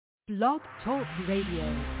Blog Talk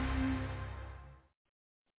Radio.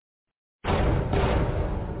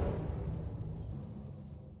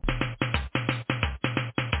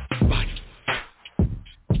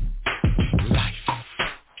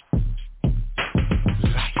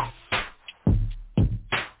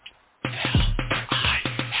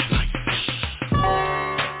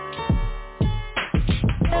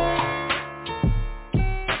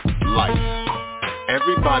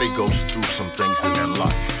 Everybody goes through some things in their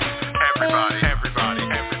life. Everybody.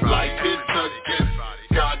 Life is a gift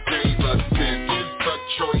God gave us. Sin is a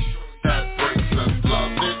choice that breaks us.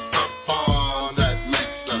 Love is a bond that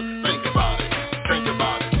makes us. Think about it.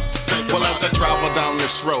 Well, as I travel down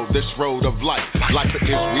this road of life is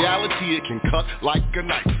reality, it can cut like a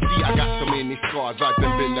knife. See, I got so many scars, I've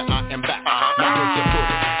been there, I am back. Now where's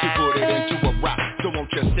you put it into a rap. So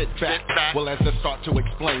won't you sit back? Well, as I start to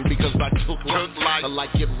explain, because I took life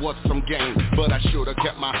like it was some game. But I should've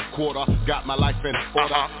kept my quarter, got my life in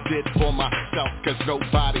order. Did for myself, cause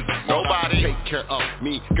nobody take care of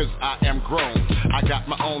me, cause I am grown. I got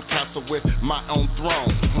my own castle with my own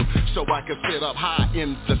throne. So I can sit up high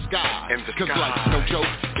in the sky. Cause life's no joke,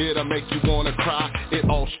 it'll make you wanna cry. It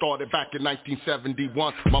all started back in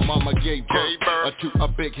 1971. My mama gave birth to a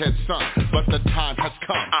big head son. But the time has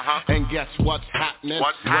come, and guess what's happening?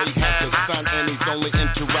 Ray has a son and he's only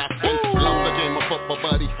into rapping. Loves the game of football,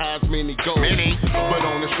 but he has many goals. But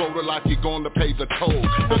on this road of life, you're gonna pay the toll.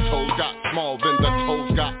 The toll got small, then the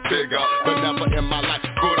tolls got bigger. But never in my life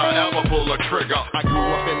could I ever pull a trigger. I grew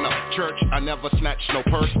up in the church, I never snatched no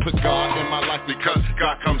purse. Put God in my life because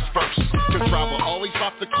God comes first. To travel, always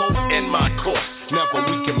obstacles in my course. Never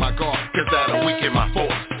weaken my guard, cause that'll weaken my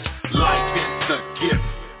force. Life is the gift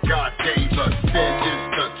God gave us. Sin is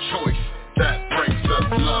the choice that breaks us.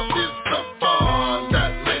 Love is the bond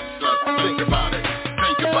that makes us. Think about it.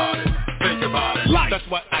 Life. That's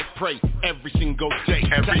why I pray every single day.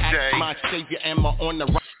 Ask my Savior, am I on the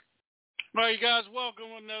right? All right, you guys, welcome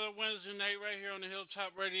to another Wednesday night right here on the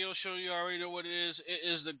Hilltop Radio Show. You already know what it is. It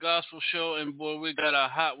is the Gospel Show, and boy, we got a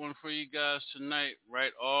hot one for you guys tonight,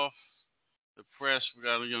 right off the press. We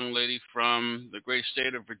got a young lady from the great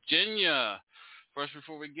state of Virginia. First,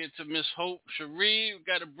 before we get to Miss Hope Cherie, we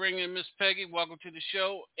got to bring in Miss Peggy. Welcome to the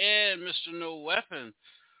show, and Mr. No Weapon.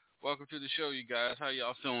 Welcome to the show, you guys. How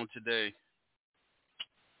y'all feeling today?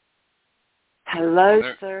 Hello,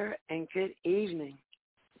 sir, and good evening.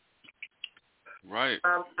 Right.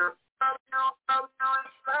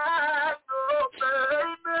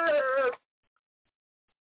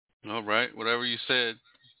 All right. Whatever you said.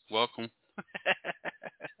 Welcome.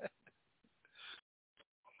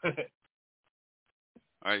 All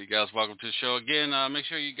right, you guys. Welcome to the show again. Make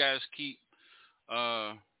sure you guys keep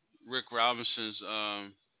Rick Robinson's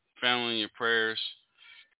family in your prayers.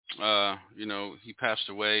 He passed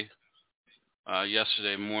away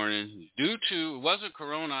yesterday morning due to, it wasn't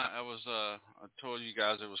corona. I told you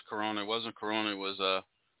guys it was corona. It wasn't corona. It was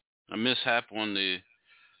a mishap on the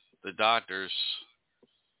doctors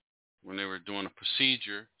when they were doing a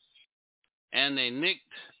procedure, and they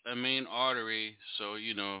nicked a main artery. So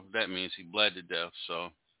that means he bled to death.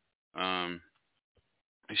 So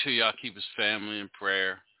make sure y'all keep his family in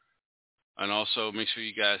prayer, and also make sure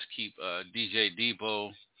you guys keep DJ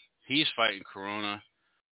Debo. He's fighting corona.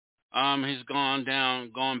 He's going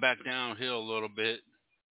back downhill a little bit.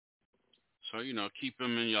 So, keep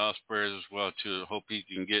him in y'all's prayers as well, too. Hope he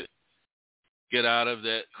can get out of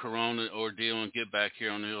that corona ordeal and get back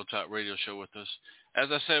here on the Hilltop Radio Show with us. As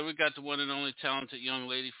I said, we got the one and only talented young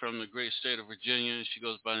lady from the great state of Virginia. She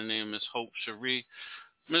goes by the name of Miss Hope Cherie.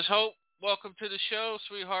 Miss Hope, welcome to the show,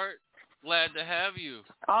 sweetheart. Glad to have you.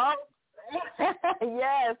 Oh,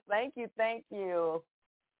 yes. Thank you.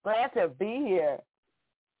 Glad to be here.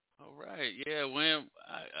 All right, yeah, Wham.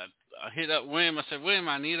 I hit up Wham. I said, Wham,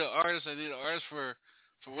 I need an artist for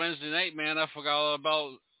Wednesday night, man. I forgot all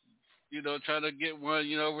about, trying to get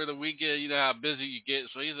one, over the weekend. You know how busy you get.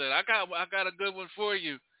 So he said, I got a good one for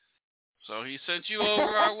you. So he sent you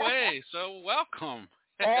over our way. So welcome.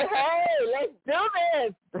 Hey, let's do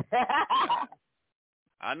this.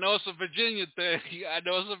 I know it's a Virginia thing.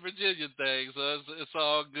 So it's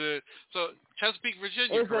all good. So Chesapeake,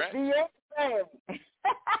 Virginia, correct? It's a thing.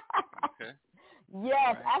 Okay. Yes,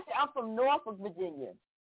 right. Actually, I'm from Norfolk, Virginia.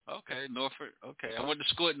 Okay, Norfolk. Okay, I went to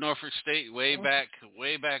school at Norfolk State way back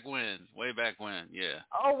when. Yeah.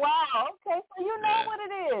 Oh wow. Okay, so you know what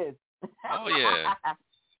it is. Oh yeah.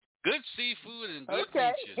 Good seafood and good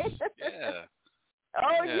beaches. Yeah.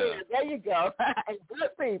 Oh yeah. There you go.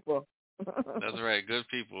 Good people. That's right. Good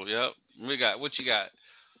people. Yep. What you got?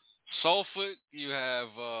 Suffolk. You have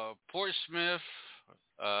Portsmouth.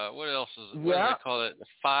 what else is? What do they call it? The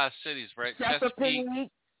 5 cities, right?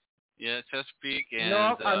 Chesapeake. Yeah, Chesapeake and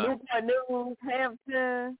Newport News,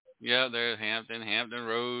 Hampton. Yeah, there's Hampton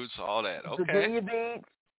Roads, all that. Okay. Virginia Beach.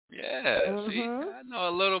 Yeah. See, I know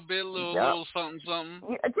a little bit, little something.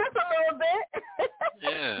 Yeah, just a little bit.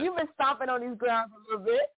 Yeah. You've been stomping on these grounds a little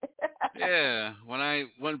bit. Yeah. When I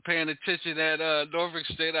wasn't paying attention at Norfolk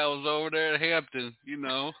State, I was over there at Hampton,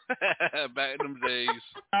 back in them days.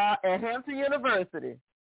 At Hampton University.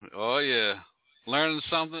 Oh, yeah. Learning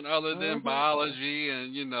something other than biology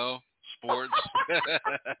and, sports.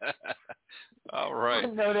 All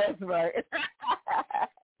right. No, that's right.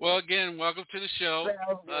 Well, again, welcome to the show.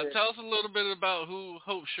 Tell us a little bit about who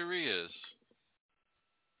Hope Cherie is.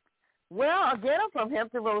 Well, again, I'm from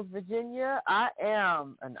Hampton Roads, Virginia. I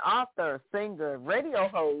am an author, singer, radio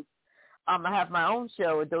host. I have my own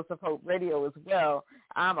show, A Dose of Hope Radio, as well.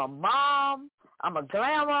 I'm a mom. I'm a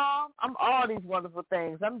grandma. I'm all these wonderful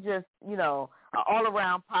things. I'm just, an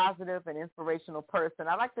all-around positive and inspirational person.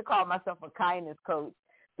 I like to call myself a kindness coach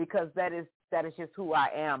because that is just who I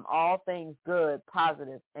am. All things good,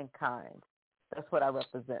 positive, and kind. That's what I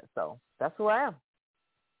represent. So that's who I am.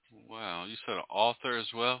 Wow, you said an author as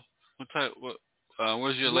well.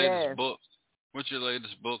 What's your latest book? What's your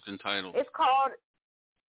latest book entitled? It's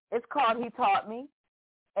called He Taught Me,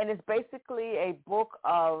 and it's basically a book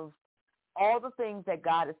of all the things that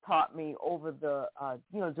God has taught me over the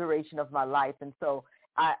duration of my life. And so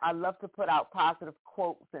I love to put out positive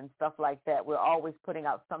quotes and stuff like that. We're always putting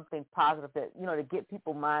out something positive that, to get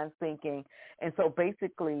people's minds thinking. And so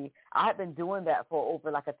basically I have been doing that for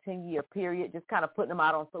over like a 10-year period, just kind of putting them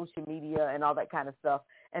out on social media and all that kind of stuff.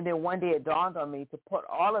 And then one day it dawned on me to put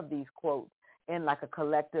all of these quotes in like a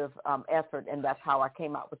collective effort, and that's how I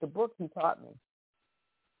came out with the book He Taught Me.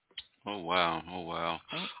 Oh, wow.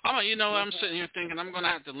 I'm sitting here thinking I'm going to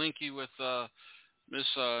have to link you with Miss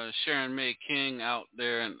Sharon May King out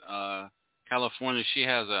there in California. She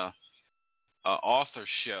has a author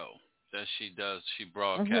show that she does. She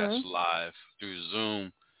broadcasts live through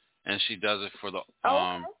Zoom, and she does it for the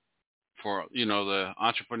the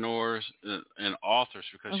entrepreneurs and authors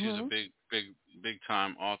because she's a big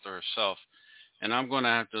time author herself. And I'm going to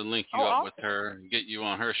have to link you up with her, get you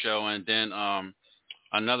on her show, and then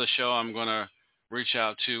another show I'm going to reach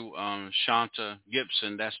out to Shanta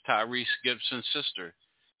Gibson. That's Tyrese Gibson's sister.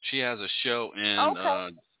 She has a show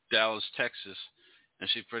in Dallas, Texas, and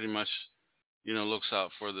she pretty much, looks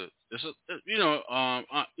out for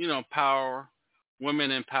power,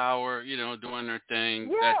 women in power, doing their thing,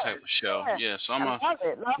 that type of show. Yeah, so I'm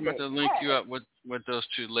going to link you up with those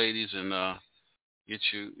two ladies and get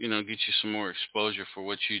you some more exposure for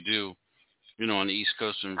what you do, on the East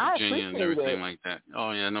Coast and Virginia and everything like that.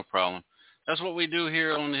 Oh yeah, no problem. That's what we do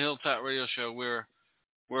here on the Hilltop Radio Show. We're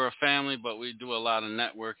a family, but we do a lot of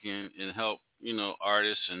networking and help,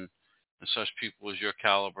 artists and such people as your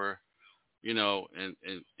caliber, and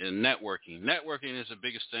networking. Networking is the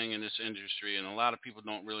biggest thing in this industry, and a lot of people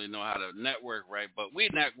don't really know how to network right, but we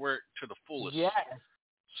network to the fullest. Yes.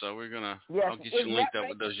 So we're going to, I'll get you linked up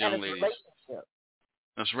with those young ladies.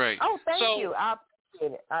 That's right. Oh, thank you. I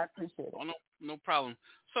appreciate it. Oh, no problem.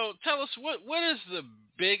 So tell us, what is the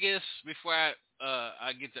biggest, before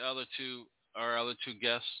I get the other two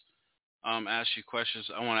guests ask you questions,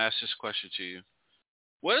 I want to ask this question to you.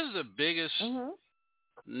 What is the biggest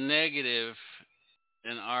negative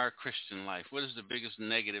in our Christian life? What is the biggest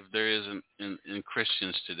negative there is in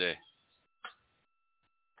Christians today?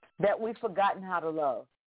 That we've forgotten how to love.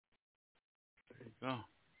 There you go.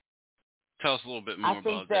 Tell us a little bit more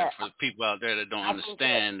about that for the people out there that don't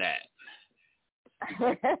understand that.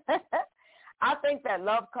 I think that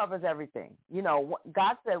love covers everything.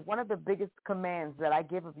 God said one of the biggest commands that I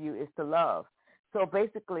give of you is to love. So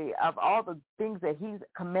basically, of all the things that he's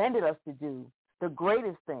commanded us to do, the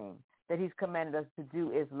greatest thing that he's commanded us to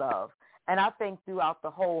do is love. And I think throughout the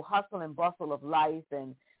whole hustle and bustle of life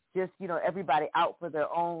and just, everybody out for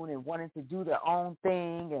their own and wanting to do their own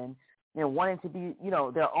thing and, wanting to be,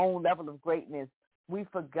 their own level of greatness, we've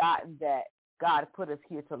forgotten that God put us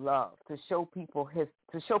here to love, to show people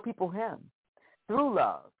him through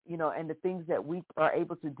love, and the things that we are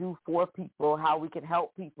able to do for people, how we can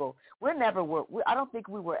help people. I don't think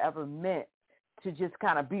we were ever meant to just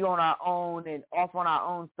kind of be on our own and off on our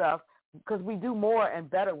own stuff, because we do more and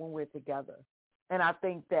better when we're together. And I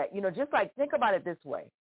think that, just like, think about it this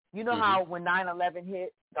way. How when 9/11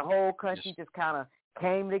 hit, the whole country just kind of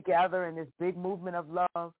came together in this big movement of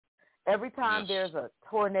love. Every time there's a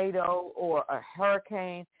tornado or a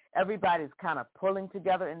hurricane, everybody's kind of pulling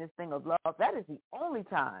together in this thing of love. That is the only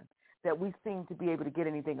time that we seem to be able to get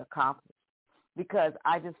anything accomplished. because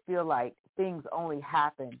I just feel like things only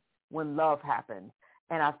happen when love happens.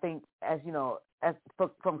 And I think, as you know,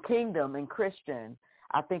 from Kingdom and Christian,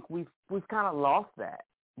 I think we've kind of lost that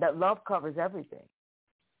love covers everything.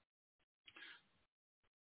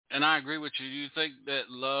 And I agree with you. Do you think that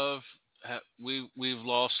love, we've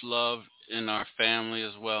lost love in our family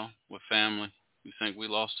as well, with family? You think we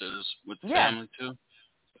lost it with family too?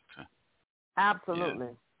 Okay. Absolutely.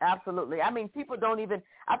 Yeah. Absolutely. I mean, people don't even,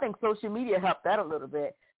 I think social media helped that a little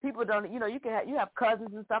bit. People don't, you have cousins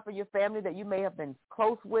and stuff in your family that you may have been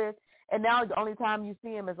close with, and now the only time you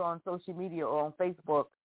see them is on social media or on Facebook,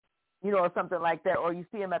 or something like that, or you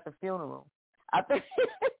see them at the funeral. I think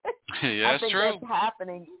yeah, that's true. That's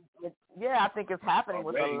happening. I think it's happening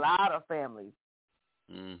with a lot of families.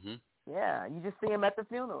 Mhm. Yeah, you just see them at the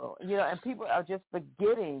funeral, and people are just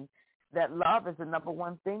forgetting that love is the number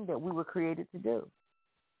one thing that we were created to do.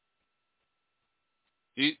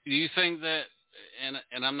 Do you think that,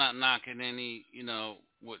 and I'm not knocking any,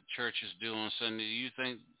 what churches do on Sunday. Do you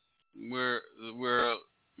think we're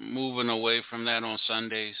moving away from that on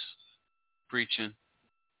Sundays, preaching?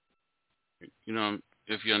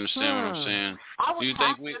 If you understand what I'm saying. Do you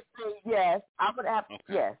think we? Say yes, I would have.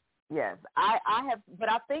 Okay. Yes. I have, but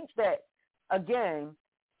I think that again,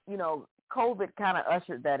 COVID kind of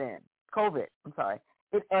ushered that in.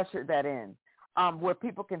 It ushered that in, where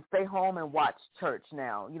people can stay home and watch church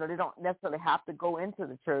now. They don't necessarily have to go into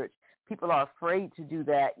the church. People are afraid to do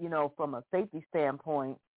that, from a safety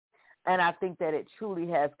standpoint. And I think that it truly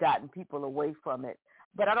has gotten people away from it.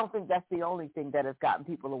 But I don't think that's the only thing that has gotten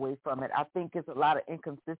people away from it. I think it's a lot of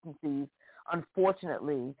inconsistencies,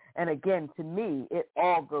 unfortunately. And again, to me, it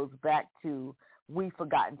all goes back to we've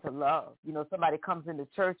forgotten to love. Somebody comes into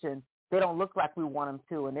church and they don't look like we want them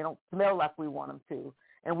to, and they don't smell like we want them to,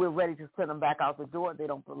 and we're ready to send them back out the door. They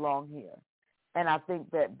don't belong here. And I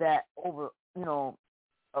think that over,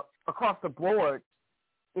 across the board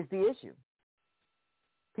is the issue.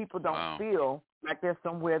 People don't feel like there's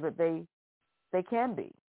somewhere that they can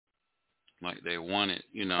be. Like they want it,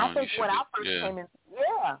 I think when I first came in,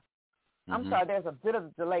 Mm-hmm. I'm sorry, there's a bit of a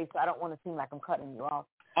delay, so I don't want to seem like I'm cutting you off.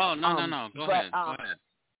 Oh, no. Go ahead.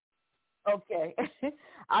 Okay.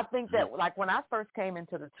 I think that, like, when I first came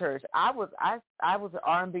into the church, I was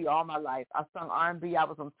R&B all my life. I sung R&B. I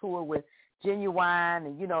was on tour with Genuine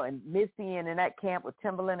and, and Missy and in that camp with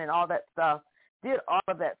Timberland and all that stuff. Did all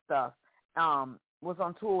of that stuff. Was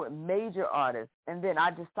on tour with major artists. And then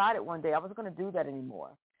I decided one day I wasn't going to do that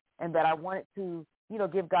anymore and that I wanted to,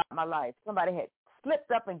 give God my life. Somebody had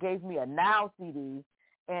slipped up and gave me a Now CD,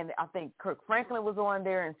 and I think Kirk Franklin was on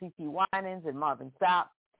there and C.C. Winans and Marvin Sapp.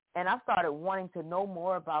 And I started wanting to know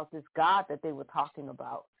more about this God that they were talking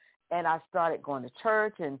about. And I started going to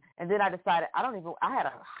church, and then I decided I had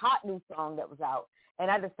a hot new song that was out, and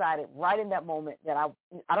I decided right in that moment that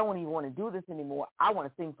I don't even want to do this anymore. I want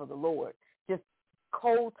to sing for the Lord. Just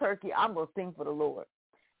cold turkey, I'm going to sing for the Lord.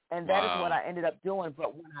 And that is what I ended up doing.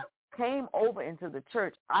 But when I came over into the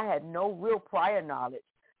church, I had no real prior knowledge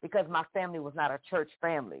because my family was not a church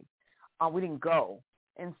family. We didn't go.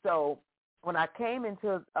 And so when I came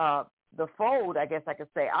into the fold, I guess I could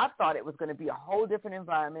say, I thought it was going to be a whole different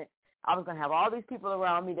environment. I was going to have all these people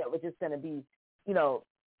around me that were just going to be,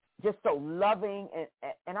 just so loving.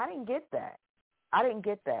 And I didn't get that.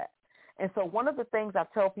 And so one of the things I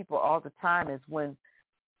tell people all the time is when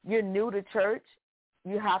you're new to church,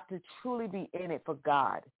 you have to truly be in it for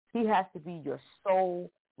God. He has to be your sole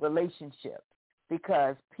relationship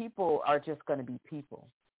because people are just going to be people.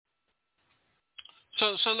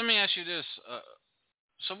 So let me ask you this.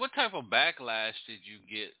 So what type of backlash did you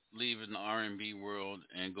get leaving the R&B world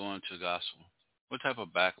and going to gospel? What type of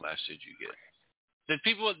backlash did you get?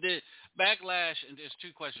 Did backlash, and there's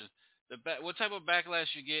two questions. What type of backlash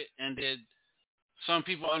you get, and did some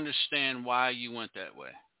people understand why you went that way?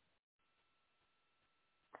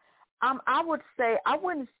 I would say I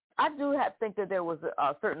do think that there was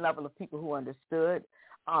a certain level of people who understood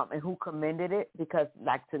and who commended it, because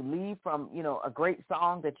like to leave from, a great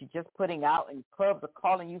song that you're just putting out and clubs are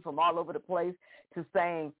calling you from all over the place to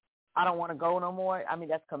saying, I don't want to go no more. I mean,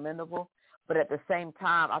 that's commendable. But at the same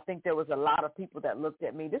time, I think there was a lot of people that looked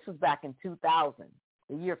at me. This was back in 2000,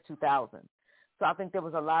 the year of 2000. So I think there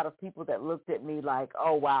was a lot of people that looked at me like,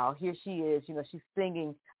 oh, wow, here she is. She's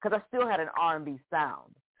singing, because I still had an R&B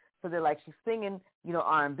sound. So they're like, she's singing,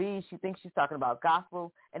 R&B. She thinks she's talking about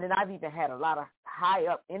gospel. And then I've even had a lot of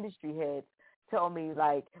high-up industry heads tell me,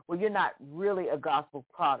 like, well, you're not really a gospel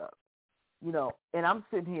product, And I'm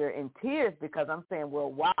sitting here in tears because I'm saying,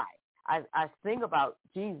 well, why? I sing about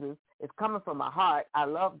Jesus. It's coming from my heart. I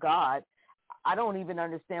love God. I don't even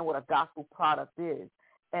understand what a gospel product is.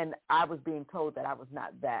 And I was being told that I was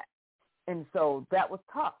not that. And so that was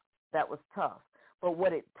tough. But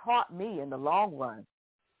what it taught me in the long run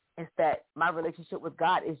is that my relationship with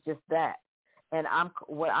God is just that. And I'm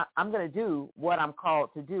going to do what I'm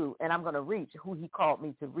called to do, and I'm going to reach who he called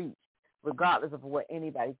me to reach, regardless of what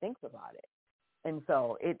anybody thinks about it. And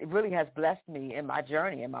so it really has blessed me in my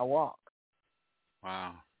journey, in my walk.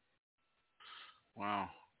 Wow. All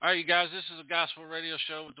right, you guys, this is a gospel radio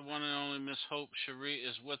show with the one and only Miss Hope Cherie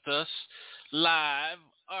is with us live.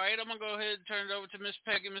 All right, I'm going to go ahead and turn it over to Miss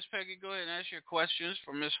Peggy. Miss Peggy, go ahead and ask your questions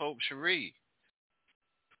for Miss Hope Cherie.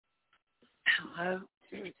 Hello,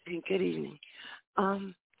 and good evening.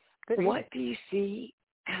 What do you see?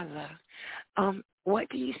 Hello. What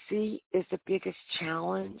do you see is the biggest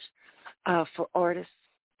challenge for artists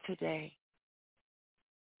today?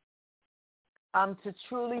 To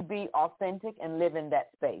truly be authentic and live in that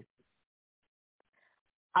space.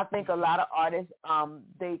 I think a lot of artists,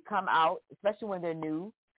 they come out, especially when they're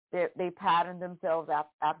new, they pattern themselves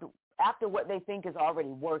after what they think is already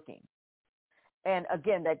working. And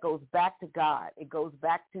again, that goes back to God. It goes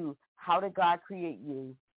back to, how did God create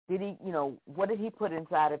you? What did he put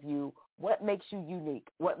inside of you? What makes you unique?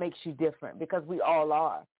 What makes you different? Because we all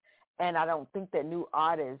are. And I don't think that new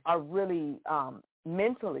artists are really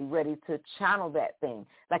mentally ready to channel that thing.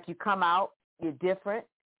 Like, you come out, you're different.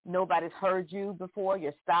 Nobody's heard you before,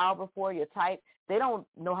 your style before, your type. They don't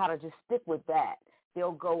know how to just stick with that.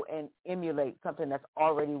 They'll go and emulate something that's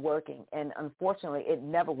already working. And unfortunately, it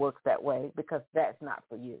never works that way, because that's not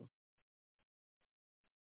for you.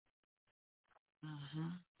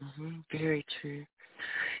 Very true.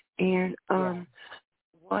 And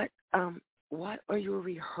what are your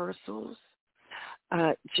rehearsals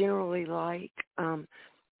generally like,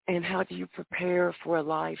 and how do you prepare for a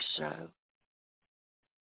live show?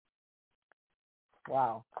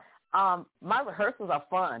 Wow. My rehearsals are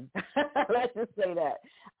fun. Let's just say that.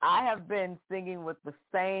 I have been singing with the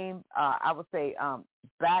same, I would say,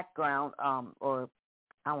 background, or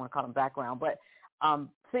I don't want to call them background, but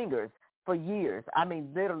singers for years. I mean,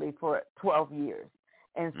 literally for 12 years.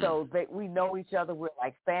 And so we know each other. We're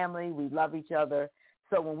like family. We love each other.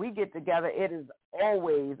 So when we get together, it is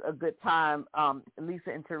always a good time.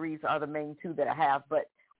 Lisa and Therese are the main two that I have, but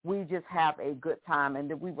we just have a good time. And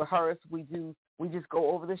then we rehearse. We just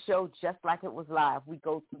go over the show just like it was live. We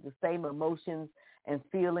go through the same emotions and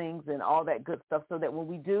feelings and all that good stuff, so that when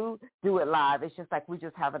we do it live, it's just like we're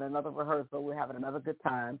just having another rehearsal. We're having another good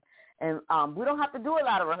time. And we don't have to do a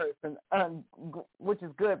lot of rehearsing, which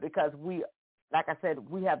is good, because like I said,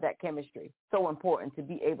 we have that chemistry. So important to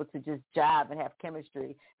be able to just jive and have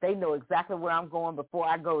chemistry. They know exactly where I'm going before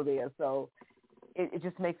I go there. So it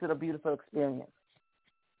just makes it a beautiful experience.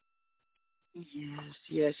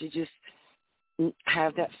 Yes. You just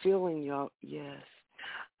have that feeling, y'all. Yes.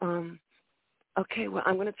 Okay, well,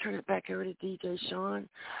 I'm going to turn it back over to DJ Sean.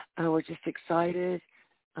 We're just excited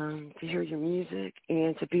to hear your music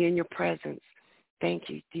and to be in your presence. Thank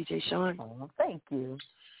you, DJ Sean. Oh, thank you.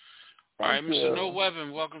 All right, Mr. No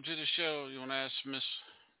Weapon, welcome to the show. You want to ask Miss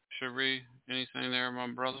Cherie anything there, my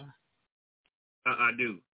brother? I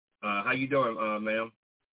do. How you doing, ma'am?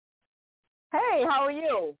 Hey, how are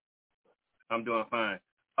you? I'm doing fine.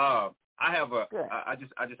 I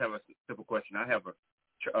just have a simple question. I have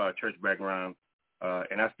a church background,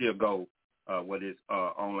 and I still go, whether it's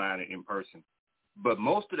online and in person. But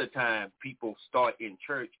most of the time, people start in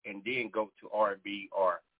church and then go to R&B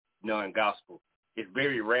or non-gospel. It's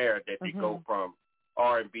very rare that they go from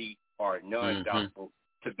R&B or non-gospel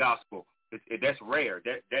to gospel. That's rare.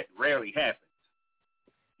 That rarely happens.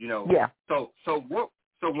 Yeah. So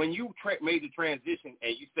when you made the transition,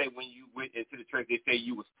 and you say when you went into the church, they say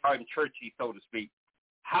you were starting churchy, so to speak.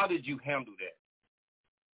 How did you handle that?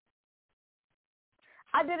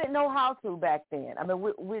 I didn't know how to back then. I mean,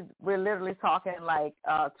 we're literally talking like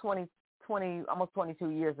 20, almost 22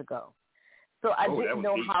 years ago. So I didn't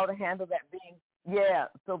know how to handle that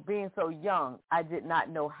so being so young, I did not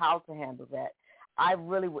know how to handle that.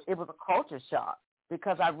 It was a culture shock,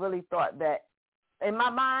 because I really thought that, in my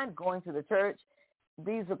mind, going to the church,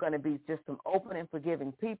 these are going to be just some open and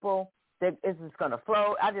forgiving people. That it's just going to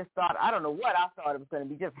flow. I just thought, I don't know what I thought it was going to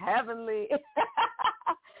be, just heavenly.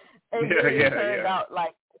 It turned out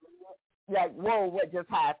like, whoa, what just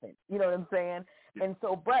happened? You know what I'm saying? Yeah. And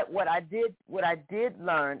so, but what I did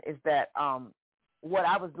learn is that what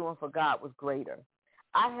I was doing for God was greater.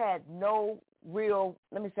 I had no real,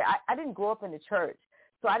 I didn't grow up in the church,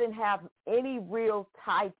 so I didn't have any real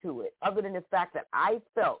tie to it, other than the fact that I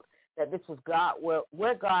felt that this was God,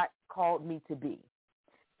 where God called me to be.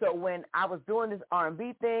 So when I was doing this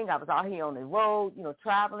R&B thing, I was out here on the road,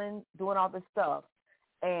 traveling, doing all this stuff.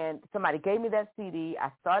 And somebody gave me that CD.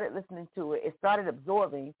 I started listening to it. It started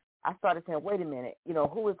absorbing. I started saying, wait a minute,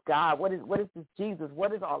 who is God? What is this Jesus?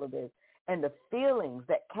 What is all of this? And the feelings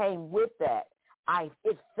that came with that,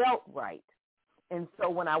 it felt right. And so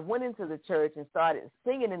when I went into the church and started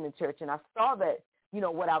singing in the church and I saw that,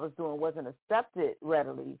 what I was doing wasn't accepted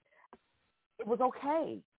readily, it was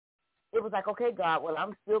okay. It was like, okay, God, well,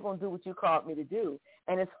 I'm still going to do what you called me to do.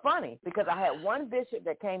 And it's funny because I had one bishop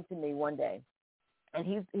that came to me one day, and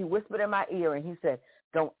he whispered in my ear, and he said,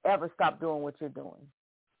 don't ever stop doing what you're doing.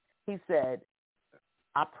 He said,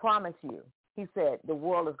 I promise you, he said, the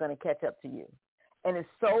world is going to catch up to you. And it's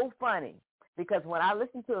so funny because when I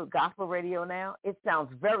listen to gospel radio now, it sounds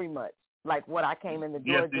very much like what I came in the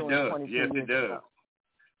door doing 22 years ago.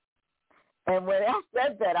 And when I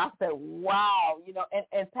said that, I said, wow,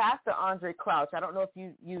 and Pastor Andre Crouch, I don't know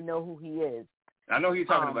if you know who he is. I know who you're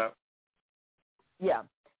talking about. Yeah.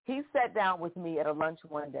 He sat down with me at a lunch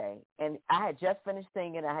one day, and I had just finished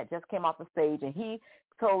singing. I had just came off the stage, and he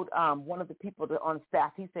told one of the people on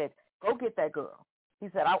staff, he said, go get that girl. He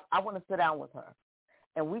said, I want to sit down with her.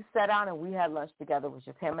 And we sat down and we had lunch together, it was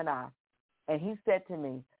just him and I. And he said to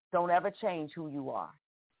me, don't ever change who you are.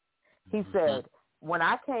 He said, when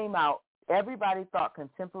I came out, everybody thought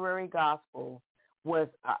contemporary gospel was,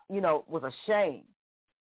 was a shame.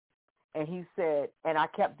 And he said, and I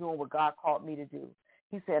kept doing what God called me to do.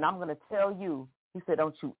 He said, I'm going to tell you, he said,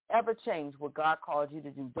 don't you ever change what God called you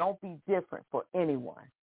to do. Don't be different for anyone.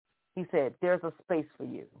 He said, there's a space for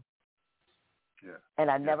you. Yeah.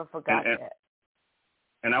 And I never forgot that.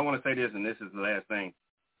 And I want to say this, and this is the last thing.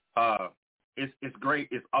 It's great.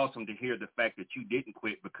 It's awesome to hear the fact that you didn't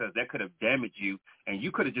quit, because that could have damaged you, and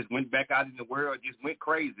you could have just went back out in the world, just went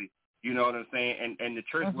crazy. You know what I'm saying? And the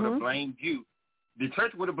church would have blamed you. The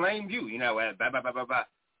church would have blamed you,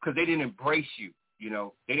 because they didn't embrace you.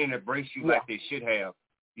 They didn't embrace you like they should have.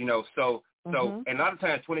 So and a lot of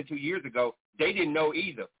times 22 years ago, they didn't know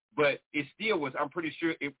either. But it still was, I'm pretty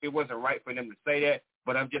sure it wasn't right for them to say that,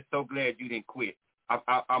 but I'm just so glad you didn't quit.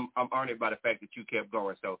 I'm honored by the fact that you kept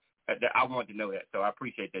going. So I wanted to know that. So I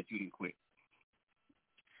appreciate that you didn't quit.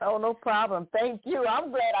 Oh, no problem. Thank you. I'm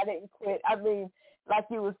glad I didn't quit. I mean, like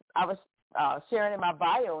I was sharing in my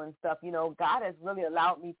bio and stuff, God has really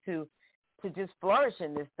allowed me to just flourish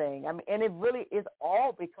in this thing. I mean, and it really is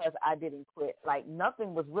all because I didn't quit. Like,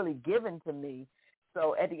 nothing was really given to me.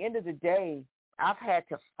 So at the end of the day, I've had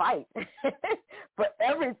to fight for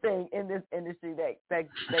everything in this industry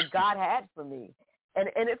that God had for me. And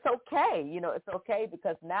it's okay. It's okay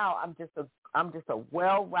because now I'm just a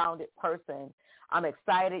well-rounded person. I'm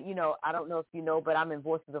excited. I don't know if you know, but I'm in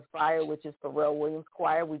Voices of Fire, which is Pharrell Williams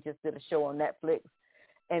Choir. We just did a show on Netflix.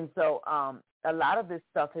 And so a lot of this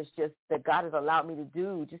stuff is just that God has allowed me to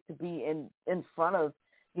do, just to be in front of,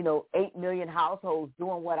 8 million households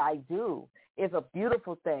doing what I do is a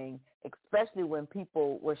beautiful thing, especially when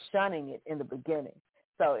people were shunning it in the beginning.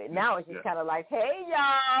 So now it's just kind of like, hey,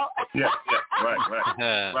 y'all.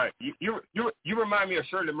 Right. You remind me of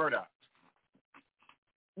Shirley Murdoch.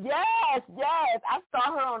 Yes. I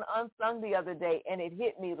saw her on Unsung the other day, and it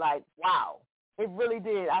hit me like, wow. It really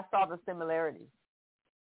did. I saw the similarities.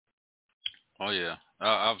 Oh, yeah.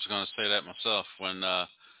 I was going to say that myself.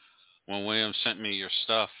 When William sent me your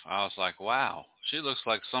stuff, I was like, wow, she looks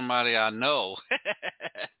like somebody I know.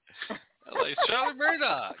 Like Shirley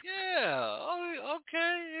Murdoch. Yeah. Oh,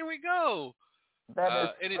 okay. Here we go.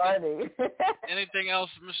 That is funny. Anything else,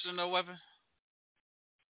 Mr. No Weapon?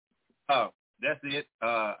 Oh, that's it.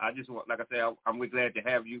 I just want, like I said, I'm really glad to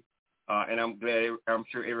have you, and I'm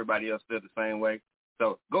sure everybody else feels the same way.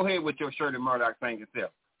 So go ahead with your Shirley Murdoch thing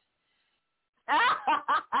yourself.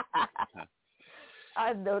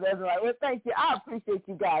 I know that's right. Well, thank you. I appreciate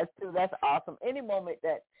you guys too. That's awesome. Any moment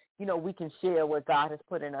that we can share what God has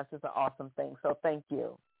put in us is an awesome thing. So thank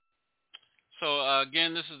you. So,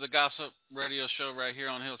 again, this is the Gossip Radio Show right here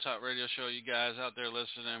on Hilltop Radio Show. You guys out there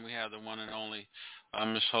listening, we have the one and only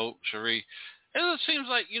Miss Hope Cherie. It seems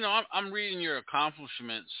like, I'm reading your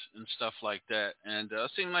accomplishments and stuff like that, and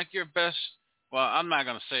it seemed like your best, well, I'm not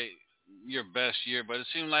going to say your best year, but it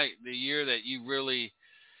seemed like the year that you really,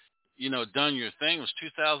 done your thing was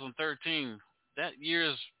 2013. That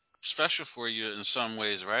year is special for you in some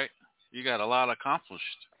ways, right? You got a lot accomplished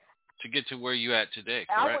to get to where you at today,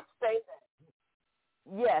 correct? I would say that.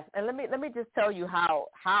 Yes, and let me just tell you how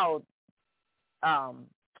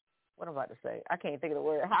what am I about to say? I can't think of the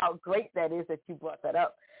word. How great that is that you brought that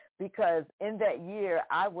up, because in that year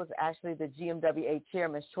I was actually the GMWA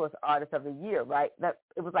Chairman's Choice Artist of the Year. Right? That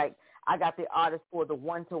it was like I got the artist for the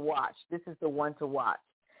one to watch. This is the one to watch,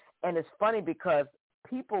 and it's funny because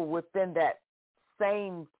people within that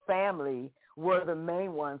same family were the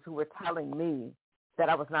main ones who were telling me that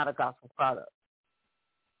I was not a gospel product.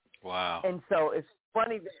 Wow. And so it's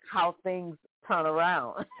funny how things turn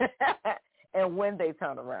around and when they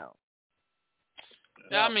turn around.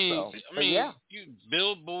 Yeah, I mean, yeah. You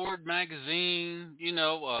Billboard magazine,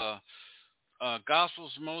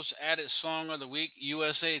 Gospel's most added song of the week,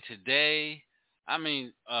 USA Today. I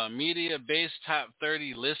mean, media-based top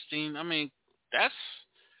 30 listing. I mean,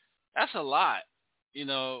 that's a lot,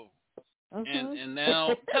 Mm-hmm. And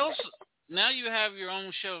now tell us. Now you have your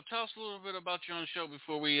own show. Tell us a little bit about your own show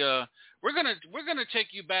before we're gonna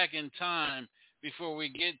take you back in time before we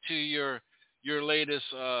get to your latest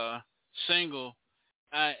single.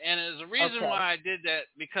 And there's a reason why I did that,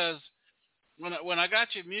 because when I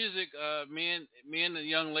got your music, me and the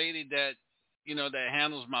young lady that that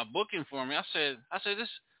handles my booking for me, I said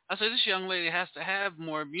this young lady has to have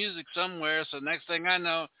more music somewhere. So next thing I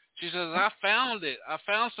know, she says, I found it. I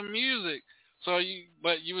found some music. So you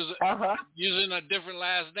was using a different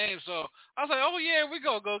last name. So I was like, oh yeah, we're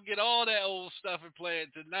gonna go get all that old stuff and play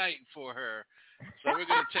it tonight for her. So we're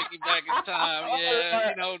gonna take you back in time.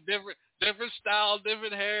 Yeah, different style,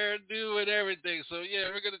 different hairdo and everything. So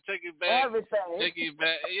yeah, we're gonna take you back. Everything. Take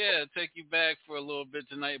you back for a little bit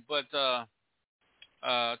tonight. But tell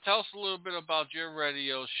us a little bit about your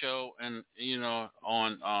radio show and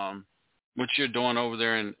on what you're doing over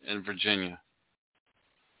there in Virginia.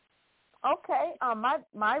 Okay,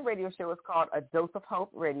 my radio show is called A Dose of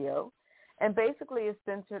Hope Radio, and basically it's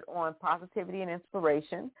centered on positivity and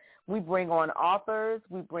inspiration. We bring on authors,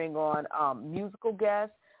 we bring on musical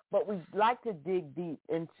guests, but we like to dig deep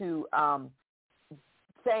into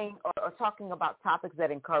saying or talking about topics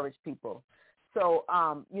that encourage people. So,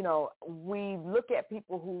 we look at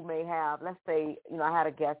people who may have, let's say, I had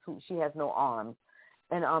a guest who she has no arms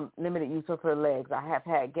and limited use of her legs. I have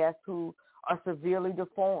had guests who are severely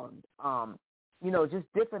deformed. Just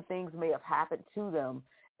different things may have happened to them.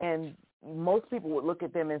 And most people would look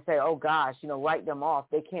at them and say, oh, gosh, write them off.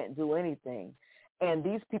 They can't do anything. And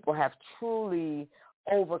these people have truly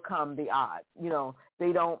overcome the odds.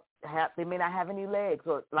 They may not have any legs,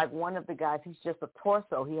 or like one of the guys, he's just a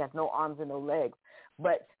torso. He has no arms and no legs.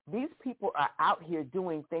 But these people are out here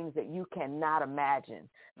doing things that you cannot imagine.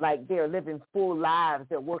 Like they're living full lives.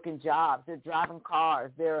 They're working jobs. They're driving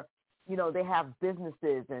cars. They have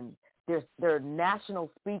businesses, and they're national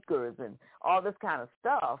speakers and all this kind of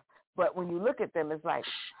stuff. But when you look at them, it's like,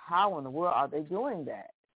 how in the world are they doing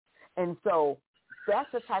that? And so that's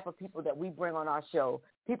the type of people that we bring on our show,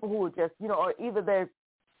 people who are just, or either they've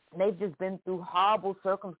just been through horrible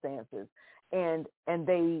circumstances and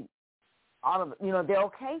they, they're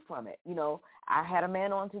okay from it. I had a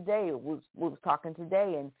man on today, we was talking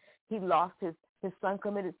today, and he lost his son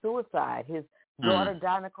committed suicide. His daughter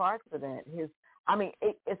died in a car accident.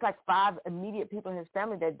 It's like 5 immediate people in his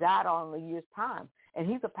family that died all in a year's time, and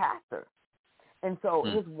he's a pastor. And so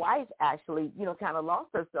his wife actually, kind of lost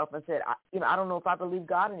herself and said, I don't know if I believe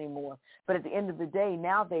God anymore. But at the end of the day,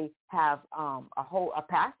 now they have a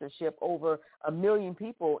pastorship over 1 million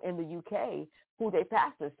people in the UK who they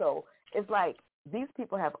pastor. So it's like these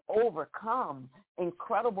people have overcome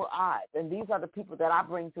incredible odds, and these are the people that I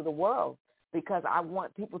bring to the world, because I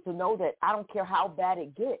want people to know that I don't care how bad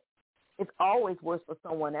it gets. It's always worse for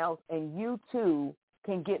someone else, and you too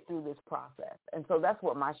can get through this process. And so that's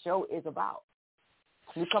what my show is about.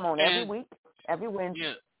 We come on every week, every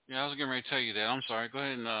Wednesday. Yeah, I was getting ready to tell you that. I'm sorry. Go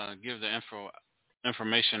ahead and give the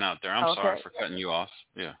information out there. I'm sorry for cutting you off.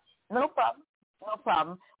 Yeah. No problem.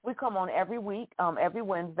 We come on every week, every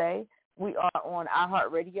Wednesday. We are on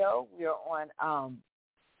iHeartRadio. We are on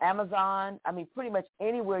Amazon. Pretty much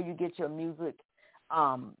anywhere you get your music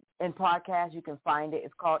and podcast, you can find it.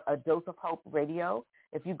 It's called A Dose of Hope Radio.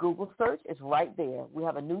 If you Google search, it's right there. We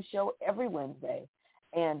have a new show every Wednesday.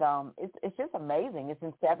 And it's just amazing. It's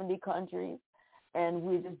in 70 countries, and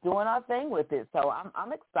we're just doing our thing with it. So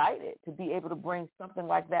I'm excited to be able to bring something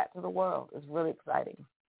like that to the world. It's really exciting.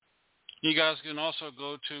 You guys can also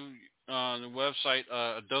go to the website,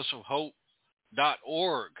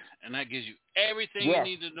 adoseofhope.org, and that gives you everything you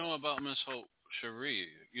need to know about Miss Hope Cherie.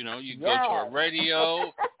 You go to her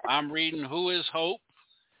radio. I'm reading Who is Hope.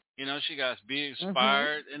 She got Be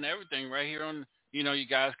Inspired and everything right here on. You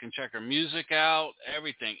guys can check her music out,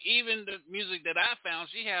 everything. Even the music that I found,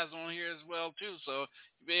 she has on here as well, too. So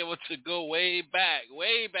you'll be able to go way back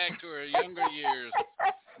to her younger years.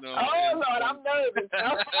 Oh, Lord, I'm nervous.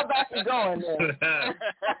 How far back you going there?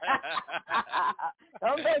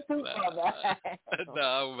 Don't go too far back. No,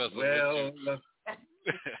 I'm messing with you.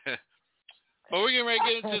 Well, we're getting ready to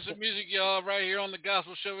get into some music, y'all, right here on the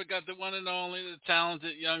Gospel Show. We got the one and only, the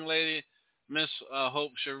talented young lady, Miss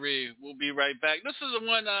Hope Cherie. We'll be right back. This is the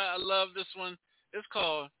one I love. This one. It's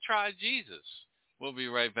called Try Jesus. We'll be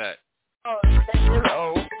right back. Oh,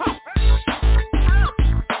 hello.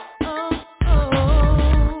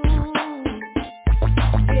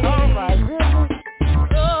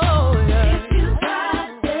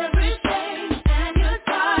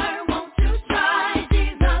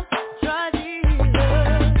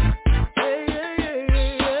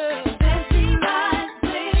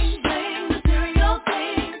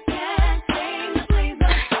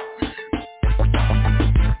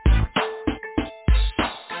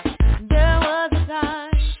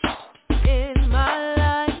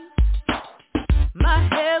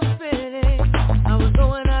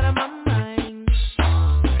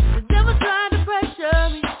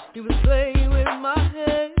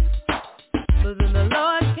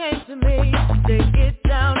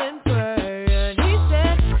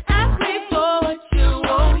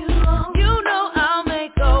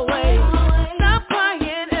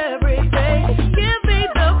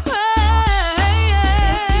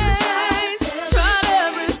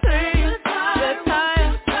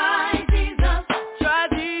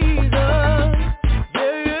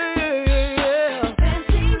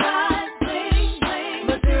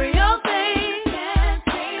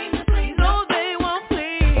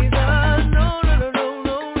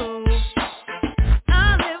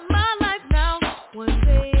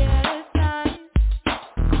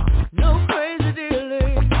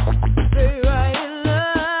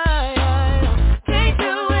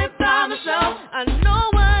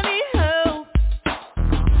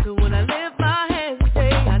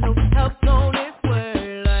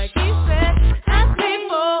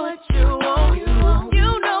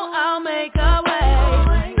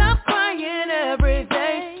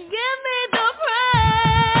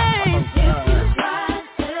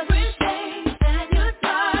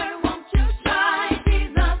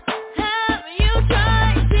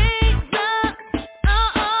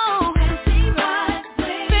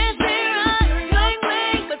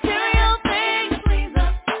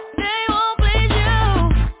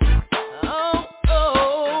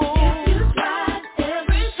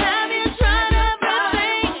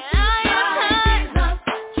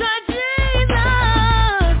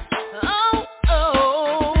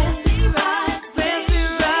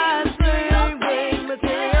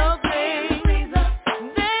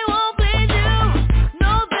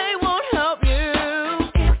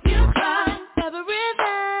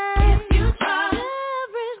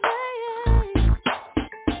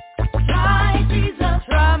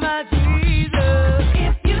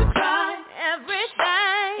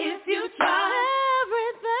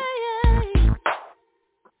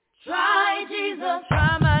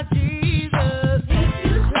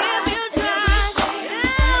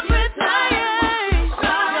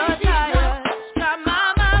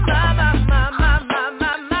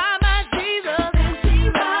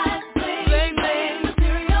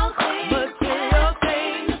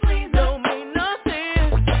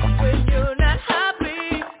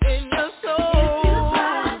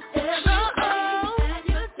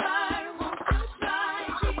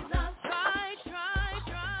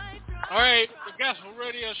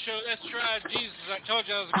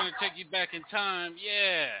 In time,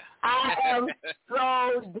 yeah. I am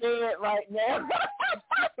so dead right now.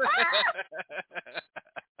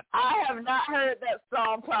 I have not heard that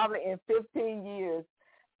song probably in 15 years.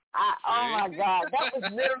 Oh my God, that was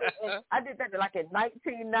literally. I did that like in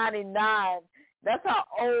 1999. That's how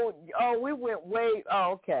old. Oh, we went way.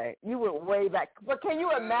 Oh, okay, you went way back. But can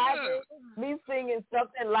you imagine me singing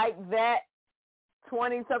something like that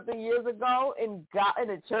 20-something years ago in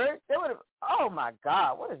the church? They would have. Oh my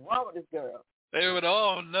God, what is wrong with this girl? They would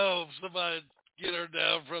all know if somebody get her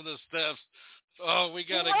down from the steps. Oh, we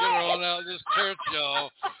got to get her on out of this church, y'all.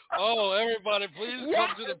 Oh, everybody, please come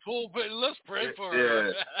to the pulpit and let's pray for her.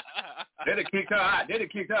 Yeah. They'd have kicked her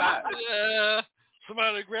out. Yeah.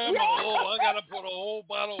 Somebody grab a hole. I got to put a whole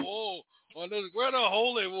bottle of oil on this. Where the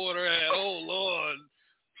holy water at? Oh, Lord.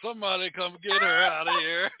 Somebody come get her out of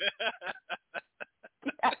here.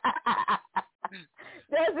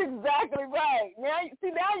 That's exactly right. Now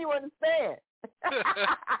you understand.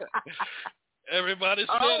 Everybody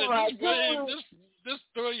said it. Just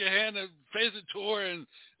throw your hand and face it to her and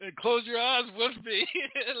close your eyes with me.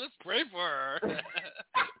 Let's pray for her.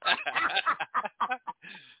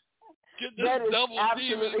 Get this double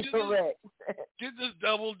demon. Get this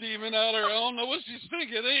double demon out of her. I don't know what she's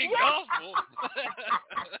thinking. It ain't gospel.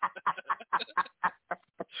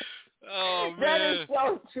 Oh, man. That is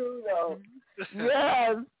so true, though.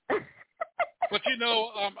 Yes. But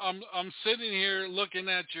I'm sitting here looking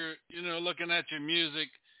at your music,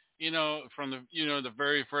 from the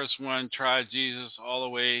very first one, Try Jesus, all the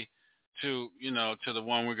way to to the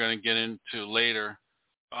one we're going to get into later.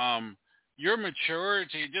 Your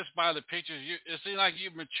maturity, just by the pictures, it seems like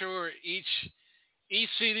you mature each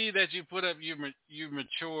CD that you put up. You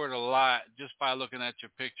matured a lot just by looking at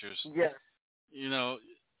your pictures. Yeah.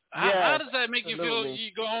 How does that make absolutely. you feel?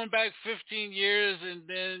 You going back 15 years, and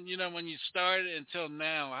then when you started until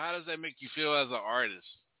now, how does that make you feel as an artist?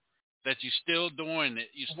 That you're still doing it,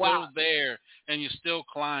 you're still there, and you're still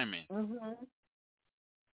climbing. Mhm.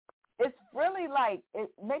 It's really it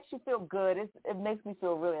makes you feel good. It makes me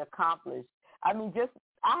feel really accomplished. I mean,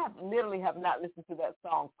 I literally have not listened to that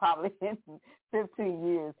song probably in 15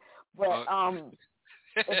 years, but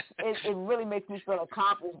it really makes me feel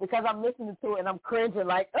accomplished because I'm listening to it and I'm cringing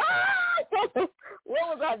like, what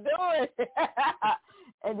was I doing?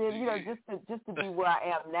 And then just to be where I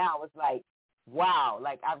am now is like, wow,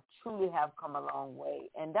 like I truly have come a long way,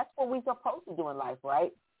 and that's what we're supposed to do in life,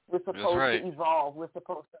 right? We're supposed to evolve. We're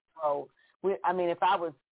supposed to grow. If I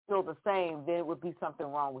was still the same, then it would be something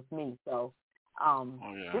wrong with me. So,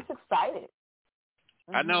 just excited.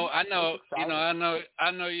 Mm-hmm. I know.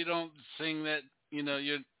 I know you don't sing that.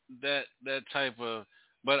 You're that type of.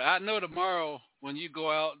 But I know tomorrow when you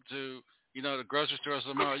go out to the grocery store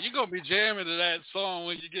tomorrow, you're gonna be jamming to that song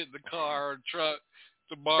when you get in the car or truck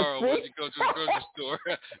tomorrow when you go to the grocery store.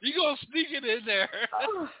 You gonna sneak it in there.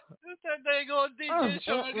 That dang old DJ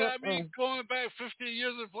show got me going back 15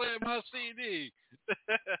 years and playing my CD.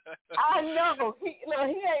 I know. He ain't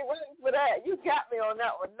waiting for that. You got me on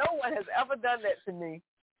that one. No one has ever done that to me.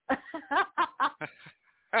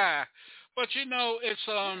 But it's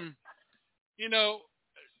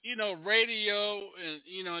radio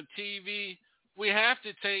and TV. We have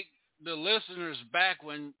to take the listeners back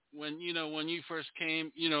when you first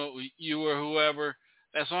came, you or whoever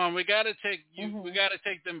that's on. We got to take you. Mm-hmm. We got to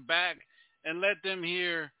take them back and let them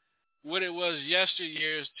hear what it was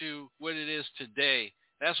yesteryears to what it is today.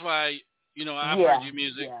 That's why I've heard your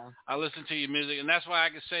music. Yeah. I listen to your music, and that's why I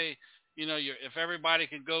can say if everybody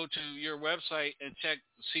could go to your website and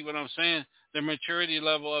see what I'm saying, the maturity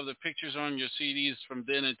level of the pictures on your CDs from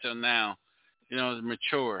then until now,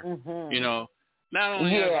 mature. Mm-hmm. Not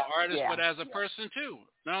only as an artist, but as a person too.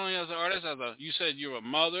 Not only as an artist, you said you're a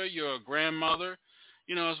mother, you're a grandmother,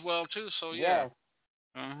 as well too. So yeah,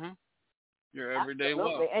 your everyday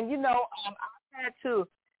love. And I've had to.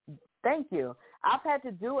 Thank you. I've had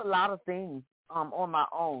to do a lot of things on my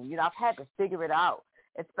own. I've had to figure it out,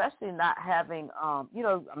 especially not having. I'm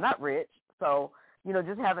not rich, so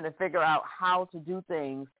just having to figure out how to do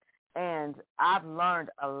things. And I've learned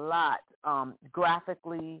a lot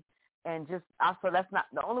graphically. And so that's not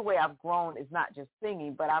the only way I've grown is not just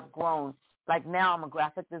singing, but I've grown. Like now I'm a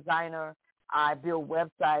graphic designer. I build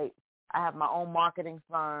websites. I have my own marketing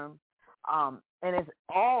firm. And it's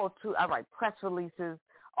all true. I write press releases,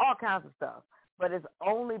 all kinds of stuff. But it's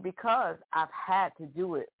only because I've had to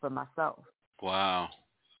do it for myself. Wow.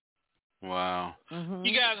 Mm-hmm.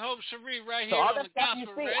 You got Hope Cherie right here on the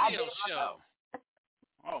Gospel Radio Show.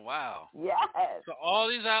 Oh, wow. Yes. So all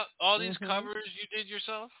these covers you did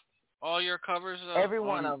yourself? All your covers? Every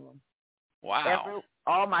one of them. Wow.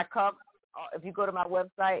 All my covers. If you go to my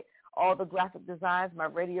website, all the graphic designs, my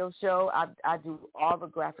radio show, I do all the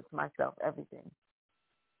graphics myself, everything.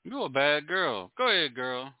 You're a bad girl. Go ahead,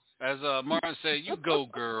 girl. As Martin said, you go,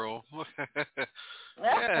 girl.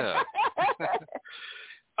 Yeah.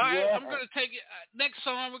 All right, I'm gonna take it. Next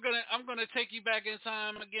song, I'm gonna take you back in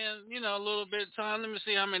time again. A little bit of time. Let me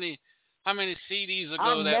see how many CDs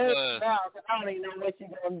ago that was. Now, I don't even know what you're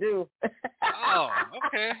gonna do. Oh,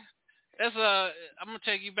 okay. That's I'm gonna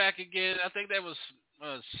take you back again. I think that was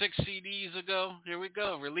 6 CDs ago. Here we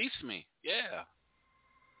go. Release Me. Yeah.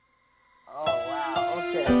 Oh wow.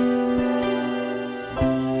 Okay.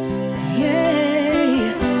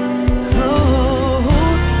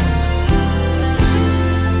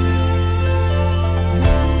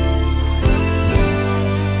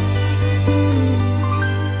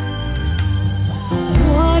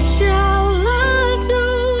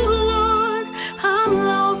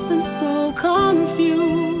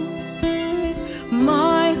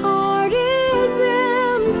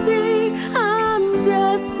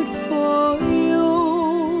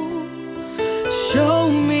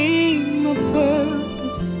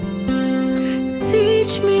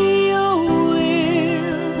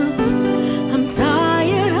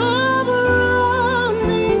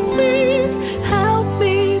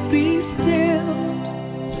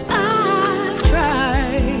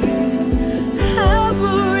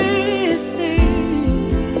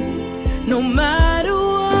 No matter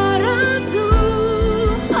what I do,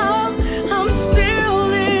 I'm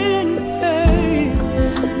still in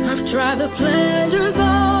pleasures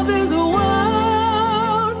of this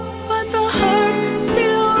world, but the hurt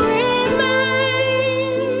still remains.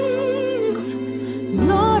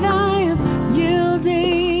 Lord, I am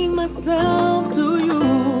yielding myself to you.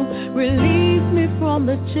 Release me from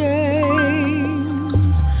the chains.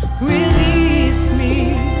 Release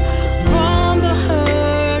me from the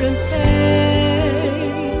hurt and pain.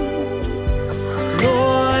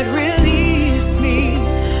 Lord, release me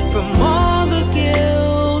from all the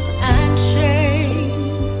guilt and shame.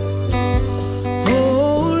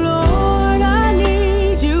 Oh Lord, I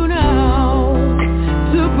need you now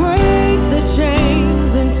to break the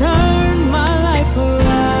chains and turn my life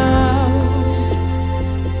around.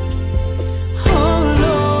 Oh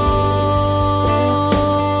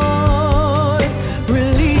Lord,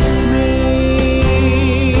 release me.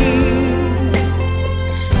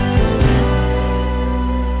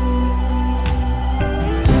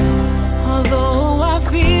 Although I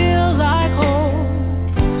feel like hope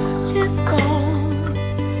is gone,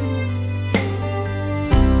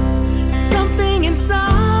 something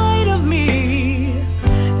inside of me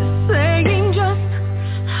is saying just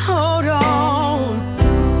hold on.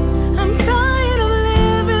 I'm tired of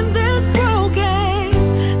living this broken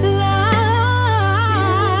life.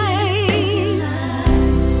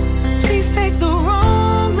 Please take the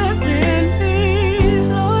wrong that's in me,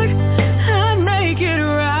 Lord, and make it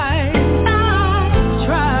right. I've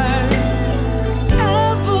tried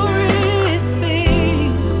everything,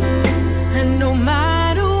 and no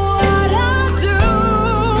matter what I do,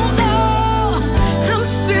 I'm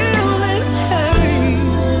still in pain.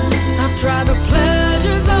 I've tried the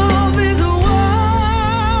pleasures of this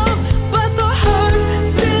world, but the hurt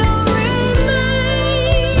still remains.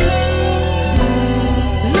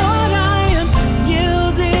 Lord, I am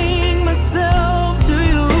yielding myself to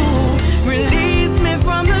you. Release me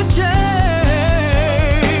from the chains.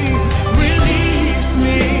 Release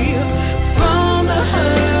me from the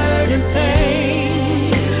hurt and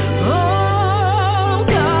pain. Oh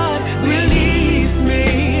God, release me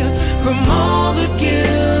from all the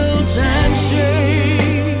guilt and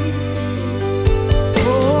shame.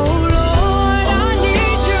 Oh Lord, I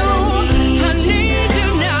need you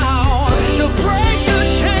now to break the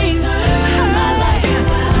chains,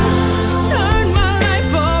 turn my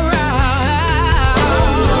life around.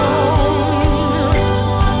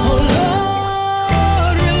 Oh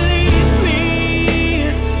Lord, release me.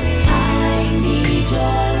 I need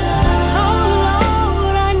your love. Oh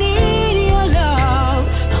Lord, I need your love.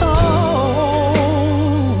 Oh,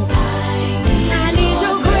 I need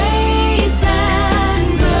your grace and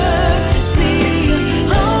mercy.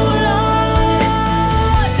 Oh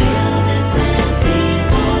Lord, fill this empty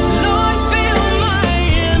void. Lord, fill my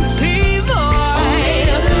empty void.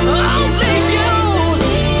 Only you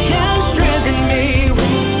can strengthen me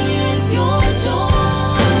with your joy.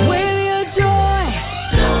 With your joy.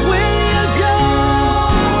 With your joy.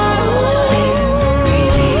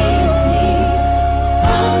 Release me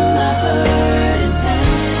from the hurt and pain.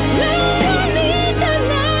 Lord, I need you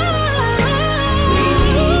now.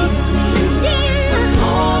 Release me from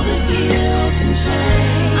all the guilt and shame.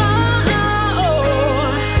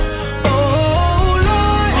 Oh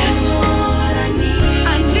Lord, I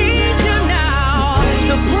need you now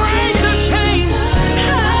to break the chains,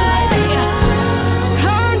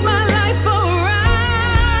 turn my life around.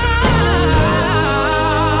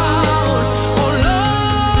 Oh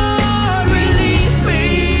Lord, release me.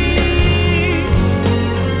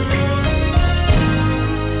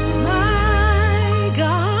 My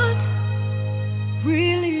God,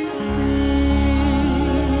 release me.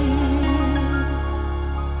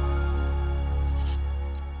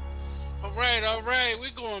 All right.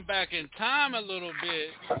 We're going back in time a little bit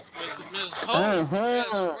with Ms. Hope. That's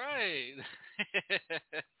right.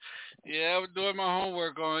 Yeah, I was doing my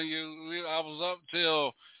homework on you. I was up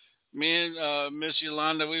till me and Miss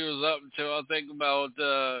Yolanda. We was up until I think about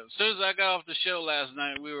as soon as I got off the show last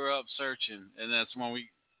night. We were up searching, and that's when we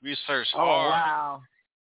searched Oh hard. wow.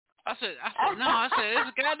 I said no. I said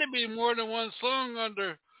it's got to be more than one song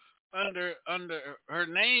under her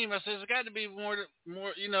name. I said it's got to be more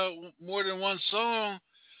than one song.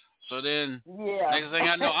 So then next thing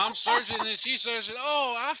I know, I'm searching and she's searching.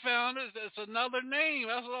 Oh, I found it. It's another name.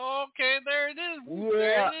 I said, oh, okay, there it is.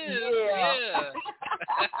 There it is.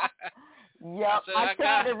 Yep. I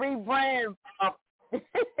tried to rebrand.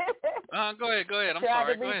 Go ahead. I'm tried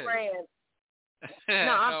sorry. to Go ahead. rebrand.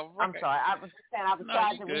 No, I'm sorry. I was saying I was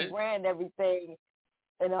trying to rebrand everything,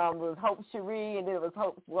 and it was Hope Cherie, and then it was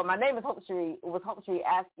Hope. Well, my name is Hope Cherie. It was Hope Cherie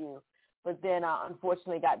Askew, but then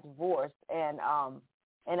unfortunately got divorced, and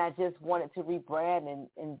and I just wanted to rebrand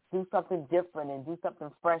and do something different and do something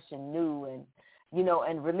fresh and new and, you know,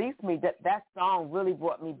 and Release Me. That song really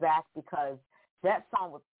brought me back because that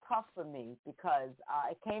song was tough for me because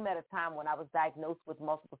it came at a time when I was diagnosed with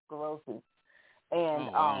multiple sclerosis.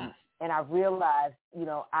 And and I realized, you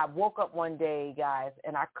know, I woke up one day, guys,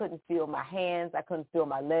 and I couldn't feel my hands. I couldn't feel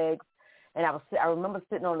my legs. And I remember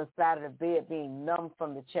sitting on the side of the bed being numb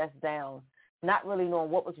from the chest down, not really knowing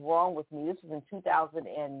what was wrong with me. This was in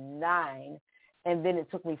 2009, and then it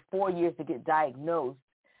took me 4 years to get diagnosed.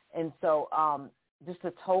 And so just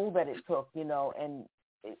the toll that it took, you know, and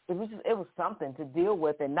it was something to deal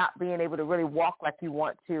with, and not being able to really walk like you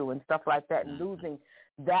want to and stuff like that, and losing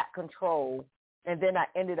that control. And then I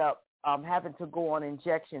ended up having to go on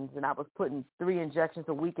injections, and I was putting 3 injections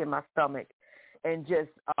a week in my stomach, and just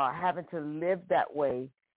having to live that way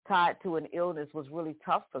tied to an illness was really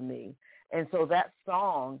tough for me. And so that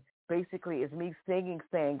song basically is me singing,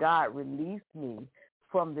 saying, God, release me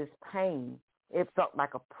from this pain. It felt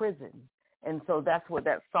like a prison. And so that's what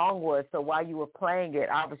that song was. So while you were playing it,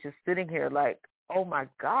 I was just sitting here like, oh, my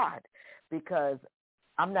God, because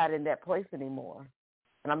I'm not in that place anymore,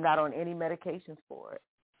 and I'm not on any medications for it.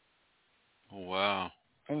 Oh, wow.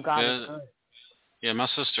 And God is good. Yeah, my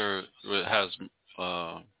sister has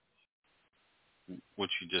what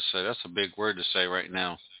you just said. That's a big word to say right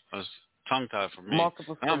now. That's tongue-tied for me.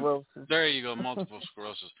 Multiple sclerosis. There you go, multiple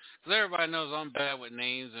sclerosis. Because everybody knows I'm bad with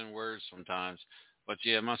names and words sometimes. But,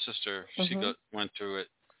 yeah, my sister, she went through it.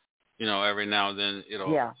 You know, every now and then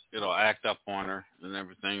it'll act up on her and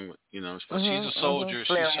everything. You know, but she's a soldier.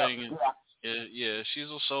 She's hanging. Yeah, she's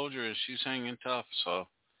a soldier, and she's hanging tough. So,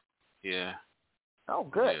 yeah. Oh,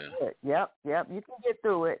 good. Yeah. Good. Yep. You can get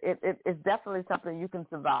through it. It's definitely something you can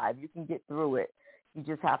survive. You can get through it. You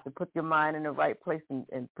just have to put your mind in the right place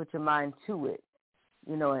and put your mind to it,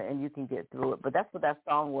 you know, and you can get through it. But that's what that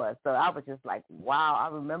song was. So I was just like, wow. I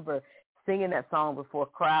remember singing that song before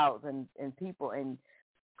crowds and people and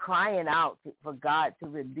crying out for God to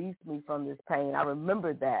release me from this pain. I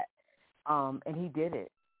remember that, and he did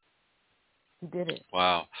it. He did it.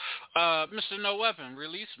 Wow. Mr. No Weapon,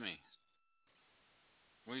 Release Me.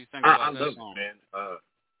 What do you think about that song? I love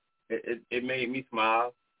it, man. It made me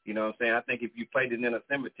smile. You know what I'm saying? I think if you played it in a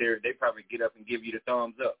cemetery, they probably get up and give you the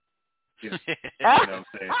thumbs up. You know what I'm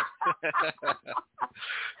saying?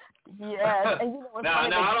 Yeah. And you know what's funny?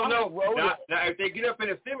 Now I don't know. Now, if they get up in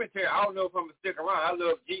a cemetery, I don't know if I'm going to stick around. I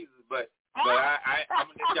love Jesus, but I'm going to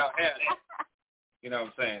let y'all have that. You know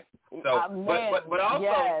what I'm saying? So, but also,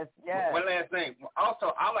 yes. One last thing.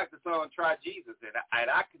 Also, I like the song "Try Jesus," and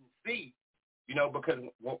I can see, you know,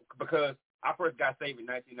 because I first got saved in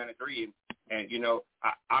 1993, and you know,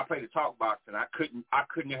 I played the talk box, and I couldn't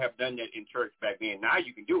have done that in church back then. Now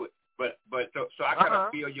you can do it, but so I kind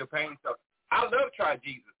of feel your pain. So I love "Try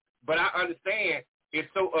Jesus," but I understand it's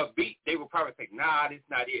so upbeat. They will probably think, "Nah, this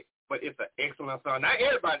not it." But it's an excellent song. Not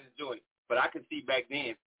everybody's doing it, but I can see back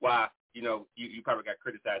then why. You know, you probably got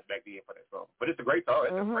criticized back then for that song. But it's a great song.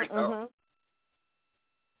 It's a great song.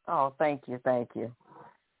 Oh, thank you.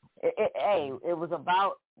 It was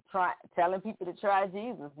about telling people to try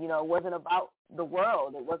Jesus. You know, it wasn't about the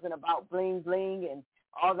world. It wasn't about bling bling and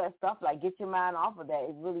all that stuff. Like, get your mind off of that.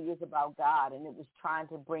 It really is about God. And it was trying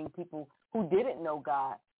to bring people who didn't know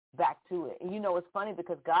God back to it. And, you know, it's funny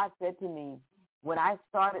because God said to me, when I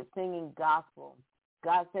started singing gospel,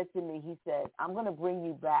 God said to me, he said, I'm going to bring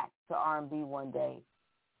you back to R&B one day.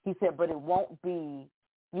 He said, but you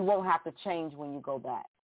won't have to change when you go back.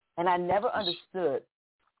 And I never understood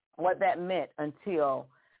what that meant until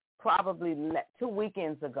probably 2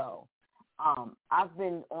 weekends ago. I've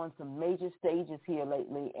been on some major stages here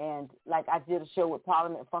lately, and like I did a show with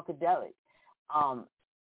Parliament Funkadelic a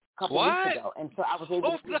couple weeks ago. And so I was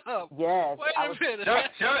able to. Yes. Wait a minute.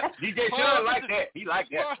 DJ Sean like that. He like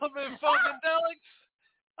that. Parliament Funkadelic?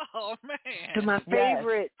 Oh, man. To my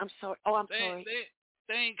favorite. I'm sorry. Oh, I'm sorry.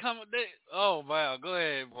 They ain't coming. Oh, wow. Go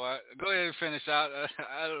ahead, boy. Go ahead and finish out.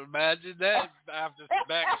 I imagine that after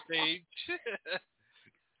backstage.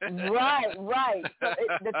 Right. So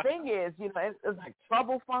the thing is, you know, it was like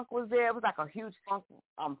Trouble Funk was there. It was like a huge funk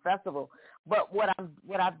festival. But what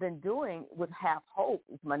I've been doing with Have Hope,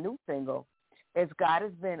 is my new single, is God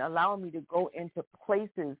has been allowing me to go into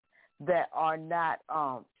places that are not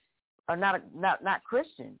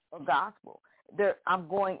Christian or gospel. I'm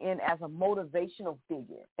going in as a motivational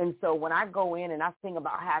figure. And so when I go in and I sing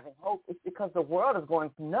about having hope, it's because the world is going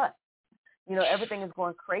nuts. You know, everything is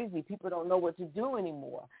going crazy. People don't know what to do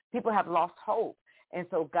anymore. People have lost hope. And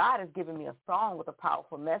so God has given me a song with a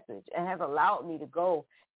powerful message and has allowed me to go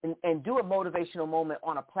and do a motivational moment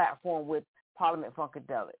on a platform with Parliament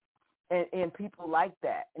Funkadelic. and people like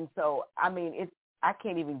that. And so, I mean, I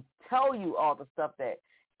can't even tell you all the stuff that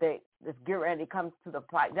this getting comes to the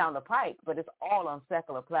pike, down the pike, but it's all on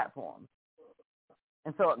secular platforms.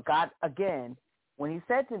 And so God, again, when he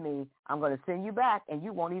said to me, I'm going to send you back and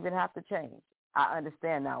you won't even have to change, I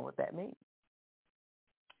understand now what that means.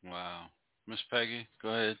 Wow. Miss Peggy, go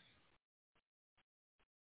ahead.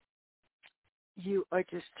 You are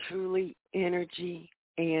just truly energy,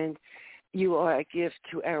 and you are a gift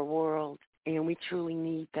to our world, and we truly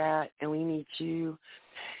need that, and we need you,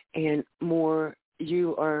 and more.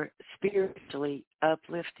 You are spiritually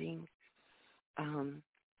uplifting,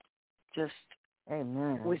 just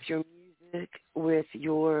Amen. with your music, with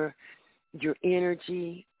your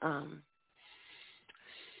energy,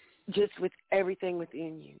 just with everything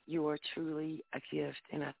within you. You are truly a gift,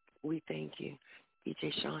 and we thank you,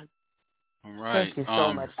 DJ Sean. All right. Thank you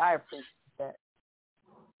so much. I appreciate that.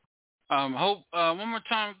 Hope, one more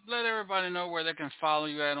time, let everybody know where they can follow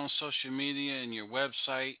you at on social media and your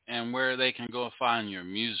website, and where they can go find your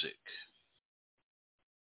music.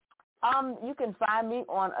 You can find me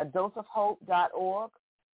on adoseofhope.org.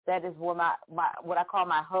 That is where my what I call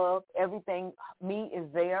my hub. Everything me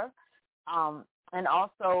is there. And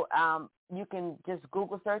also, you can just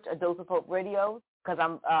Google search A Dose of Hope Radio, because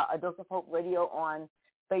I'm A Dose of Hope Radio on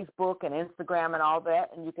Facebook and Instagram and all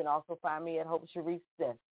that. And you can also find me at Hope Sharice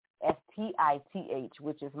Stith, STITH,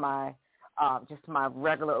 which is my just my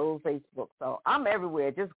regular old Facebook. So I'm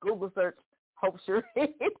everywhere. Just Google search Hope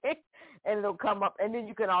Sharice, and it'll come up. And then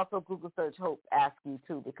you can also Google search Hope Askew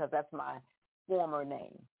too, because that's my former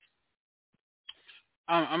name.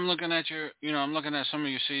 I'm looking at I'm looking at some of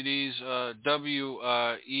your CDs.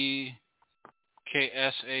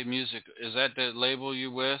 WEKSA Music. Is that the label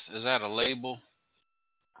you with? Is that a label?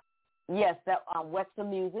 Yes, that Wexer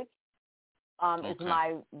Music. It's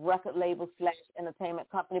my record label / entertainment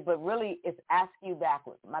company, but really it's Askew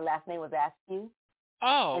backwards. My last name was Askew.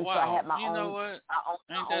 Oh, and wow. So I had my you own, know what?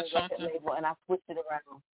 my own record label, and I switched it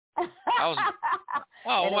around. Oh,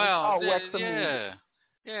 wow. Music.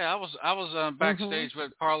 Yeah, I was backstage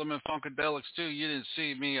with Parliament Funkadelics too. You didn't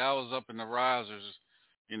see me. I was up in the risers.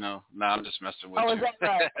 I'm just messing with you. Oh, is that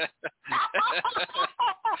right?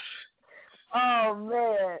 Oh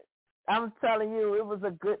man, I'm telling you, it was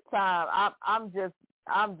a good time. I'm just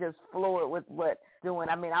floored with what doing.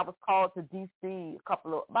 I mean, I was called to DC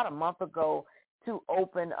about a month ago to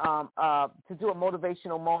open to do a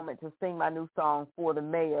motivational moment to sing my new song for the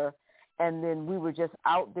mayor. And then we were just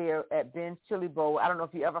out there at Ben's Chili Bowl. I don't know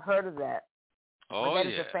if you ever heard of that. Oh, but that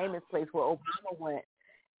is a famous place where Obama went.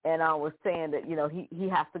 And I was saying that, he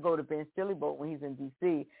has to go to Ben's Chili Bowl when he's in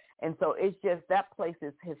D.C. And so it's just, that place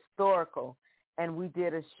is historical. And we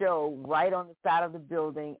did a show right on the side of the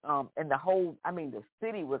building. And the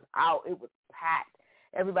city was out. It was packed.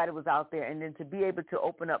 Everybody was out there. And then to be able to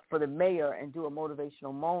open up for the mayor and do a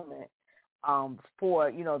motivational moment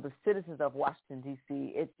for, the citizens of Washington,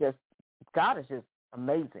 D.C., it's just, God is just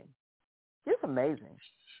amazing. Just amazing.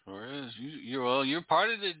 Sure is. You're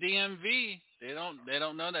part of the DMV. They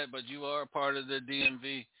don't know that, but you are part of the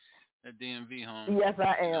DMV. The DMV home. Yes,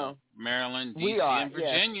 I am. Maryland, D.C., and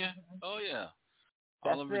Virginia. Yes. Oh yeah.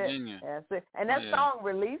 All of Virginia. That's it. And that song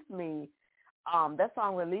released me. That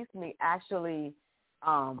song released me actually.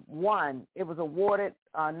 It was awarded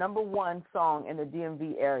number 1 song in the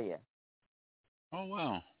DMV area. Oh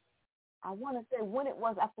wow. I want to say when it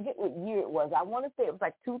was. I forget what year it was. I want to say it was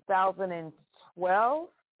like 2012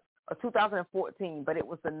 or 2014. But it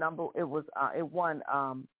was it won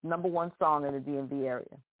number 1 song in the DMV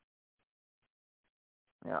area.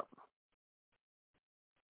 Yep.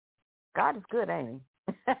 God is good, ain't he?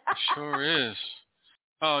 Sure is.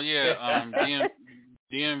 Oh yeah.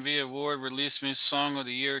 DMV Award released me Song of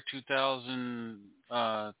the Year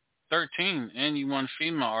 2013, and you won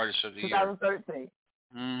Female Artist of the Year. 2013.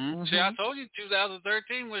 Mm-hmm. See, I told you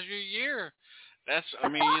 2013 was your year.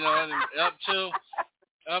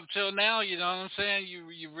 Up till now, you know what I'm saying? You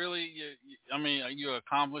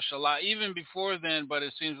accomplished a lot even before then, but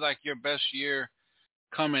it seems like your best year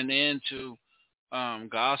coming into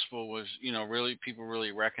gospel was, really people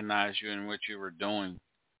really recognized you and what you were doing.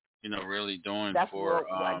 Really doing for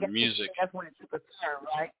music. That's when it took a turn,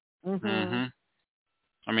 right? Mm-hmm.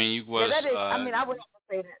 You was. Yeah, that is. I would have to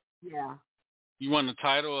say that. Yeah. You won the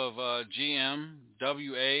title of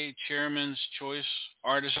GMWA Chairman's Choice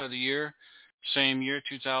Artist of the Year, same year,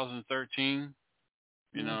 2013.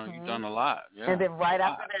 You've done a lot. Yeah. And then right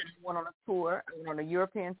after that, I went on a tour. I went on a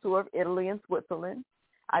European tour of Italy and Switzerland.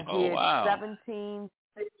 I did 17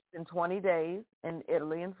 cities in 20 days in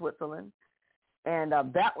Italy and Switzerland. And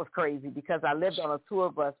that was crazy because I lived on a tour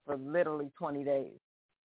bus for literally 20 days.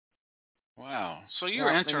 Wow. So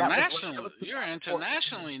you're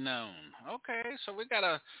internationally known. Okay. So we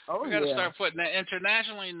gotta start putting that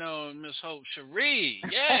internationally known Miss Hope Cherie.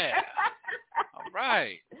 Yeah. All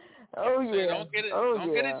right. Oh yeah. So don't get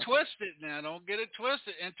it twisted now. Don't get it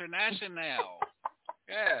twisted. International.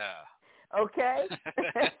 Yeah. Okay.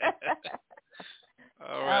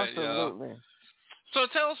 All right. Absolutely. Y'all. So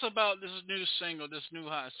tell us about this new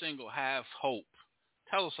hot single, Have Hope.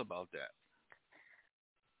 Tell us about that.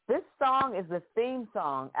 This song is the theme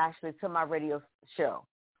song, actually, to my radio show.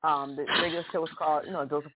 The radio show is called,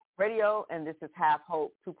 Joseph Radio, and this is Have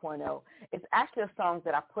Hope 2.0. It's actually a song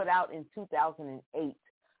that I put out in 2008,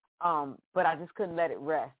 but I just couldn't let it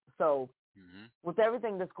rest. So with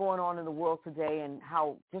everything that's going on in the world today and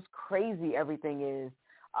how just crazy everything is,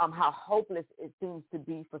 how hopeless it seems to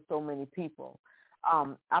be for so many people,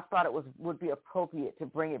 I thought it would be appropriate to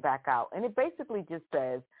bring it back out. And it basically just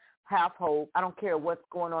says, have hope. I don't care what's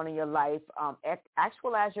going on in your life.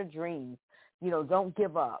 Actualize your dreams. Don't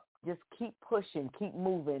give up. Just keep pushing, keep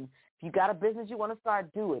moving. If you got a business you want to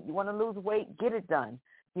start, do it. You want to lose weight, get it done.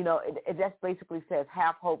 It just basically says,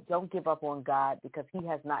 have hope. Don't give up on God, because he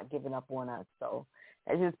has not given up on us. So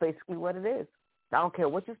that's just basically what it is. I don't care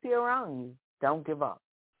what you see around you. Don't give up.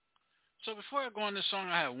 So before I go on this song,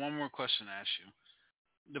 I have one more question to ask you.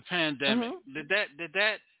 The pandemic, did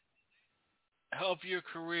that help your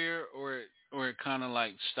career, or it kind of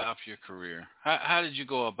like stopped your career? How did you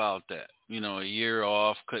go about that? A year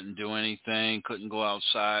off, couldn't do anything, couldn't go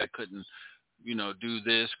outside, couldn't, do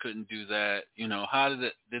this, couldn't do that. How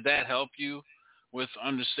did that help you with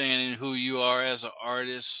understanding who you are as an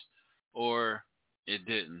artist, or it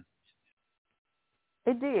didn't?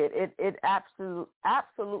 It did. It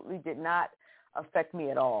absolutely did not affect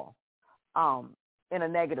me at all, in a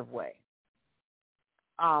negative way.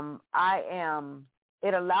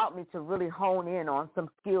 It allowed me to really hone in on some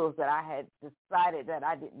skills that I had decided that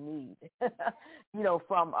I didn't need,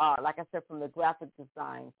 from, like I said, from the graphic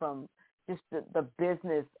design, from just the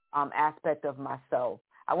business aspect of myself.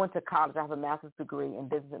 I went to college. I have a master's degree in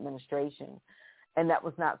business administration, and that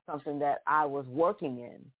was not something that I was working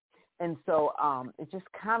in. And so it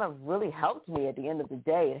just kind of really helped me at the end of the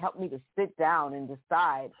day. It helped me to sit down and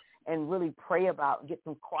decide and really pray about, get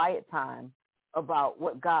some quiet time about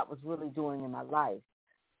what God was really doing in my life.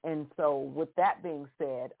 And so with that being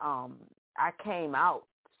said, I came out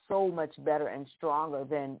so much better and stronger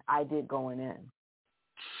than I did going in.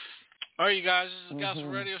 All right, you guys, this is the Gospel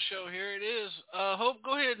Radio Show. Here it is. Hope,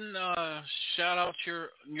 go ahead and shout out your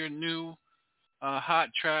new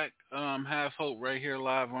hot track, Have Hope, right here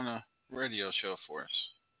live on a radio show for us.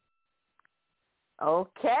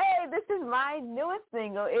 Okay, this is my newest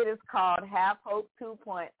single. It is called Have Hope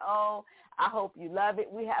 2.0. I hope you love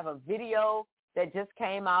it. We have a video that just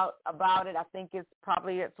came out about it. I think it's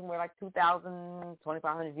probably at somewhere like 2,000,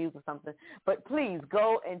 2,500 views or something. But please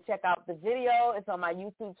go and check out the video. It's on my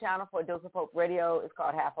YouTube channel for Joseph Hope Radio. It's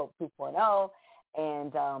called Have Hope 2.0.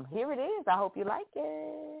 And here it is. I hope you like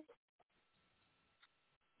it.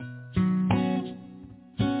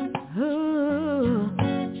 Ooh.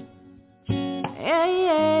 Yeah,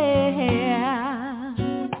 yeah.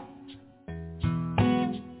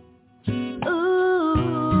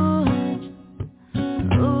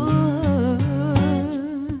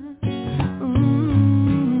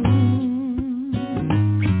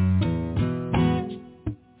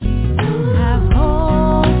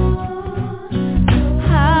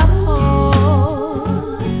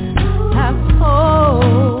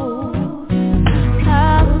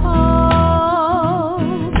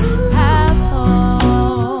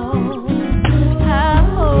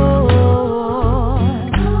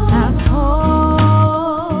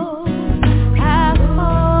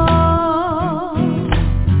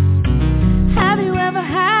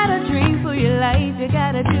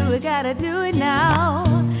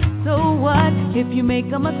 If you make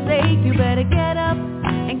a mistake, you better get up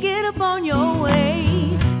and get up on your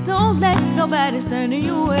way. Don't let nobody stand in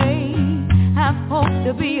your way. Have hope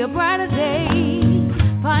to be a brighter day.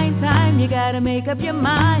 Find time, you gotta make up your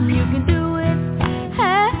mind. You can do it.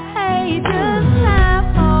 Hey, just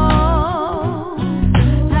have hope.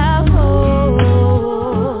 Have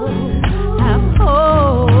hope. Have hope.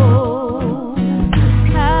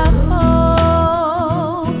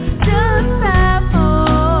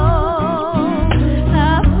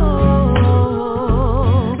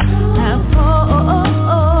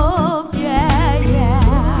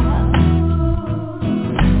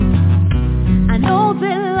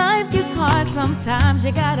 Sometimes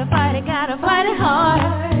you gotta fight it hard.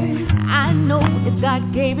 I know if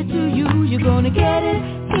God gave it to you, you're gonna get it.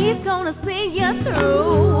 He's gonna see you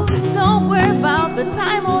through. Don't worry about the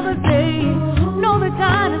time or the day.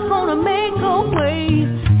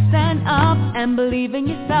 and believe in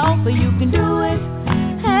yourself, but you can do it.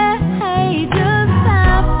 Hey, hey, just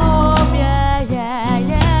have hope, yeah, yeah,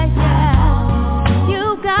 yeah, yeah.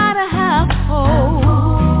 You gotta have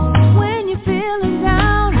hope when you're feeling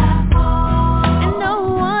down and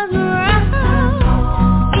no one's around.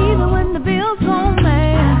 Even when the bills don't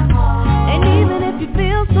make, and even if you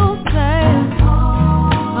feel so sad,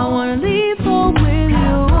 I wanna leave hope with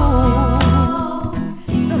you.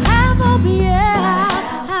 So have hope,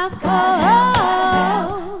 yeah, have hope.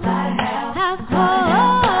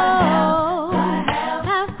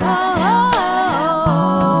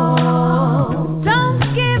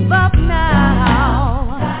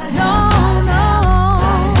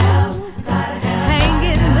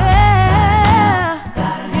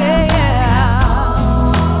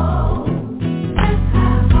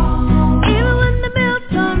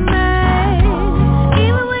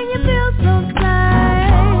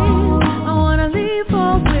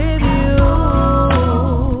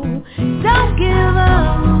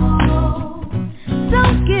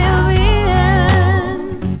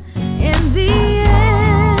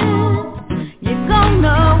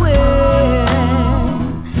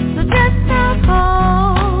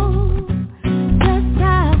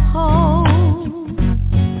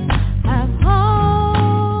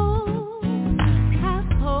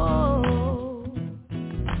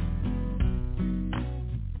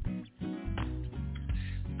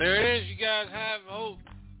 There it is. You guys have hope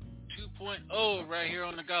 2.0 right here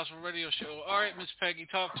on the Gospel Radio Show. All right, Miss Peggy,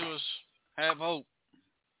 talk to us. Have hope.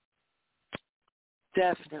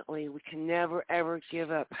 Definitely. We can never, ever give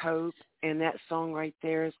up hope. And that song right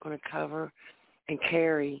there is going to cover and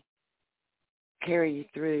carry you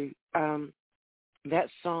through. That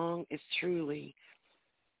song is truly,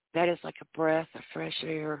 that is like a breath of fresh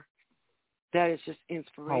air. That is just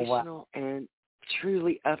inspirational and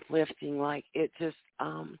truly uplifting. Like it just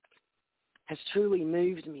has truly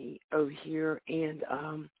moved me over here, and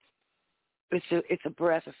it's a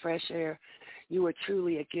breath of fresh air. You are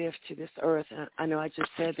truly a gift to this earth. I know I just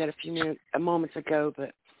said that a moments ago,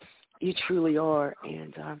 but you truly are.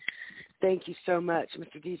 And thank you so much,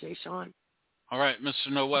 Mr. DJ Sean. All right,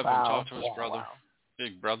 Mr. No Weapon, talk to us, brother. Wow.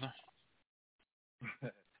 Big brother.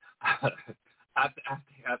 I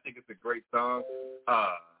think it's a great song.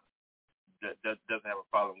 Doesn't have a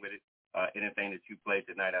problem with it. Anything that you played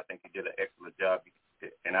tonight, I think you did an excellent job.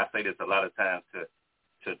 And I say this a lot of times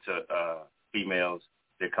to females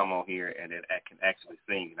that come on here and that can actually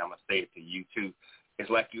sing. And I'm gonna say it to you too. It's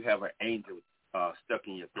like you have an angel stuck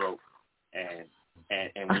in your throat, and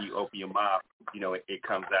when you open your mouth, it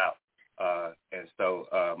comes out. And so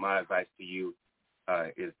my advice to you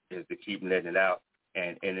is to keep letting it out.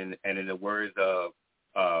 And in the words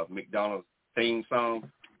of McDonald's theme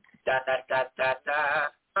song, da da da da da,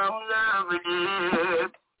 I'm loving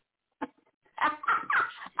it.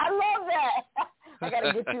 I love that. I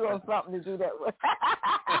gotta get you on something to do that with.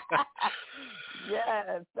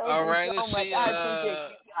 Yes. All right, let's see. I appreciate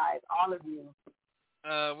you guys, all of you.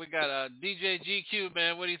 We got DJ GQ,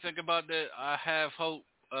 man. What do you think about that? I Have Hope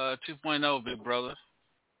 2.0, big brother.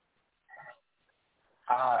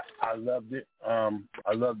 I loved it.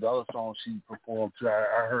 I loved the other song she performed too.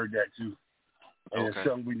 I heard that too. And It's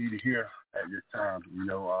something we need to hear at this time. A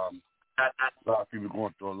lot of people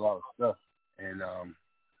going through a lot of stuff, and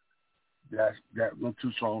those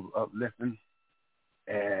two songs uplifting.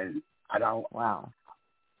 And I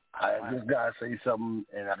just gotta say something,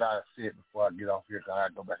 and I gotta say it before I get off here because I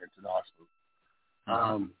gotta go back into the hospital.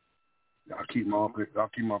 I'll keep them up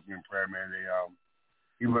in prayer, man.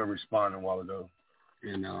 He wasn't responding a while ago,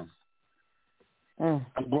 and I'm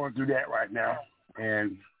going through that right now.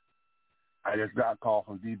 And I just got a call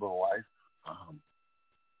from Debo's wife.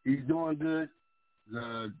 He's doing good.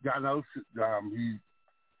 The diagnosis,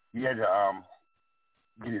 he had to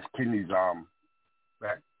get his kidneys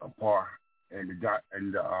back apart, and the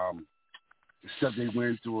stuff they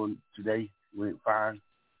went through today went fine.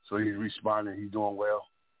 So he's responding. He's doing well.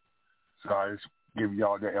 So I just give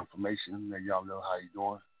y'all that information, let y'all know how he's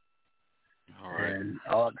doing. All right. And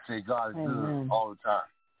I like to say God is good all the time.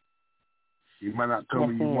 He might not come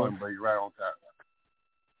when you want, but he's right on time.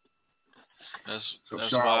 That's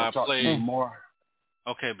Sean, why I played more.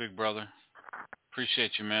 Okay, big brother.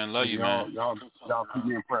 Appreciate you, man. Love you, man. Y'all keep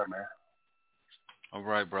me in prayer, man. All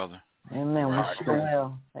right, brother. Amen. We sure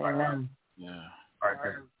will. Amen. Yeah. All right,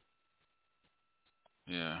 then.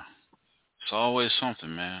 Yeah. It's always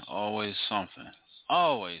something, man. Always something.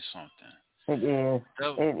 Always something. It is.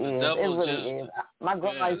 It really is. My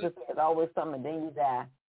grandma used to say it's always something, then you die.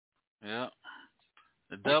 Yeah.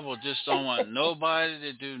 The devil just don't want nobody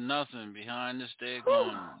to do nothing behind this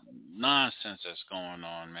daggone nonsense that's going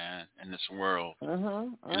on, man, in this world.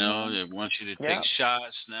 Mm-hmm. You know, they want you to take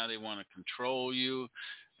shots. Now they want to control you,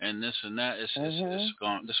 and this and that. It's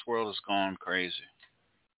gone. This world has gone crazy.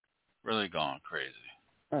 Really gone crazy.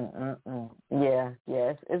 Yeah,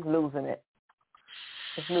 it's losing it.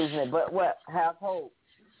 It's losing it. But what? Have hope.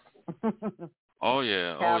 Oh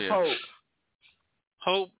yeah. Have hope.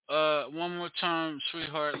 Hope, one more time,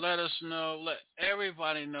 sweetheart, let us know, let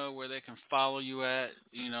everybody know where they can follow you at,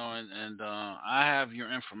 you know, and I have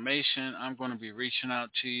your information. I'm going to be reaching out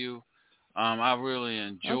to you. I really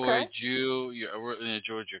enjoyed you. I really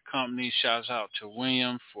enjoyed your company. Shouts out to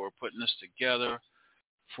William for putting this together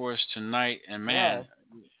for us tonight. And, man,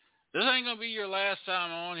 this ain't going to be your last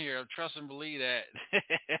time on here. Trust and believe that.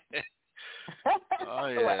 Oh,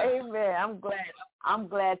 yeah. Well, amen. I'm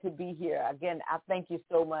glad to be here. Again, I thank you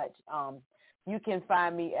so much. You can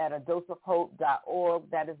find me at adoseofhope.org.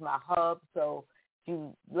 That is my hub. So if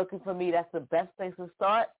you're looking for me, that's the best place to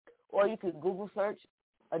start. Or you can Google search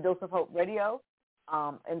A Dose of Hope Radio.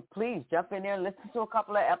 And please jump in there and listen to a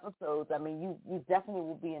couple of episodes. I mean, you definitely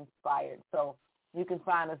will be inspired. So you can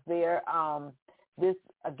find us there. This,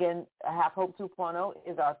 again, Have Hope 2.0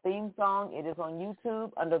 is our theme song. It is on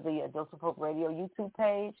YouTube under the Dose of Hope Radio YouTube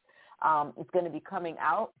page. It's going to be coming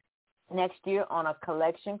out next year on a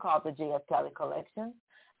collection called the J.F. Kelly Collection.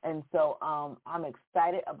 And so I'm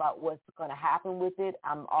excited about what's going to happen with it.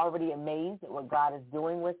 I'm already amazed at what God is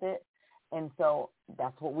doing with it. And so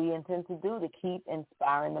that's what we intend to do, to keep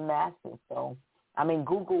inspiring the masses. So, I mean,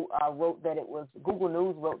 Google News wrote that it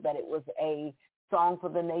was a song for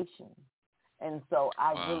the nation. And so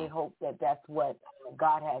I really hope that that's what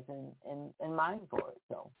God has in mind for it.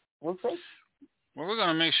 So we'll see. Well, we're going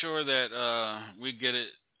to make sure that we get it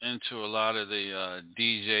into a lot of the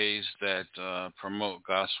DJs that promote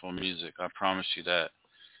gospel music. I promise you that.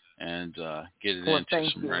 And get it into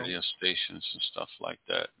some radio stations and stuff like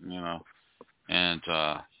that, you know. And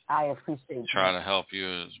I appreciate try to help you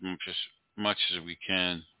as much as we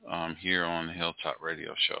can here on the Hilltop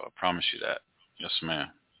Radio Show. I promise you that. Yes, ma'am.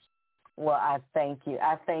 Well, I thank you.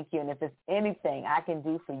 And if there's anything I can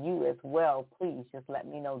do for you as well, please just let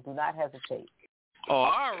me know. Do not hesitate. Oh,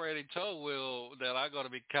 I already told Will that I'm going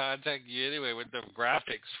to be contacting you anyway with the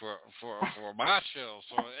graphics for my show.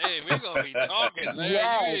 So, hey, we're going to be talking, man.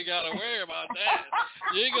 Yes. You ain't got to worry about that.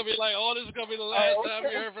 You ain't going to be like, oh, this is going to be the last time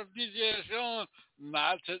you heard from DJ Sean.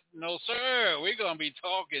 No, sir. We're going to be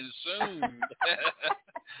talking soon.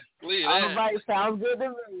 Please. All right. Sounds good to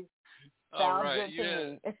me. All right.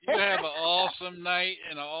 You have an awesome night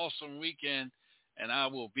and an awesome weekend, and I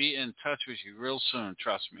will be in touch with you real soon.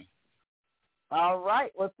 Trust me. All right.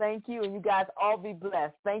 Well, thank you, and you guys all be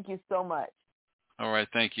blessed. Thank you so much. All right.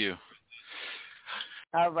 Thank you.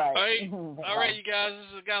 All right. All right, you guys. This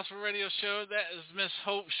is the Gospel Radio Show. That is Miss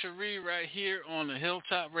Hope Cherie right here on the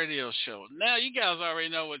Hilltop Radio Show. Now, you guys already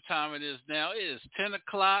know what time it is now. It is 10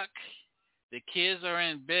 o'clock. The kids are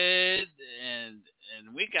in bed, and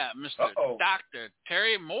we got Mr. Dr.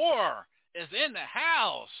 Terry Moore is in the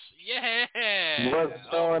house. Yeah. What's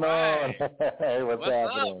going on? Hey, what's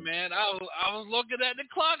happening? Up, man? I was looking at the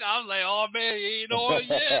clock. I was like, oh, man, he ain't on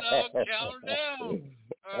yet. Count down.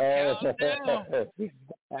 I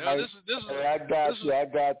got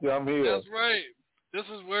you. I'm here. That's right. This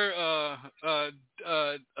is where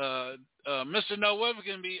Mr. No Weather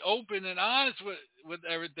can be open and honest with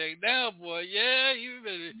everything now, boy. Yeah, you've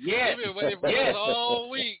been waiting for this all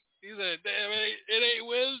week. He said, damn, it ain't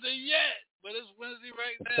Wednesday yet, but it's Wednesday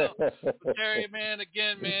right now. But Terry, man,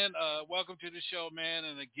 again, man, welcome to the show, man.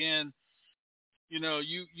 And again, you know,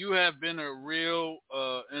 you have been a real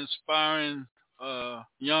inspiring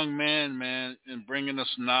young man, in bringing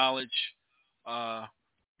us knowledge,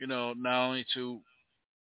 you know, not only to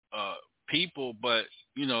people, but,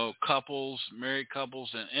 you know, couples, married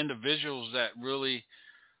couples, and individuals that really,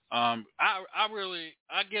 I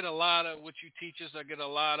get a lot of what you teach us. I get a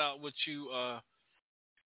lot out what you,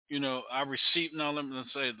 you know, I receive. No, let me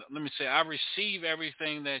say, I receive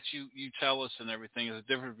everything that you tell us, and everything. There's a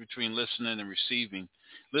difference between listening and receiving.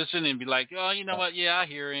 Listening and be like, oh, you know what? Yeah, I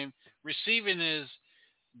hear him. Receiving is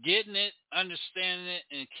getting it, understanding it,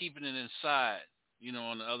 and keeping it inside. You know,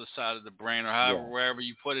 on the other side of the brain, or however, wherever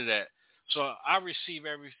you put it at. So I receive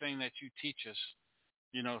everything that you teach us,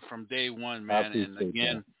 you know, from day one, man. And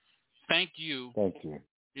again, thank you. Thank you.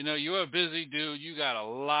 You know, you're a busy dude. You got a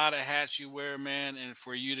lot of hats you wear, man. And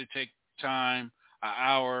for you to take time, an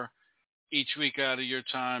hour each week out of your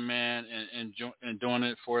time, man, and doing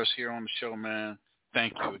it for us here on the show, man.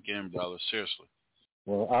 Thank you again, brother. Seriously.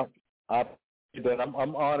 Well,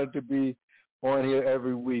 I'm honored to be on here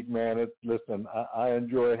every week, man. Listen, I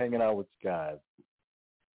enjoy hanging out with you guys.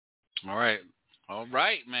 All right. All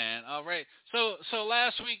right, man. All right. So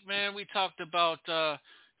last week, man, we talked about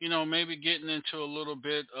maybe getting into a little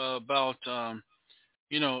bit about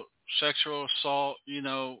sexual assault,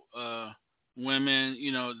 women,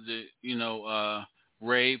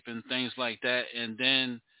 rape and things like that, and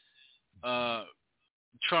then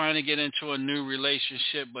trying to get into a new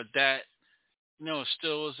relationship, but that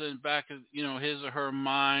still is in the back of his or her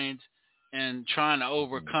mind, and trying to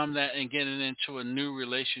overcome that and getting into a new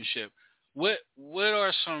relationship. What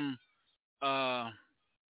are some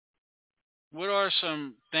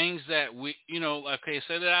things that we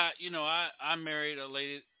say that I married a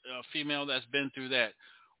lady, a female that's been through that.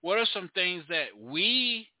 What are some things that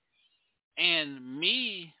we and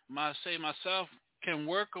myself can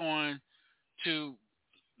work on to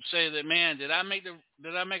say that, man, did I make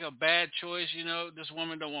a bad choice? This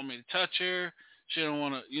woman don't want me to touch her. She don't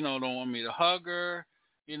want to, don't want me to hug her.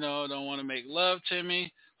 Don't want to make love to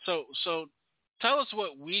me. So tell us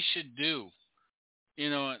what we should do,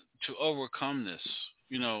 to overcome this,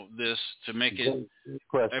 this to make it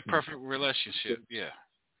a perfect relationship. Yeah.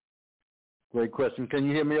 Great question. Can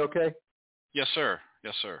you hear me okay? Yes, sir.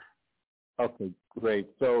 Yes, sir. Okay, great.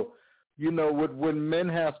 So, what men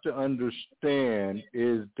have to understand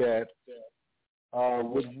is that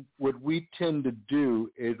what we tend to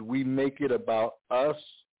do is we make it about us,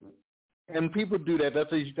 and people do that.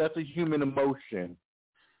 That's a human emotion,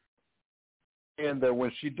 and that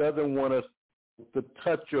when she doesn't want us to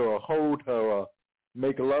touch her or hold her or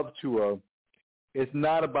make love to her, it's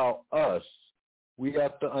not about us. We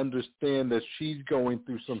have to understand that she's going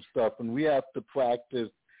through some stuff, and we have to practice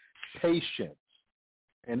patience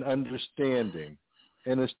and understanding.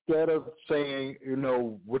 And instead of saying,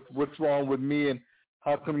 what's wrong with me and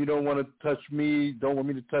how come you don't want to touch me, don't want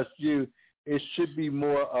me to touch you, it should be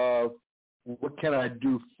more of, what can I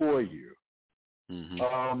do for you?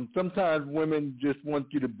 Mm-hmm. Sometimes women just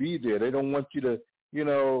want you to be there. They don't want you to,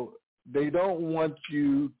 they don't want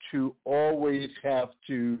you to always have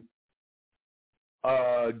to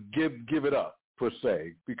give it up, per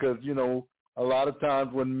se, because, a lot of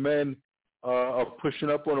times when men are pushing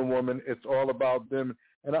up on a woman, it's all about them.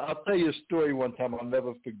 And I'll tell you a story one time I'll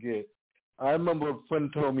never forget. I remember a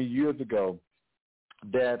friend told me years ago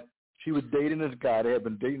that she was dating this guy. They had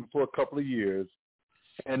been dating for a couple of years.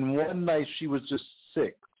 And one night she was just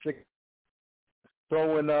sick,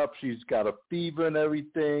 throwing up. She's got a fever and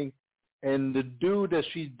everything. And the dude that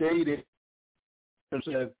she dated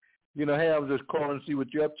said, hey, I was just calling to see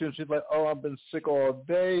what you're up to. And she's like, oh, I've been sick all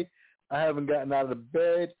day. I haven't gotten out of the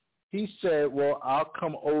bed. He said, well, I'll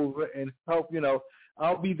come over and help,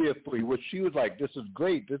 I'll be there for you. Which she was like, this is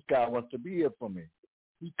great. This guy wants to be here for me.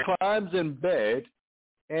 He climbs in bed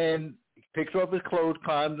and picks off his clothes,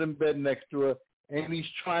 climbs in bed next to her, and he's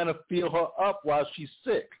trying to feel her up while she's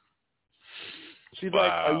sick. She's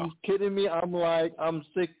like, are you kidding me? I'm like, I'm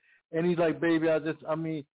sick. And he's like, baby, I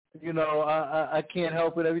can't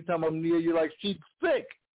help it. Every time I'm near you, like, she's sick.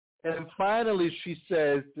 And finally she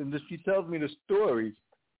says, and she tells me the story,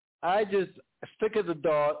 I just, sick as a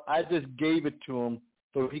dog, I just gave it to him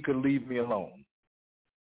so he could leave me alone.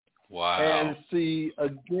 Wow. And see,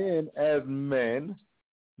 again, as men,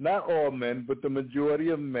 not all men, but the majority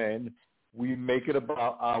of men, we make it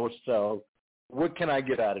about ourselves. What can I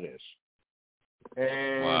get out of this?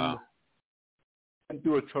 And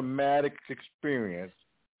through a traumatic experience,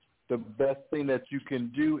 the best thing that you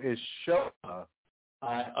can do is show her,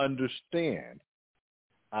 I understand.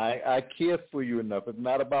 I care for you enough. It's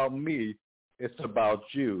not about me. It's about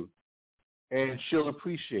you. And she'll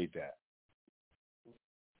appreciate that.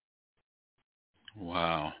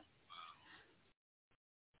 Wow.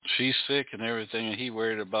 She's sick and everything, and he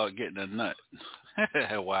worried about getting a nut.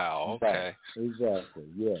 Wow. Okay. Exactly.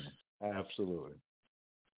 Yeah. Absolutely.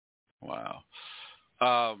 Wow.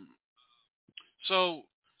 So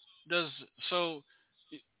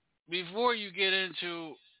before you get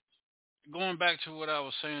into going back to what I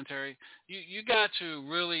was saying, Terry, you got to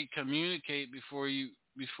really communicate before you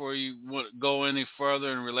go any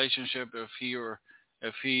further in a relationship. If he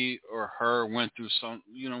or her went through an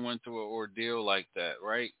ordeal like that,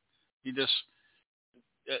 right?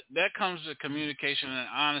 That comes to communication and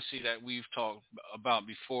honesty that we've talked about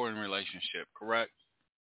before in relationship, correct?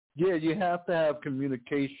 Yeah, you have to have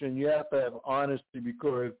communication. You have to have honesty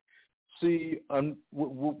because, see,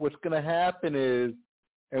 what's going to happen is,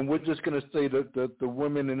 and we're just going to say that the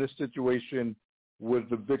woman in this situation was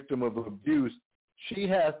the victim of abuse, she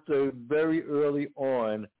has to very early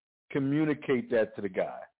on communicate that to the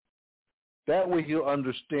guy. That way he'll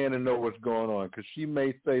understand and know what's going on, because she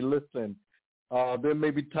may say, listen, there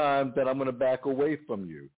may be times that I'm going to back away from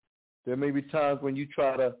you. There may be times when you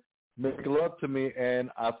try to make love to me and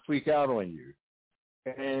I freak out on you.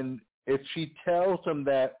 And if she tells him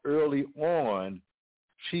that early on,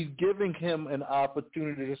 she's giving him an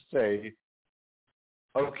opportunity to say,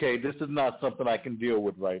 okay, this is not something I can deal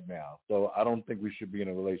with right now, so I don't think we should be in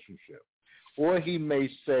a relationship. Or he may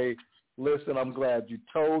say, listen, I'm glad you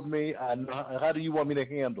told me. How do you want me to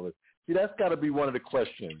handle it? See, that's got to be one of the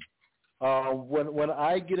questions. When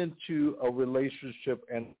I get into a relationship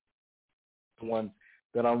and one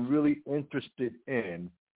that I'm really interested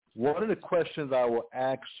in, one of the questions I will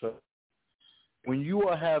ask her, when you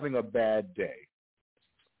are having a bad day,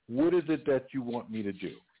 what is it that you want me to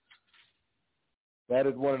do? That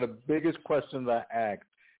is one of the biggest questions I ask.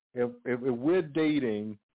 If we're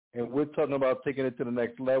dating and we're talking about taking it to the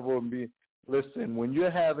next level and listen, when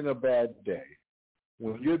you're having a bad day,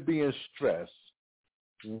 when you're being stressed,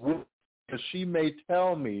 she may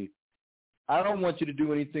tell me, I don't want you to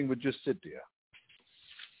do anything but just sit there.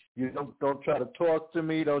 You don't try to talk to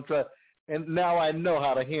me. Don't try. And now I know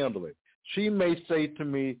how to handle it. She may say to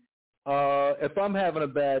me, if I'm having a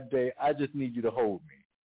bad day, I just need you to hold me.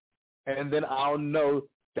 And then I'll know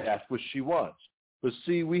that's what she wants. But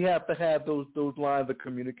see, we have to have those lines of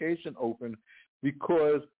communication open,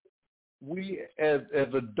 because we as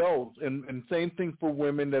adults, and same thing for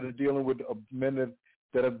women that are dealing with men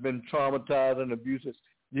that have been traumatized and abused,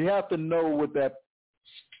 you have to know what that,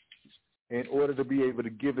 in order to be able to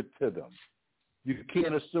give it to them. You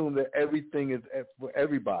can't assume that everything is for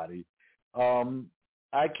everybody.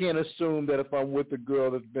 I can't assume that if I'm with a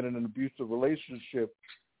girl that's been in an abusive relationship,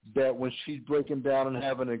 that when she's breaking down and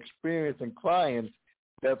having an experience and crying,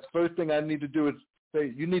 that first thing I need to do is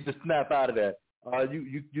say, you need to snap out of that.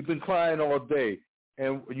 You've been crying all day,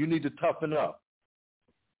 and you need to toughen up,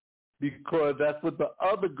 because that's what the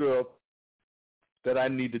other girl that I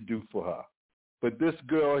need to do for her. But this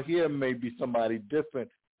girl here may be somebody different,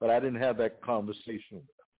 but I didn't have that conversation with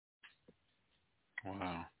her.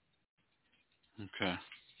 Wow.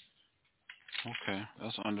 Okay,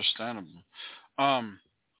 that's understandable.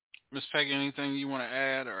 Miss Peggy, anything you want to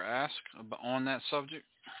add or ask on that subject?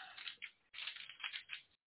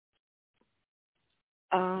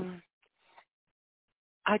 I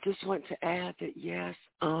just want to add that, yes,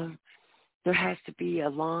 there has to be a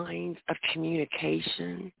line of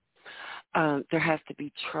communication. There has to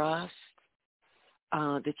be trust,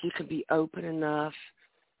 that you can be open enough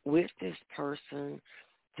with this person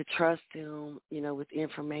to trust them, with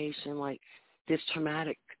information like this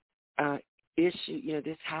traumatic issue,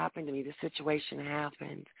 this happened to me, this situation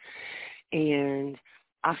happened, and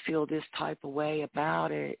I feel this type of way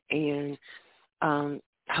about it, and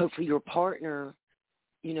hopefully your partner,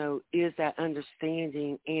 is that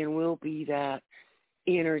understanding and will be that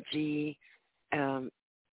energy, and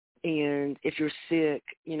if you're sick,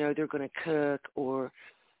 they're going to cook, or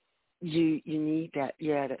you need that,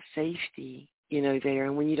 that safety, there,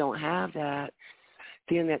 and when you don't have that,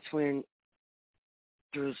 then that's when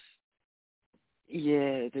there's,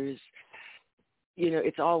 it's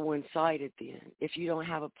all one-sided then. If you don't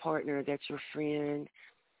have a partner that's your friend,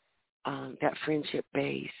 that friendship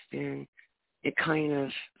base, then it kind of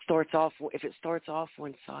starts off, if it starts off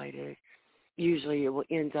one-sided, usually it will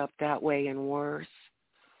end up that way and worse.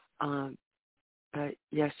 But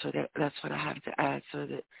yes, so that's what I have to add, so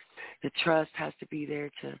that the trust has to be there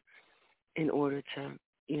in order to,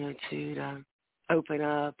 to open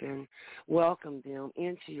up and welcome them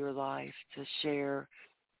into your life to share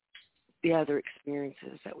the other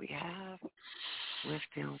experiences that we have with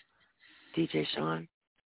them. DJ Sean?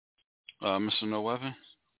 Mr. No Weapon?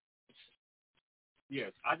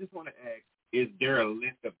 Yes, I just want to ask, is there a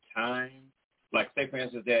list of times, like say for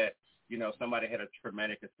instance that, somebody had a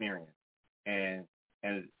traumatic experience and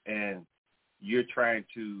you're trying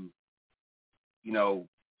to,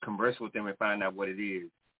 converse with them and find out what it is.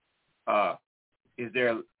 Is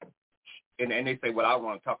there, and they say, well, I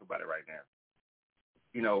want to talk about it right now,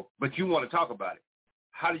 but you want to talk about it.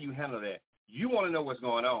 How do you handle that? You want to know what's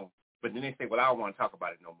going on, but then they say, well, I don't want to talk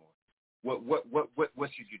about it no more. What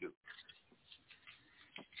should you do?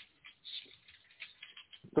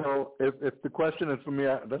 So if the question is for me,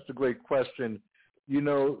 that's a great question.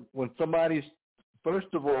 When somebody's, first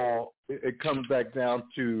of all, it comes back down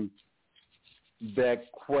to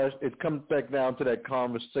that question. It comes back down to that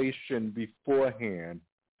conversation beforehand.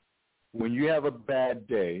 When you have a bad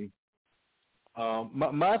day,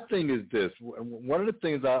 my thing is this. One of the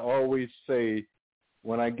things I always say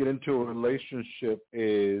when I get into a relationship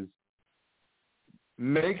is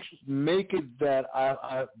make it that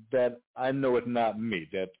I know it's not me.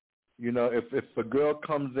 That if a girl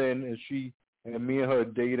comes in and me and her are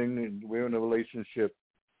dating and we're in a relationship,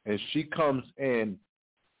 and she comes in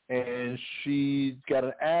and she's got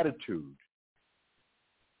an attitude.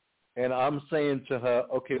 And I'm saying to her,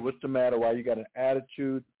 okay, what's the matter? Why you got an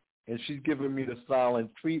attitude? And she's giving me the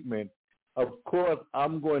silent treatment. Of course,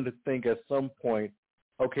 I'm going to think at some point,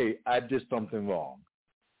 okay, I did something wrong.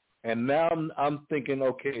 And now I'm thinking,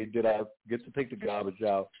 okay, did I get to take the garbage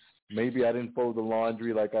out? Maybe I didn't fold the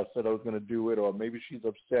laundry like I said I was going to do it, or maybe she's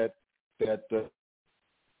upset that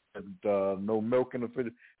no milk in the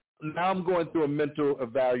fridge. Now I'm going through a mental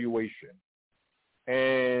evaluation.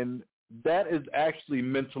 And that is actually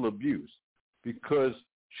mental abuse because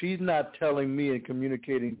she's not telling me and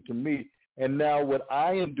communicating to me. And now what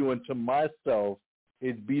I am doing to myself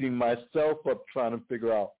is beating myself up trying to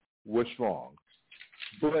figure out what's wrong.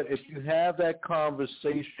 But if you have that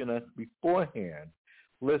conversation beforehand,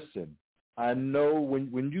 listen, I know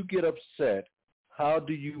when you get upset, how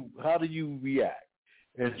do you react?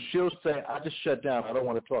 And she'll say, I just shut down. I don't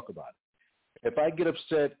want to talk about it. If I get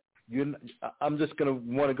upset, I'm just going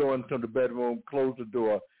to want to go into the bedroom, close the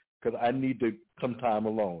door, because I need some time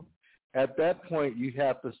alone. At that point, you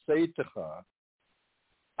have to say to her,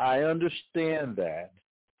 I understand that,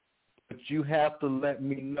 but you have to let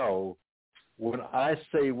me know when I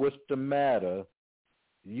say what's the matter,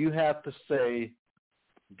 you have to say,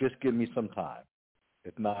 just give me some time.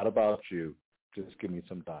 It's not about you. Just give me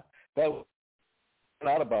some time. That's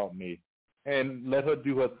not about me. And let her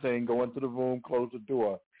do her thing, go into the room, close the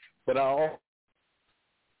door. But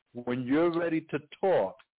when you're ready to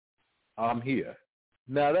talk, I'm here.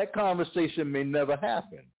 Now, that conversation may never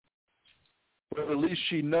happen, but at least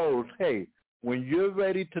she knows, hey, when you're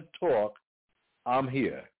ready to talk, I'm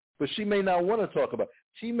here. But she may not want to talk about it.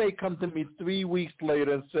 She may come to me 3 weeks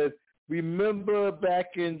later and say, remember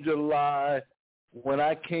back in July when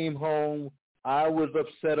I came home, I was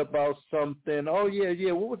upset about something. Oh,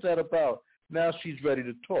 yeah, what was that about? Now she's ready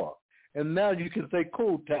to talk. And now you can say,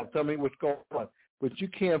 cool, tell me what's going on. But you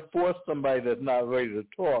can't force somebody that's not ready to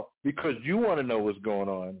talk because you want to know what's going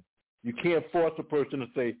on. You can't force a person to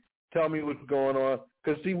say, tell me what's going on.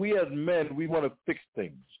 Because, see, we as men, we want to fix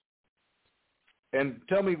things. And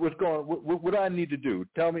tell me what's going on. What do I need to do?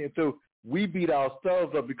 Tell me. So we beat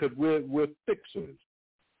ourselves up because we're fixers.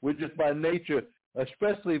 We're just by nature,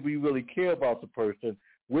 especially if we really care about the person,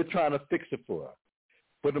 we're trying to fix it for her.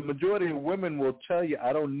 But the majority of women will tell you,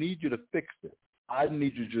 I don't need you to fix it. I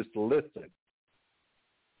need you just to listen.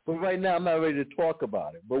 But right now, I'm not ready to talk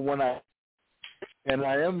about it. But when I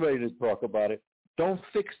am ready to talk about it, don't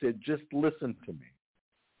fix it. Just listen to me.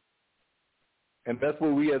 And that's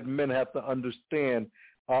what we as men have to understand.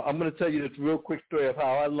 I'm going to tell you this real quick story of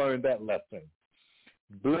how I learned that lesson.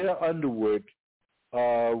 Blair Underwood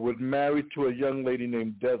was married to a young lady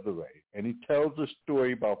named Desiree. And he tells a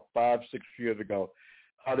story about 5-6 years ago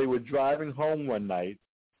how they were driving home one night,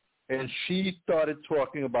 and she started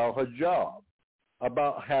talking about her job,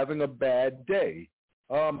 about having a bad day.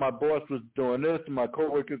 My boss was doing this, and my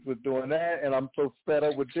coworkers were doing that, and I'm so fed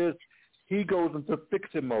up with this. He goes into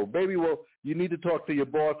fixing mode. Baby, well, you need to talk to your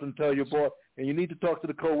boss and tell your boss, and you need to talk to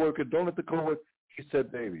the coworker. Don't let the coworker. She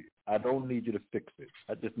said, baby, I don't need you to fix it.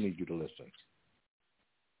 I just need you to listen.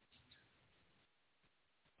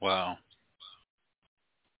 Wow.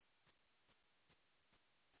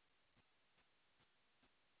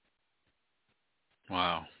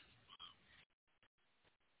 Wow.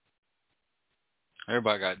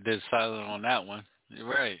 Everybody got dead silent on that one. You're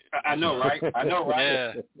right. I know, right?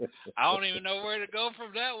 Yeah. I don't even know where to go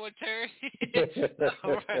from that one, Terry.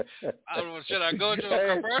 Right. I don't know, should I go to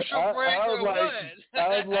a commercial break or what?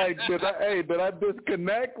 I was like, did I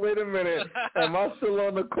disconnect? Wait a minute. Am I still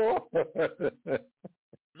on the call?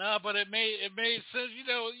 No, but it made sense. You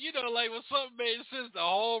know, like when something made sense, the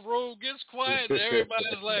whole room gets quiet and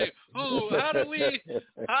everybody's like, "Ooh, how do we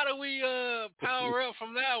power up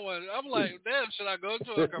from that one?" I'm like, "Damn, should I go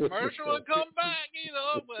to a commercial and come back?" You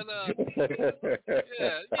know, but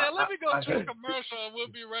yeah. Let me go to a commercial and we'll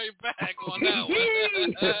be right back on that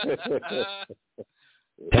one.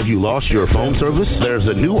 Have you lost your phone service? There's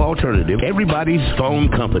a new alternative, Everybody's Phone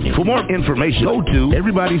Company. For more information, go to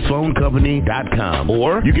everybodysphonecompany.com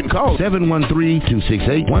or you can call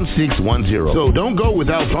 713-268-1610. So don't go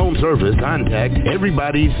without phone service. Contact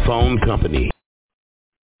Everybody's Phone Company.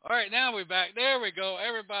 All right, now we're back. There we go.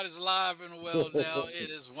 Everybody's alive and well now.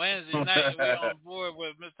 It is Wednesday night. We're on board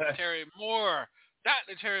with Mr. Terry Moore.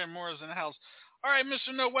 Dr. Terry Moore is in the house. All right,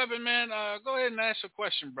 Mr. No Weapon Man, go ahead and ask your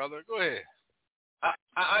question, brother. Go ahead.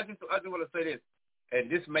 I just want to say this, and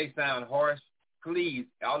this may sound harsh. Please,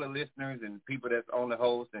 all the listeners and people that's on the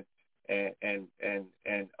host and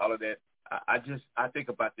all of that, I think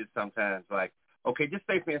about this sometimes. Like, okay, just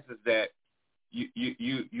say for instance that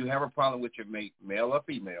you have a problem with your mate, male or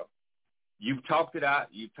female. You've talked it out,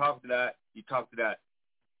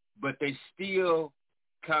 but they still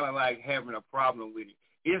kind of like having a problem with it.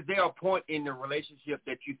 Is there a point in the relationship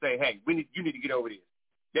that you say, hey, you need to get over this?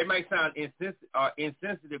 That may sound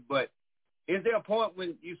insensitive, but is there a point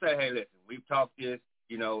when you say, hey, listen, we've talked this,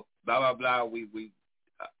 blah, blah, blah, when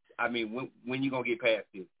you going to get past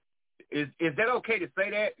this? Is that okay to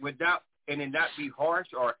say that without, and it not be harsh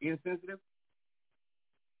or insensitive?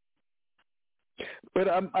 But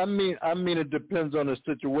I mean, it depends on the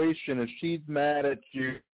situation. If she's mad at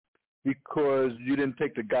you because you didn't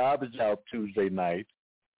take the garbage out Tuesday night,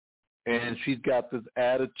 and she's got this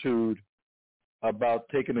attitude about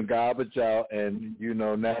taking the garbage out, and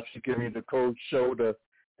now she's giving you the cold shoulder.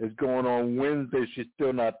 It's going on Wednesday. She's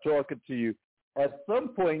still not talking to you. At some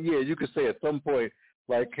point, yeah, you could say at some point,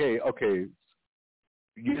 like, hey, okay,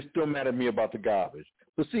 you're still mad at me about the garbage.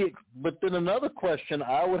 But then another question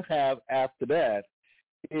I would have after that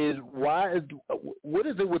is what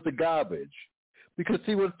is it with the garbage? Because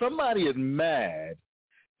see, when somebody is mad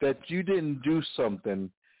that you didn't do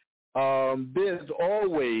something, there's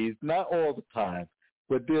always, not all the time,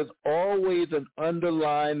 but there's always an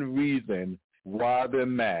underlying reason why they're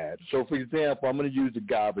mad. So, for example, I'm going to use the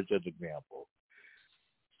garbage as an example.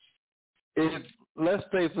 If, let's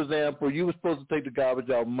say, for example, you were supposed to take the garbage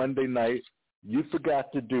out Monday night, you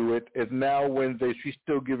forgot to do it. It's now Wednesday. She's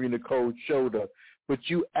still giving you the cold shoulder. But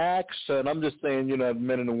you ask her, and I'm just saying,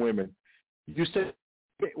 men and women, you say,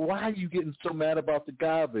 why are you getting so mad about the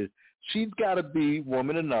garbage? She's got to be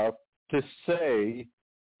woman enough to say,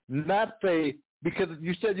 not say, because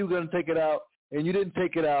you said you were going to take it out, and you didn't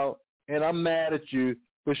take it out, and I'm mad at you.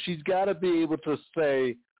 But she's got to be able to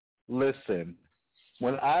say, listen,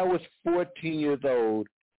 when I was 14 years old,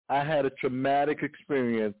 I had a traumatic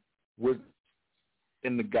experience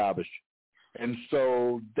in the garbage. And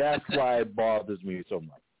so that's why it bothers me so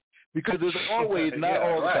much. Because there's always, not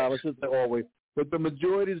all the time, I should say always, but the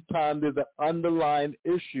majority of the time there's an underlying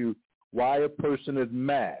issue why a person is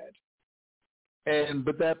mad.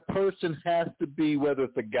 But that person has to be, whether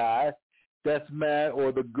it's a guy that's mad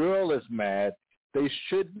or the girl is mad, they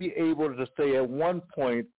should be able to say at one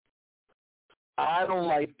point, I don't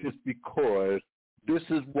like this because this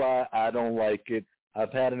is why I don't like it.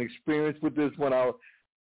 I've had an experience with this when it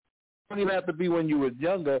don't even have to be when you were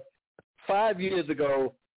younger. 5 years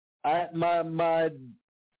ago, my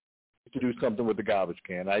to do something with the garbage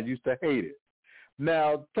can. I used to hate it.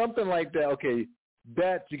 Now, something like that, okay,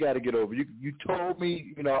 that you got to get over. You told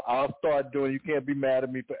me, I'll start doing. You can't be mad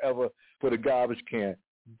at me forever for the garbage can.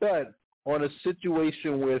 But on a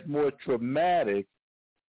situation where it's more traumatic,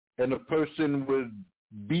 and the person was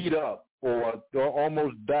beat up or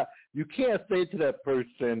almost died, you can't say to that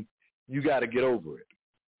person, you got to get over it,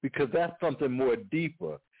 because that's something more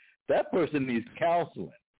deeper. That person needs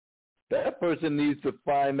counseling. That person needs to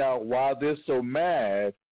find out why they're so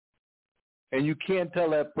mad, and you can't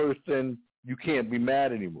tell that person you can't be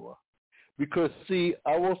mad anymore. Because, see,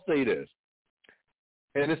 I will say this,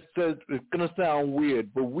 and it's going to sound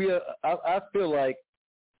weird, but I feel like,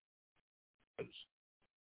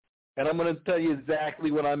 and I'm going to tell you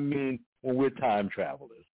exactly what I mean when we're time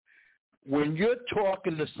travelers. When you're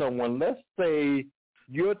talking to someone, let's say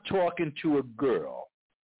you're talking to a girl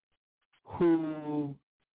who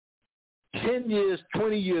 10 years,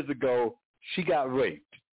 20 years ago, she got raped.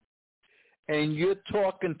 And you're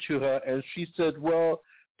talking to her, and she said, well,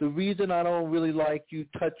 the reason I don't really like you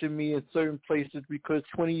touching me in certain places because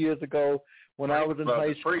 20 years ago when I was in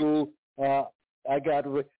high school, I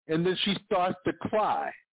got raped. And then she starts to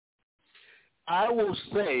cry. I will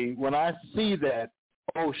say, when I see that,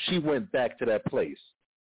 oh, she went back to that place.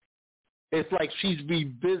 It's like she's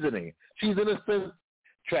revisiting. She's, in a sense,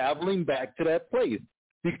 traveling back to that place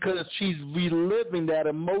because she's reliving that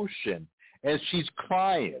emotion, and she's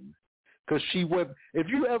crying because she went. If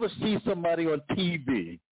you ever see somebody on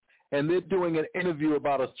TV and they're doing an interview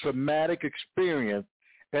about a traumatic experience,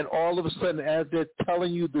 and all of a sudden, as they're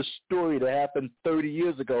telling you the story that happened 30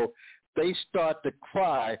 years ago, they start to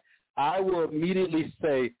cry, I will immediately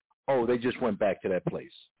say, oh, they just went back to that place.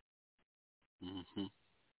 Mm-hmm.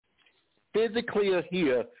 Physically are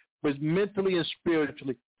here, but mentally and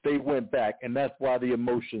spiritually, they went back, and that's why the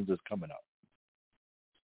emotions is coming up.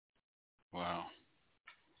 Wow.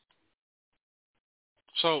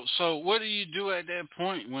 So what do you do at that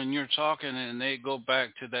point when you're talking and they go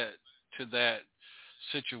back to that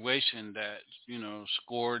situation that,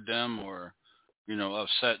 scored them or,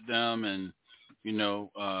 upset them, and,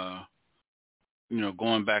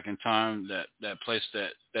 going back in time, that place,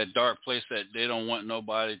 that dark place that they don't want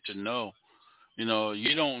nobody to know.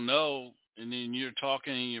 You don't know and then you're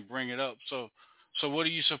talking and you bring it up. So what are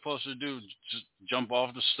you supposed to do? Just jump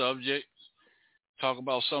off the subject, talk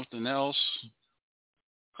about something else?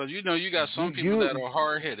 Because you got some people that are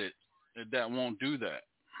hard-headed that won't do that.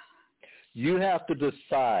 You have to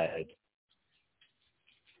decide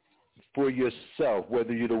for yourself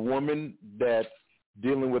whether you're the woman that's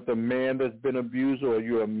dealing with a man that's been abused or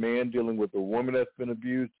you're a man dealing with a woman that's been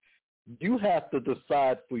abused. You have to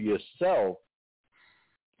decide for yourself,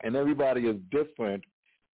 and everybody is different,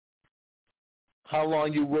 how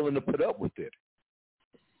long you're willing to put up with it.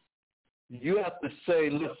 You have to say,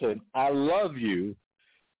 listen, I love you,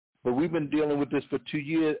 but we've been dealing with this for 2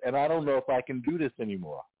 years, and I don't know if I can do this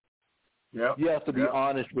anymore. Yep. You have to be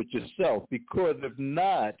honest with yourself, because if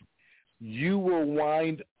not, you will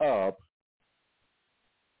wind up,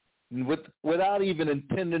 without even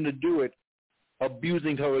intending to do it,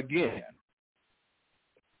 abusing her again.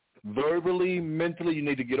 Verbally, mentally, you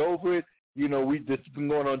need to get over it. This has been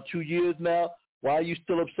going on 2 years now. Why are you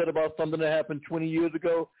still upset about something that happened 20 years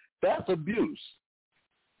ago? That's abuse.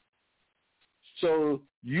 So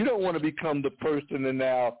you don't want to become the person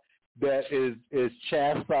now that is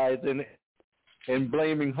chastising and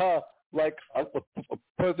blaming her. Like a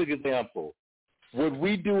perfect example. What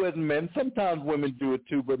we do as men, sometimes women do it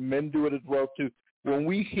too, but men do it as well too. When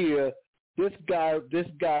we hear this guy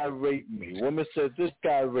raped me, woman says this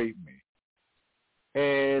guy raped me,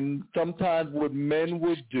 and sometimes what men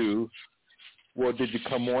would do, well, did you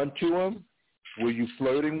come on to him? Were you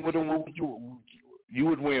flirting with him? What would you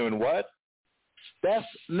would wearing what? That's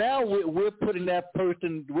now we're putting that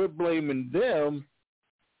person, we're blaming them,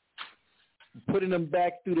 putting them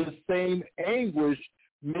back through the same anguish,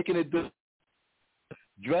 making it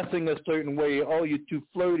dressing a certain way. Oh, you're too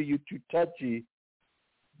flirty, you're too touchy.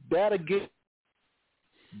 That again,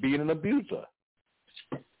 being an abuser,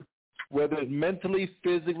 whether it's mentally,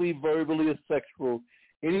 physically, verbally, or sexual,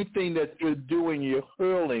 anything that you're doing, you're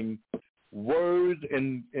hurling words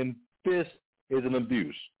and fists is an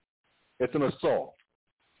abuse. It's an assault.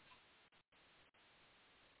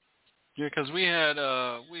 Yeah, because we had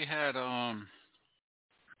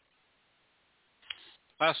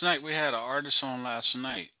last night we had an artist on last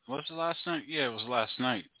night. Was it last night? Yeah, it was last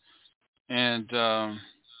night. And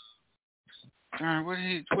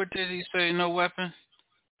what did he say? No weapon.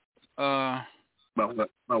 About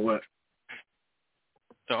what?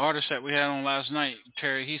 The artist that we had on last night,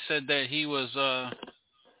 Terry. He said that he was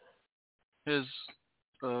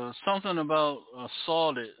something about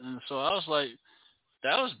assaulted, and so I was like,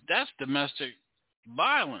 that's domestic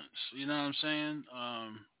violence. You know what I'm saying?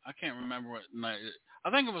 I can't remember what night. I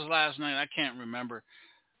think it was last night. I can't remember.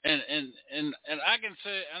 And I can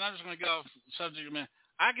say, and I'm just going to get off the subject, man.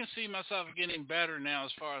 I can see myself getting better now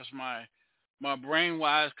as far as my brain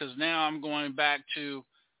wise, because now I'm going back to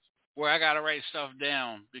where I got to write stuff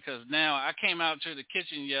down, because now I came out to the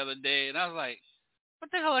kitchen the other day and I was like, what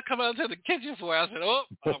the hell I come out to the kitchen for? I said,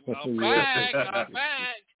 I'm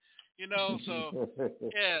back. So,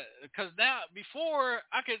 yeah, because now, before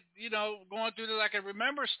I could, going through this, I could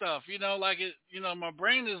remember stuff, like it, my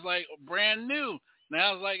brain is like brand new.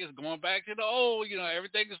 Now it's like it's going back to the old,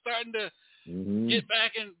 everything is starting to get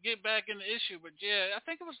back in the issue. But yeah, I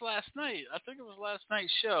think it was last night. I think it was last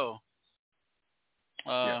night's show.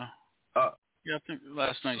 I think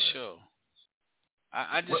last night's show.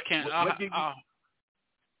 I just can't.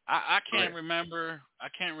 I can't remember. I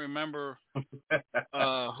can't remember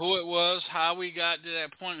who it was, how we got to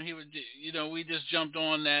that point. He was, we just jumped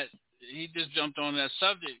on that. He just jumped on that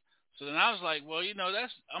subject. So then I was like, well, I'm gonna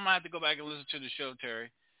have to go back and listen to the show, Terry,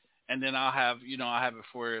 and then I'll have it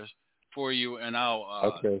for you, and I'll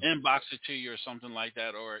inbox it to you or something like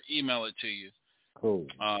that, or email it to you. Cool.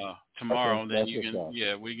 Tomorrow, okay, then you can,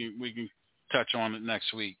 we can touch on it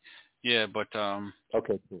next week. Yeah, but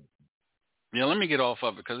okay, cool. Yeah, let me get off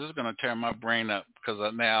of it because it's going to tear my brain up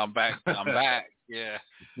because now I'm back. Yeah.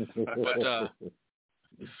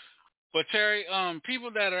 But Terry,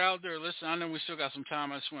 people that are out there listening, I know we still got some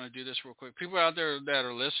time. I just want to do this real quick. People out there that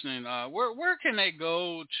are listening, where can they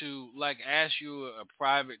go to ask you a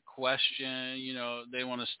private question? They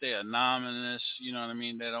want to stay anonymous. You know what I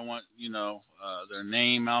mean? They don't want their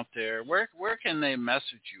name out there. Where can they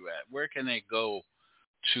message you at? Where can they go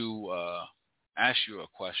to ask you a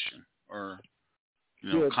question? Or,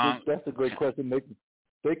 that's a great question.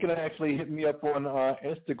 They can actually hit me up on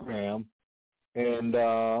Instagram, and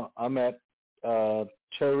I'm at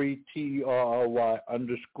Terry TERRY _Moorer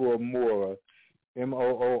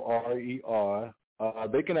MOORER.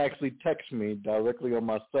 They can actually text me directly on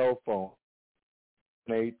my cell phone,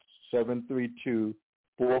 732-4499.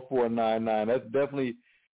 That's definitely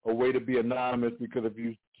a way to be anonymous, because if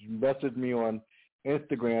you message me on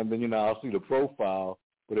Instagram, then, I'll see the profile.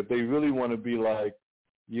 But if they really want to be like,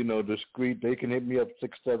 discreet, they can hit me up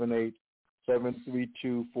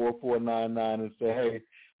 678-732-4499 and say, hey,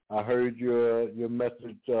 I heard your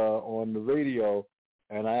message on the radio,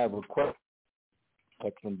 and I have a question.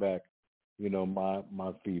 Text them back,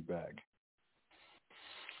 my feedback.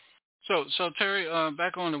 So Terry,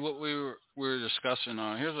 back on to what we were discussing.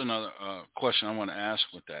 Here's another question I want to ask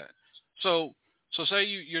with that. So say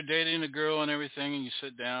you're dating a girl and everything, and you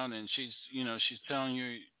sit down, and she's telling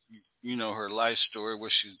you, her life story,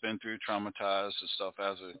 what she's been through, traumatized and stuff,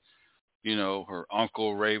 as her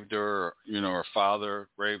uncle raped her, or, her father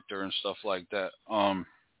raped her and stuff like that.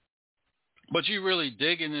 But you really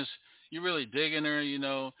digging this. You're really digging her,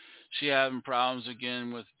 she having problems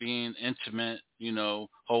again with being intimate,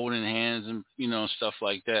 holding hands and, stuff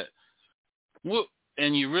like that.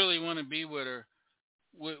 And you really want to be with her.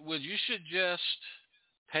 Would you suggest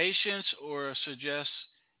patience or suggest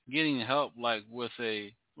getting help, like with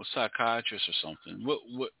a psychiatrist or something? What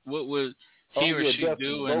would he or she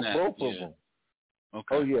do in that? Both of them.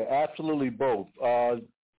 Okay. Oh, yeah, absolutely both.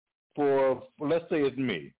 For let's say it's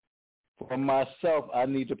me. For myself, I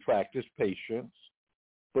need to practice patience,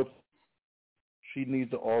 but she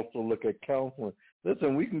needs to also look at counseling.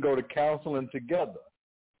 Listen, we can go to counseling together.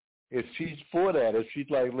 If she's for that, if she's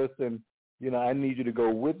like, listen, I need you to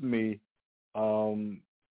go with me, I'm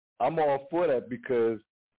all for that because,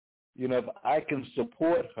 if I can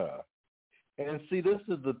support her. And see, this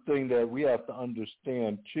is the thing that we have to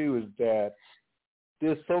understand, too, is that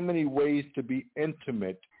there's so many ways to be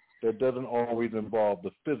intimate that doesn't always involve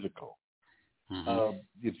the physical. Mm-hmm.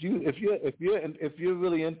 If you're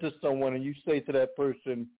really into someone and you say to that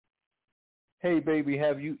person, hey baby,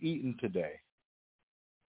 have you eaten today?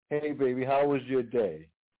 Hey baby, how was your day?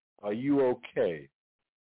 Are you okay?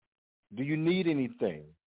 Do you need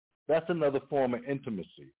anything? That's another form of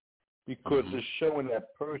intimacy because it's showing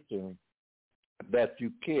that person that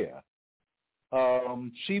you care.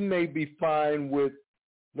 She may be fine with,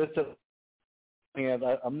 listen, and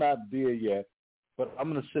I'm not there yet, but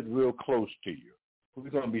I'm going to sit real close to you. We're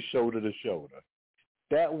going to be shoulder to shoulder.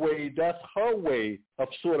 That way, that's her way of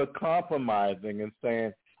sort of compromising and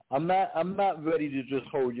saying, I'm not ready to just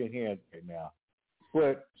hold your hand right now,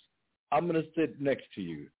 but I'm going to sit next to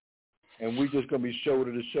you, and we're just going to be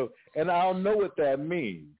shoulder to shoulder. And I'll know what that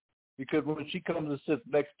means because when she comes and sits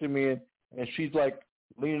next to me and she's like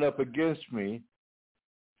leaning up against me,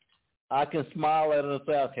 I can smile at her and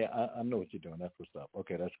say, okay, I know what you're doing. That's what's up.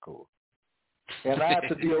 Okay, that's cool. And I have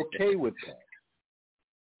to be okay with that.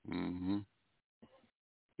 Mm-hmm.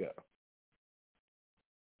 Yeah.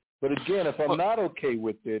 But again, if I'm not okay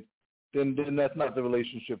with it, then that's not the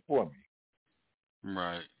relationship for me.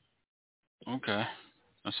 Right. Okay.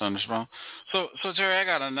 That's understandable. So Terry, I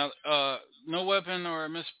got another. No Weapon or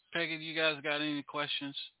Miss Peggy, do you guys got any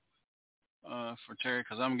questions for Terry?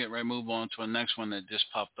 Because I'm getting ready to move on to the next one that just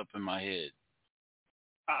popped up in my head.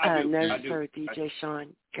 I do. Sir, DJ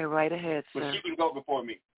Sean. Go right ahead, sir. But she can go before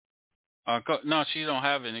me. No, she don't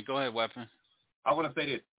have any. Go ahead, Weapon. I want to say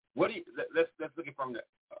this. What do you? Let's look at from the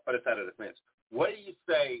other side of the fence. What do you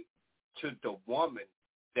say to the woman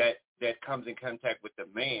that comes in contact with the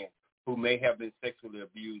man who may have been sexually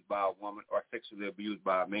abused by a woman or sexually abused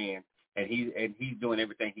by a man, and he's doing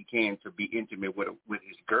everything he can to be intimate with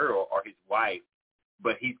his girl or his wife,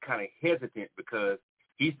 but he's kind of hesitant because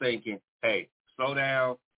he's thinking, hey, slow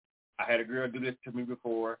down. I had a girl do this to me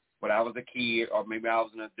before when I was a kid or maybe I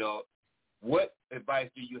was an adult. What advice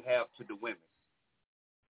do you have to the women?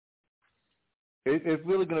 It's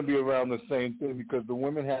really going to be around the same thing because the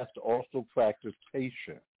woman has to also practice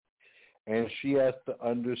patience. And she has to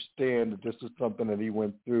understand that this is something that he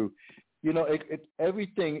went through.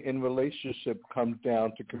 Everything in relationship comes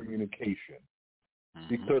down to communication. Mm-hmm.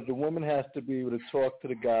 Because the woman has to be able to talk to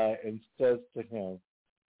the guy and says to him,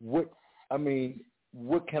 what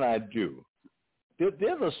can I do?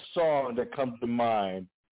 There's a song that comes to mind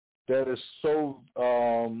that is so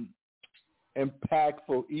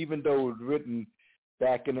impactful, even though it was written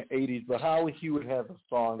back in the 80s. But Howard Hewitt has a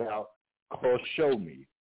song out called Show Me.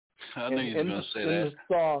 I knew you were going to say that. In the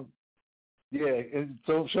song, yeah, and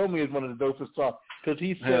so Show Me is one of the dopest songs because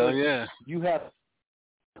he says, you have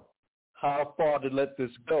how far to let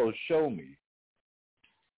this go, show me.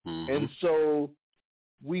 Mm-hmm. And so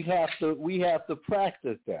we have to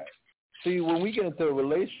practice that. See, when we get into a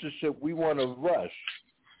relationship, we want to rush.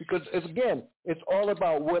 Because, again, it's all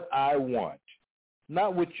about what I want,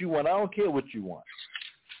 not what you want. I don't care what you want.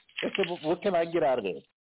 It's about what can I get out of this.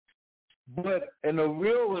 But in a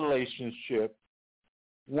real relationship,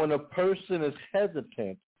 when a person is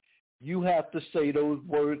hesitant, you have to say those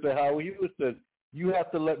words to Howard Hughes said, you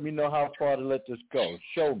have to let me know how far to let this go.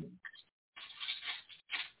 Show me.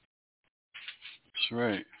 That's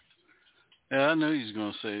right. Yeah, I knew he was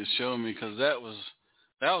going to say show me because that was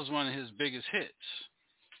one of his biggest hits.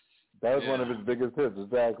 That was one of his biggest hits,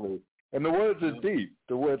 exactly. And the words are deep.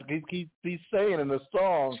 The words he's saying in the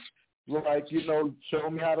song, like, you know, show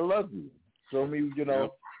me how to love you. Show me, you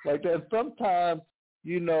know, like that. Sometimes,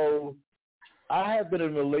 you know, I have been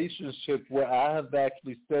in relationships where I have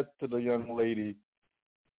actually said to the young lady,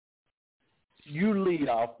 you lead,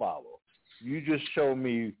 I'll follow. You just show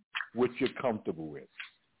me what you're comfortable with.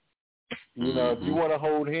 You know, if you want to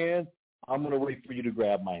hold hands, I'm going to wait for you to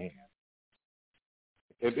grab my hand.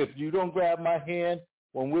 If you don't grab my hand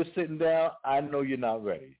when we're sitting down, I know you're not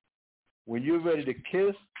ready. When you're ready to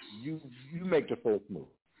kiss, you make the first move.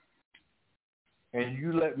 And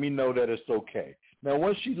you let me know that it's okay. Now,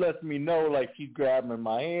 once she lets me know, like she's grabbing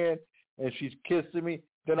my hand and she's kissing me,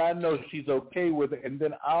 then I know she's okay with it, and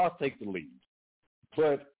then I'll take the lead.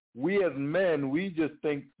 But we as men, we just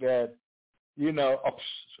think that, you know,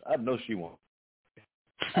 I know she won't.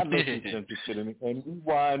 I know she's interested in me. And we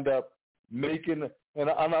wind up making, and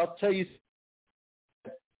I'll tell you,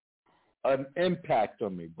 an impact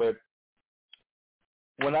on me. But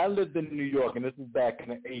when I lived in New York, and this is back in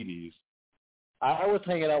the 80s, I was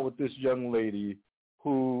hanging out with this young lady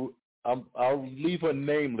who, I'll leave her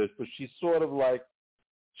nameless, but she's sort of like,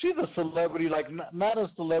 she's a celebrity, like not a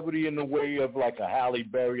celebrity in the way of like a Halle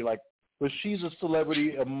Berry, like, but she's a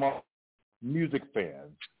celebrity among music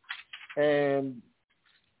fans. And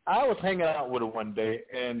I was hanging out with her one day,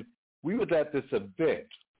 and we was at this event.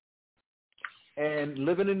 And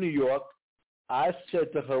living in New York, I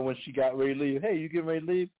said to her when she got ready to leave, hey, you getting ready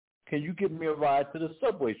to leave? Can you give me a ride to the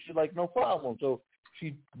subway? She's like, no problem. So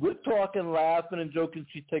we're talking, laughing, and joking.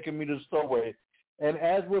 She's taking me to the subway. And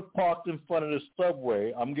as we're parked in front of the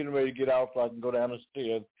subway, I'm getting ready to get out so I can go down the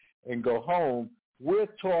stairs and go home. We're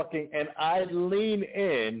talking, and I lean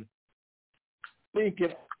in,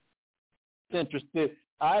 thinking interested.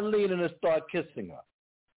 I lean in and start kissing her.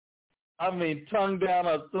 I mean, tongue down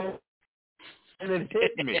her throat, and it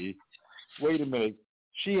hit me. Wait a minute,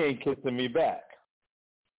 she ain't kissing me back.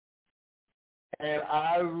 And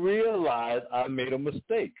I realized I made a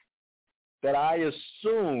mistake, that I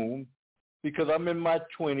assumed, because I'm in my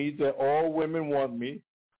 20s, that all women want me.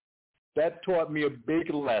 That taught me a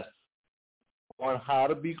big lesson on how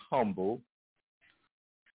to be humble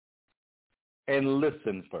and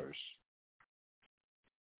listen first.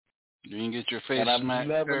 You didn't get your face smacked. And I've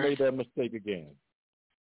never made that mistake again.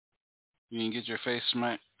 You didn't get your face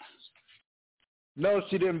smacked? No,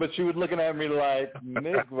 she didn't, but she was looking at me like,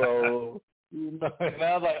 Negro. You know, and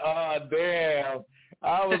I was like, oh, damn.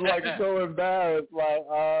 I was like so embarrassed, like,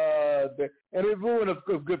 and it ruined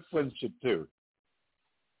a good friendship too.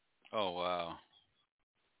 Oh, wow.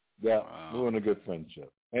 Yeah, wow. Ruined a good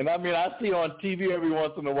friendship. And I mean, I see on TV every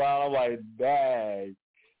once in a while, I'm like, dang,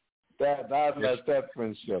 I messed that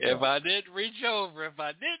friendship If up. I didn't reach over.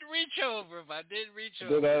 That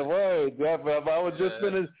was, if I was just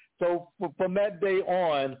finished. So from that day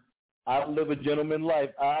on, I live a gentleman life.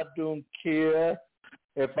 I don't care.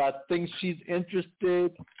 If I think she's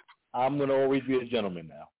interested, I'm going to always be a gentleman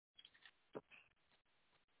now.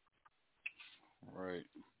 Right.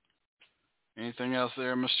 Anything else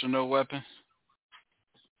there, Mr. No Weapon?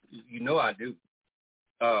 You know I do.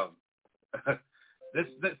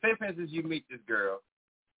 Say, for instance, you meet this girl,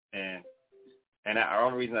 and the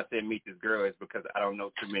only reason I say meet this girl is because I don't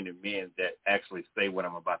know too many men that actually say what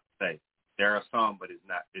I'm about to say. There are some, but it's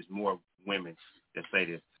not. There's more women that say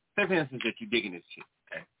this. Say, for instance, that you're digging this chick,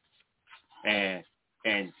 okay?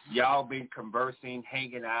 And y'all been conversing,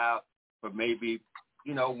 hanging out for maybe,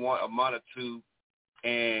 a month or two,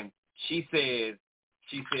 and she says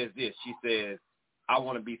this. She says, I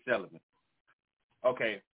want to be celibate.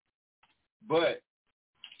 Okay, but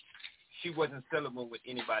she wasn't celibate with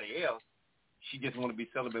anybody else. She just want to be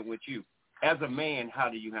celibate with you. As a man, how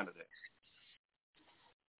do you handle that?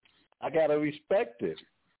 I got to respect it.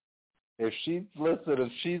 If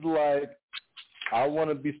she's like, I want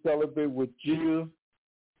to be celibate with you,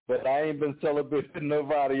 but I ain't been celibate with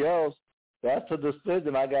nobody else, that's a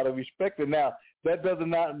decision. I got to respect it. Now, that does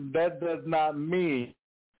not mean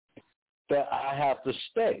that I have to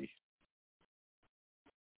stay.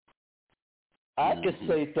 I could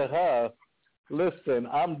say to her, listen,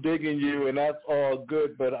 I'm digging you, and that's all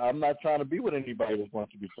good, but I'm not trying to be with anybody that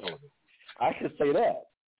wants to be celibate. I could say that.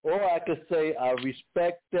 Or I could say, I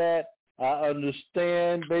respect that. I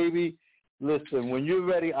understand, baby. Listen, when you're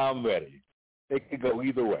ready, I'm ready. It could go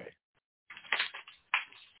either way.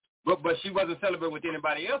 But she wasn't celibate with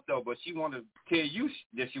anybody else though. But she wanted to tell you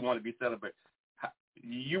that she wanted to be celibate.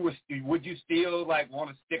 Would you still like want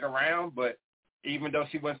to stick around? But even though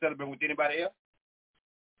she wasn't celibate with anybody else.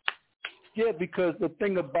 Yeah, because the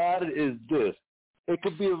thing about it is this: it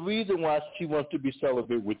could be a reason why she wants to be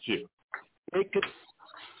celibate with you. It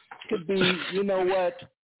could be, you know what?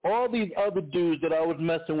 All these other dudes that I was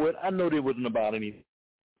messing with, I know they wasn't about anything,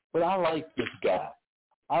 but I like this guy.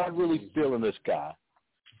 I'm really feeling this guy,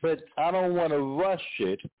 but I don't want to rush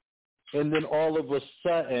it, and then all of a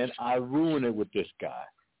sudden I ruin it with this guy.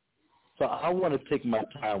 So I want to take my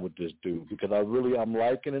time with this dude because I'm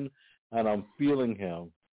liking him and I'm feeling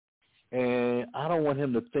him, and I don't want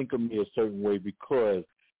him to think of me a certain way because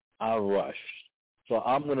I rushed. So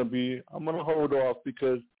I'm gonna hold off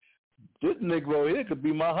because this Negro here could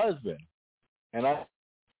be my husband, and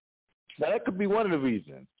that could be one of the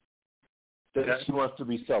reasons that she wants to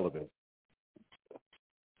be celibate.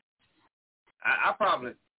 I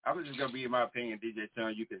was just gonna be in my opinion, DJ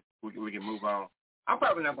Sean. We can move on. I'm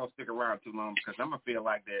probably not gonna stick around too long because I'm gonna feel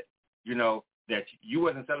like that, you know, that you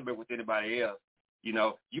wasn't celibate with anybody else. You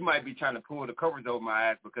know, you might be trying to pull the covers over my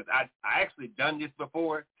eyes because I actually done this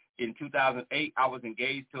before. In 2008, I was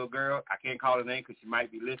engaged to a girl. I can't call her name because she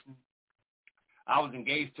might be listening. I was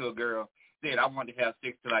engaged to a girl. Said I wanted to have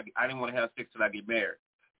sex I didn't want to have sex till I get married.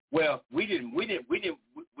 Well, we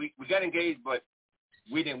got engaged, but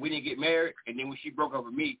we didn't get married. And then when she broke up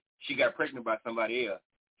with me, she got pregnant by somebody else.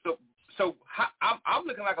 So I'm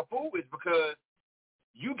looking like a fool is because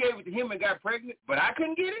you gave it to him and got pregnant, but I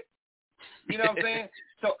couldn't get it. You know what I'm saying?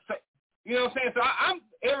 So you know what I'm saying? So I'm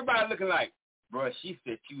everybody looking like, bro, she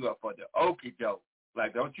set you up for the okie doke.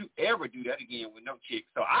 Like, don't you ever do that again with no chick.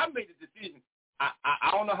 So I made the decision.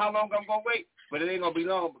 I don't know how long I'm gonna wait, but it ain't gonna be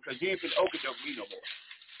long because you ain't been okie doke me no more.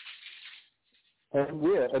 And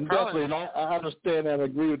and definitely, and I understand and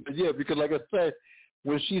agree with it. Yeah, because like I said,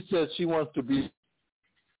 when she says she wants to be,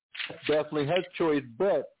 definitely her choice.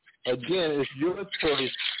 But again, it's your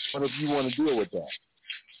choice on if you want to deal with that.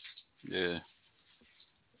 Yeah.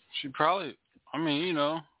 She probably, I mean, you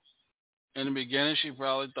know, in the beginning, she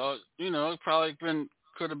probably thought, you know, it probably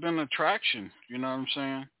could have been attraction. You know what I'm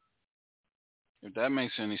saying? If that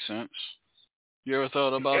makes any sense. You ever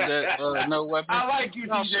thought about that? No weapon. I like you,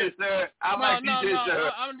 DJ Sir. DJ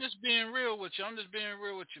Sir. I'm just being real with you.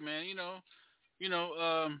 Man. You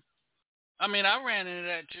know. I mean, I ran into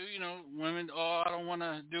that too. You know, women. Oh, I don't want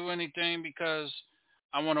to do anything because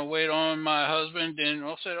I want to wait on my husband. Then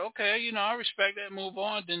I said, okay, you know, I respect that. Move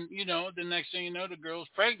on. Then, you know, the next thing you know, the girl's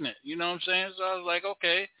pregnant. You know what I'm saying? So I was like,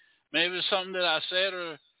 okay, maybe it's something that I said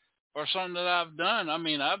or something that I've done. I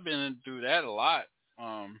mean, I've been through that a lot.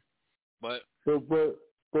 But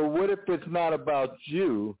what if it's not about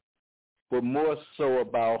you, but more so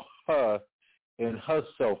about her and her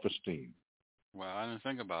self-esteem? Well, I didn't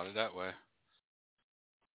think about it that way.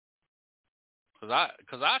 Cause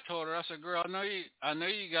I told her, I said, girl, I know you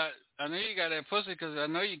got that pussy because I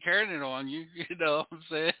know you carrying it on you. You know what I'm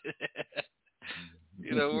saying?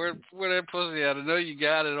 You know, where that pussy at? I know you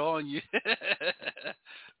got it on you.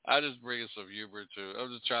 I just bring some humor too.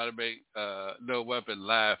 I'm just trying to make No Weapon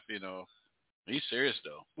laugh. You know, he's serious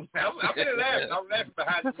though. I'm gonna laugh. I'm laughing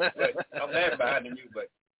behind you, but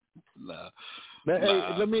nah.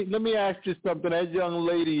 Hey, let me ask you something. That young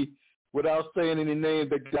lady, without saying any names,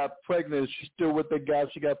 that got pregnant, is she still with the guy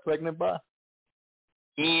she got pregnant by?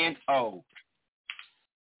 N-O.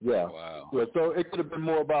 Yeah. Wow. Yeah, so it could have been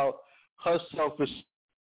more about her selfish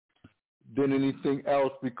than anything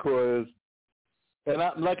else because, and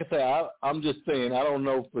like I said, I'm just saying, I don't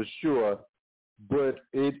know for sure, but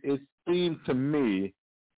it seemed to me,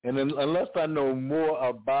 and unless I know more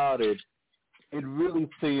about it, it really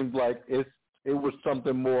seemed like it was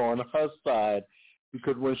something more on her side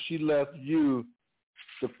because when she left you,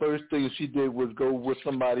 the first thing she did was go with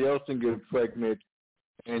somebody else and get pregnant.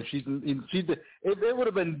 And she did. It would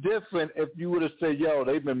have been different if you would have said, yo,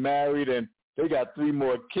 they've been married and they got 3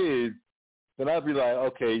 more kids. Then I'd be like,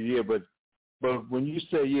 okay, yeah, but when you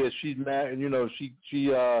say, yeah, she's married, you know, she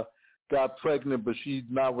got pregnant, but she's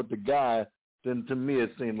not with the guy, then to me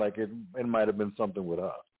it seemed like it might have been something with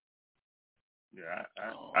her. Yeah,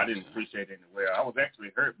 I didn't appreciate it anyway. I was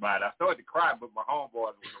actually hurt by it. I started to cry, but my homeboys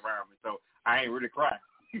was around me, so I ain't really crying.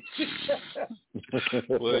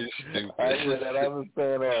 I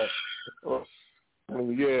understand that.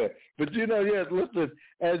 Yeah, but you know, yeah. Listen,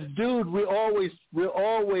 as dudes, we're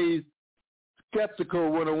always skeptical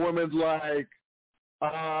when a woman's like,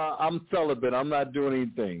 "I'm celibate. I'm not doing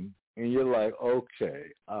anything," and you're like,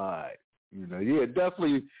 "Okay, all right." You know, yeah,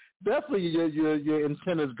 definitely, your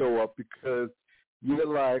antennas go up because you're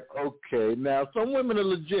like, okay. Now, some women are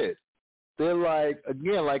legit. They're like,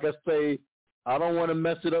 again, like I say, I don't want to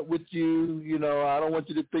mess it up with you. You know, I don't want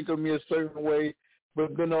you to think of me a certain way.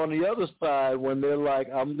 But then on the other side, when they're like,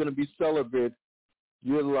 I'm going to be celibate,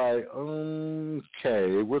 you're like,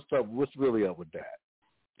 okay, what's up? What's really up with that?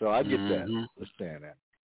 So I get that. Understand that.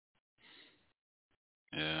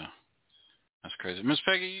 Yeah, that's crazy. Miss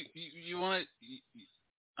Peggy, you want to?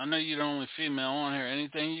 I know you're the only female on here.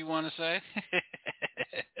 Anything you want to say?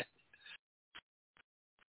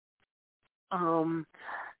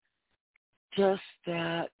 Just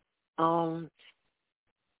that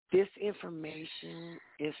this information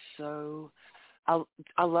is so.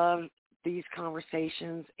 I love these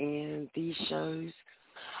conversations and these shows,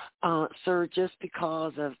 sir. Just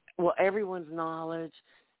because of everyone's knowledge,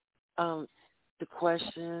 the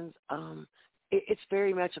questions, it's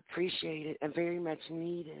very much appreciated and very much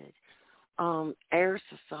needed. Our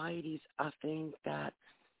societies, I think that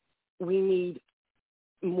we need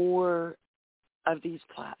more of these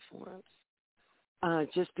platforms,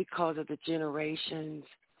 just because of the generations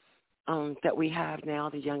that we have now,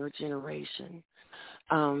 the younger generation.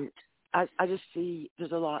 I just see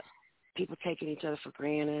there's a lot people taking each other for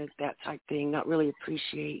granted, that type thing, not really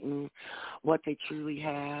appreciating what they truly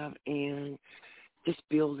have and just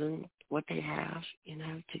building what they have,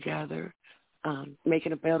 together,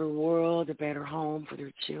 making a better world, a better home for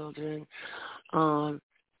their children.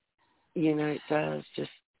 It does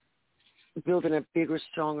just building a bigger,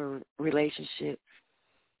 stronger relationship.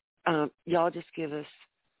 Y'all just give us,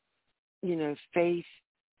 faith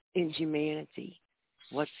in humanity,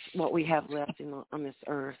 what we have left on this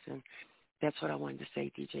earth. And that's what I wanted to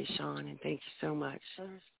say, DJ Sean, and thank you so much.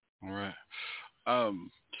 All right.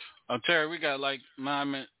 Terry, we got like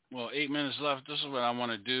 8 minutes left. This is what I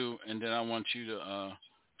want to do, and then I want you to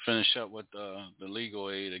finish up with the legal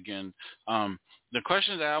aid again. The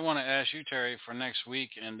question that I want to ask you, Terry, for next week,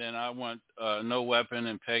 and then I want No Weapon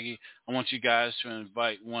and Peggy, I want you guys to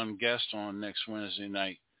invite one guest on next Wednesday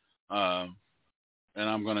night, and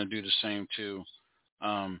I'm going to do the same too.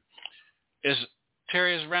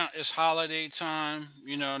 Terry, it's holiday time,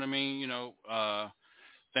 you know what I mean?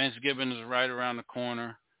 Thanksgiving is right around the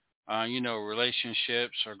corner.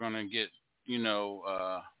 Relationships are going to get,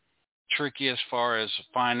 tricky as far as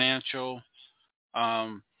financial.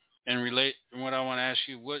 And what I want to ask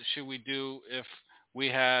you, what should we do if we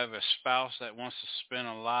have a spouse that wants to spend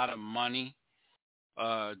a lot of money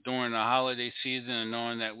during the holiday season and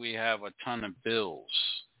knowing that we have a ton of bills?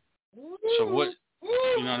 So what,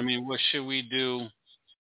 what should we do,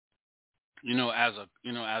 as a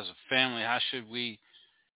family? How should we,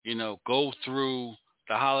 go through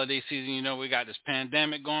the holiday season? We got this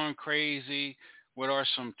pandemic going crazy. What are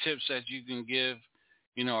some tips that you can give,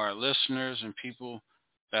 our listeners and people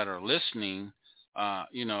that are listening?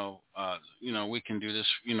 We can do this,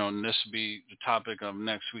 and this will be the topic of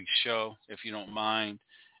next week's show, if you don't mind.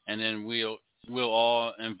 And then we'll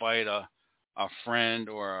all invite a friend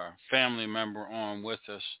or a family member on with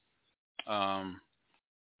us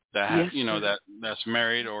that's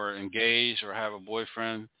married or engaged or have a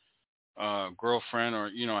boyfriend, girlfriend,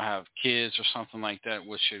 or have kids or something like that.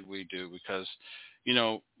 What should we do? Because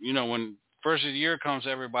when first of the year comes,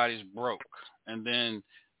 everybody's broke, and then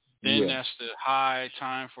that's the high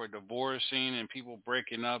time for divorcing and people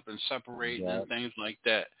breaking up and separating and things like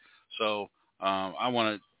that. So I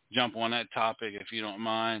want to jump on that topic, if you don't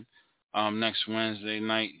mind, next Wednesday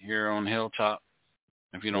night here on Hilltop,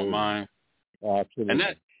 if you don't mind. Absolutely.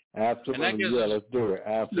 Absolutely. Let's do it.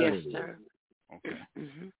 Absolutely. Yes, sir. Okay.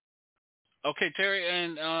 Mm-hmm. Okay, Terry,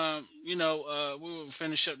 and we will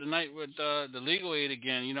finish up tonight with the legal aid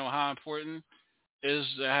again. How important is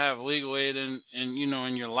to have legal aid in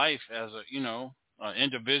your life as an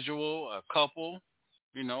individual, a couple,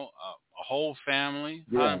 a whole family.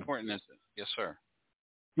 Yeah. How important is it? Yes, sir.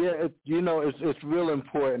 Yeah, it's real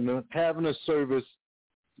important having a service.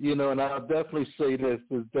 And I'll definitely say this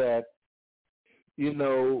is that,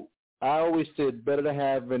 I always said better to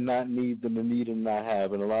have and not need than to need and not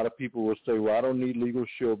have. And a lot of people will say, well, I don't need legal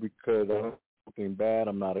shield because I don't do anything bad.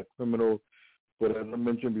 I'm not a criminal. But as I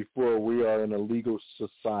mentioned before, we are in a legal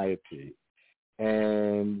society.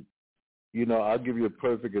 And, I'll give you a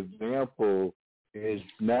perfect example is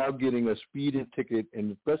now getting a speeding ticket,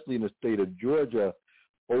 and especially in the state of Georgia,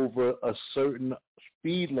 over a certain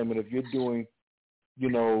speed limit. If you're doing,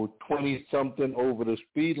 20-something over the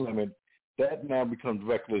speed limit, that now becomes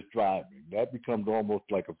reckless driving. That becomes almost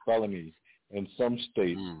like a felony in some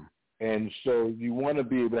states. And so you want to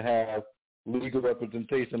be able to have legal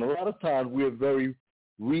representation. A lot of times we're very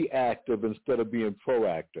reactive instead of being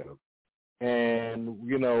proactive. And,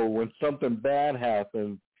 you know, when something bad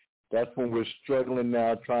happens, that's when we're struggling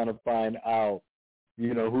now trying to find out,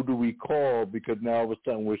 you know, who do we call, because now all of a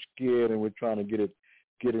sudden we're scared and we're trying to get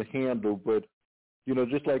it handled. But, you know,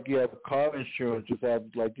 just like you have car insurance, just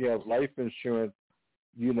like you have life insurance,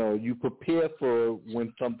 you know, you prepare for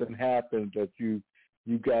when something happens that you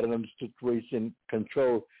got it under situation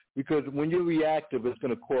control, because when you're reactive, it's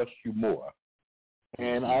going to cost you more.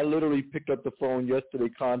 And I literally picked up the phone yesterday,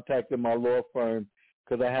 contacted my law firm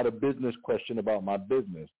because I had a business question about my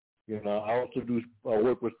business. You know, I also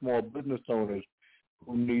work with small business owners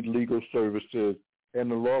who need legal services. And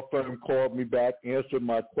the law firm called me back, answered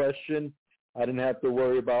my question. I didn't have to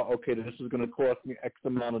worry about, okay, this is going to cost me X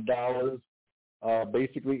amount of dollars.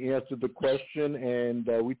 Basically answered the question, and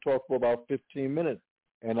we talked for about 15 minutes.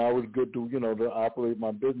 And I was good to, you know, to operate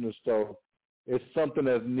my business. So it's something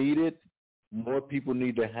that's needed. More people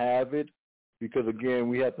need to have it because, again,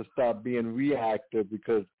 we have to stop being reactive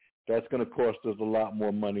because that's going to cost us a lot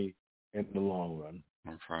more money in the long run.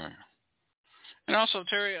 That's right. And also,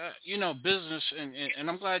 Terry, you know, business, and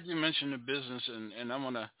I'm glad you mentioned the business, and I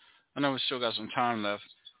know we still got some time left.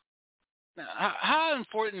 Now, how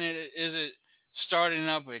important is it starting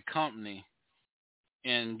up a company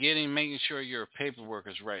and making sure your paperwork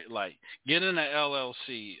is right, like getting an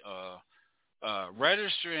LLC,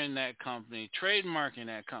 registering that company, trademarking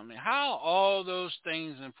that company, how all those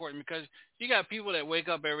things are important, because you got people that wake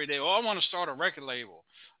up every day, I want to start a record label,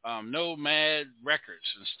 Nomad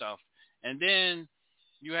Records and stuff. And then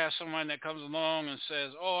you have someone that comes along and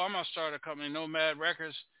says, I'm going to start a company, Nomad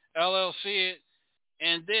Records, LLC it,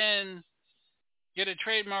 and then get a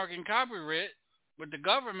trademark and copyright with the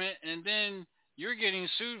government, and then you're getting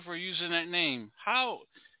sued for using that name. How,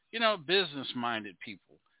 you know, business-minded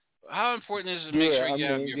people, how important is it to make sure you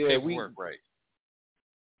have your paperwork right?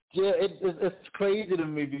 Yeah, it's crazy to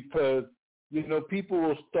me because, you know, people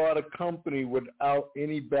will start a company without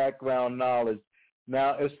any background knowledge.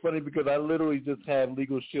 Now, it's funny because I literally just had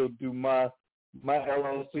Legal Shield do my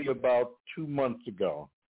LLC about 2 months ago.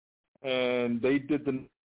 And they did the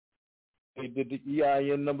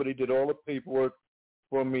EIN number. They did all the paperwork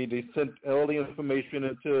for me. They sent all the information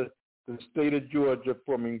into the state of Georgia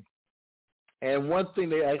for me. And one thing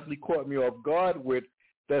they actually caught me off guard with,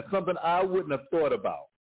 that's something I wouldn't have thought about,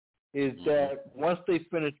 is that once they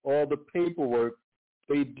finished all the paperwork,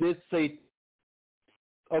 they did say,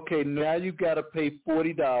 okay, now you got to pay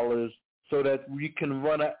 $40 so that we can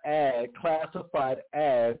run an ad, classified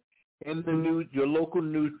ad, in the news, your local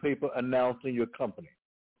newspaper announcing your company.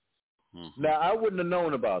 Now, I wouldn't have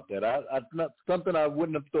known about that. Something I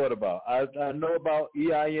wouldn't have thought about. I know about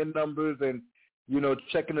EIN numbers and, you know,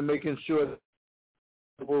 checking and making sure,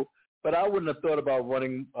 but I wouldn't have thought about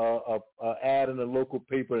running an ad in a local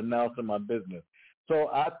paper announcing my business. So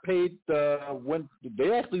I paid when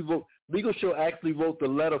they actually wrote, Legal Show actually wrote the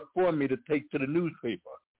letter for me to take to the newspaper.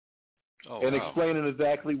 Explaining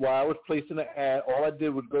exactly why I was placing an ad. All I did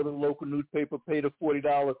was go to the local newspaper, pay the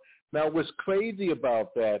 $40. Now, what's crazy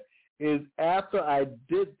about that is after I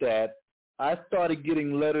did that, I started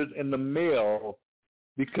getting letters in the mail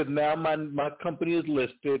because now my company is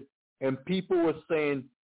listed, and people were saying,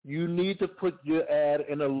 you need to put your ad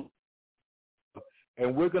in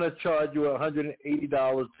and we're going to charge you $180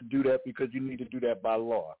 to do that because you need to do that by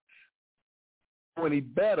law. Any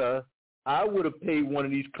better, I would have paid one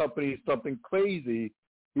of these companies something crazy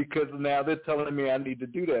because now they're telling me I need to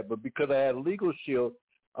do that. But because I had Legal Shield,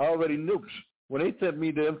 I already knew. When they sent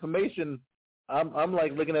me the information, I'm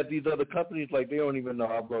like looking at these other companies like they don't even know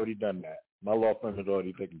I've already done that. My law firm has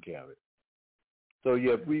already taken care of it. So,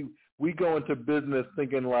 yeah, we go into business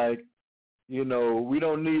thinking like, you know, we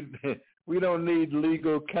don't need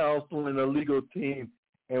legal counsel and a legal team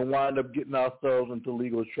and wind up getting ourselves into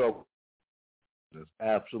legal trouble. That's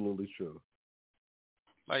absolutely true.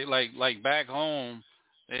 Like back home,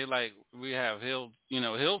 we have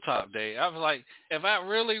Hilltop Day. I was like, if I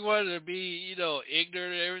really wanted to be, you know,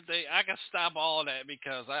 ignorant and everything, I could stop all that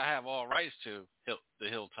because I have all rights to the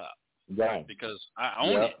Hilltop. Right. Because I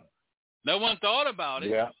own it. No one thought about it.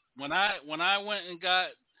 Yeah. When I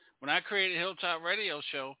created Hilltop Radio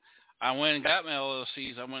Show, I went and got my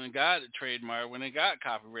LLCs. I went and got a trademark. Went and got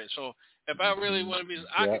copyright. So if I really want to be,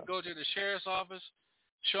 I could go to the sheriff's office,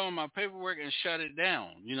 show them my paperwork, and shut it down.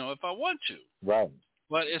 You know, if I want to. Right.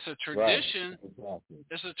 But it's a tradition. Right. Exactly.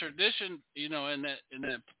 It's a tradition. You know, in that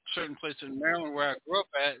certain place in Maryland where I grew up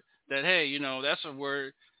at, that hey, you know, that's a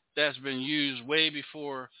word that's been used way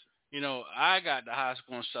before, you know, I got to high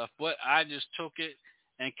school and stuff. But I just took it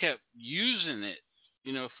and kept using it,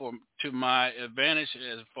 you know, to my advantage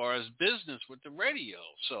as far as business with the radio.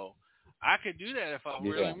 So I could do that if I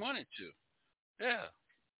really wanted to. Yeah.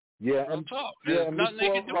 Yeah. Real talk. Yeah, There's nothing they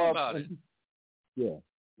can do about it. Yeah.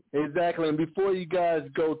 Exactly. And before you guys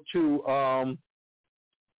go to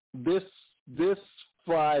this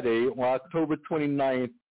Friday, on October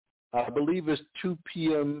 29th, I believe it's 2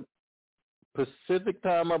 p.m. Pacific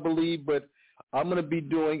time, I believe, but I'm going to be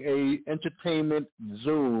doing a entertainment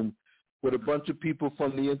Zoom with a bunch of people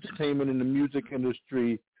from the entertainment and the music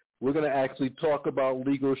industry. We're going to actually talk about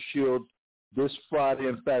Legal Shield this Friday.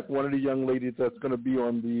 In fact, one of the young ladies that's going to be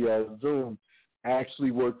on the Zoom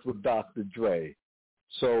actually works with Dr. Dre.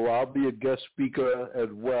 So I'll be a guest speaker as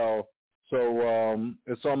well. So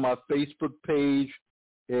it's on my Facebook page,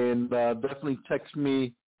 and definitely text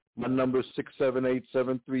me. My number is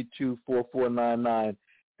 678-732-4499,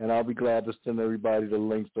 and I'll be glad to send everybody the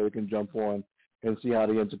link so they can jump on and see how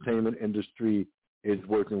the entertainment industry is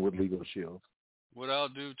working with Legal Shield. What I'll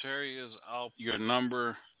do, Terry, is I'll put your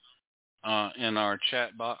number in our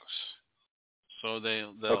chat box, so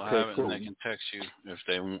they'll have it, cool. And they can text you if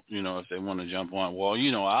they want to jump on. Well,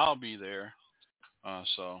 I'll be there.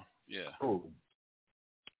 So yeah. Cool.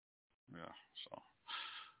 Yeah. So.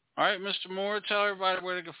 All right, Mr. Moore, tell everybody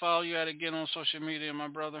where they can follow you at again on social media, my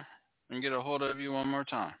brother, and get a hold of you one more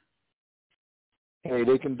time. Hey,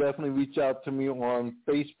 they can definitely reach out to me on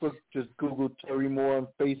Facebook. Just Google Terry Moore on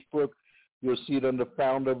Facebook. You'll see it under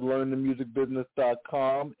founder of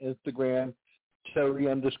LearnTheMusicBusiness.com, Instagram,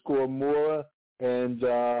 Terry_Moore, and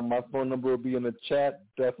my phone number will be in the chat.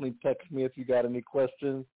 Definitely text me if you got any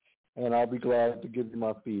questions, and I'll be glad to give you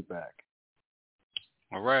my feedback.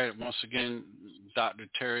 All right. Once again, Dr.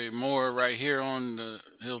 Terry Moore right here on the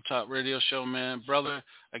Hilltop Radio Show, man. Brother,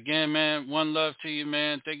 again, man, one love to you,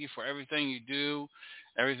 man. Thank you for everything you do,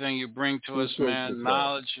 everything you bring to us, man,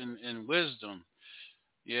 knowledge and wisdom.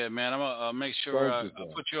 Yeah, man, I'm going to make sure I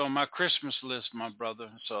put you on my Christmas list, my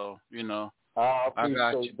brother. So, I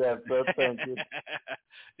appreciate that, bro. Thank you.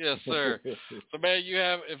 Yes, sir. So, man,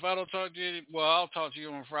 if I don't talk to you, I'll talk to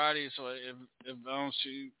you on Friday. So if I don't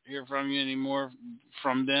hear from you anymore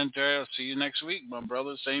from then, Terry, I'll see you next week, my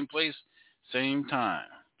brother. Same place, same time,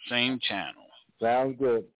 same channel. Sounds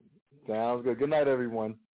good. Good night,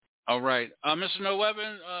 everyone. All right. Mr. No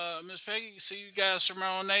Weapon, Miss Peggy, see you guys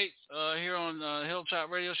tomorrow night here on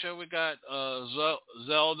Hilltop Radio Show. We got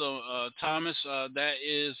Zelda Thomas. That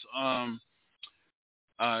is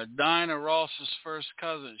Dinah Ross's first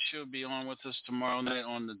cousin. She'll be on with us tomorrow night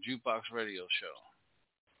on the Jukebox Radio Show.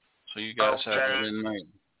 So you guys have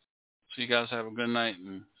a good night.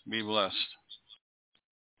 And be blessed.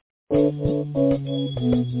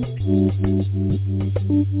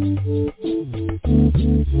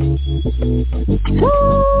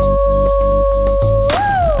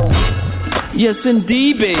 Yes,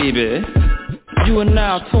 indeed, baby. You are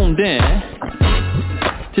now tuned in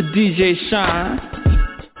to DJ Shine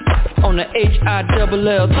on the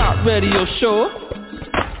HILL Top Radio Show.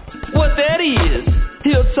 What that is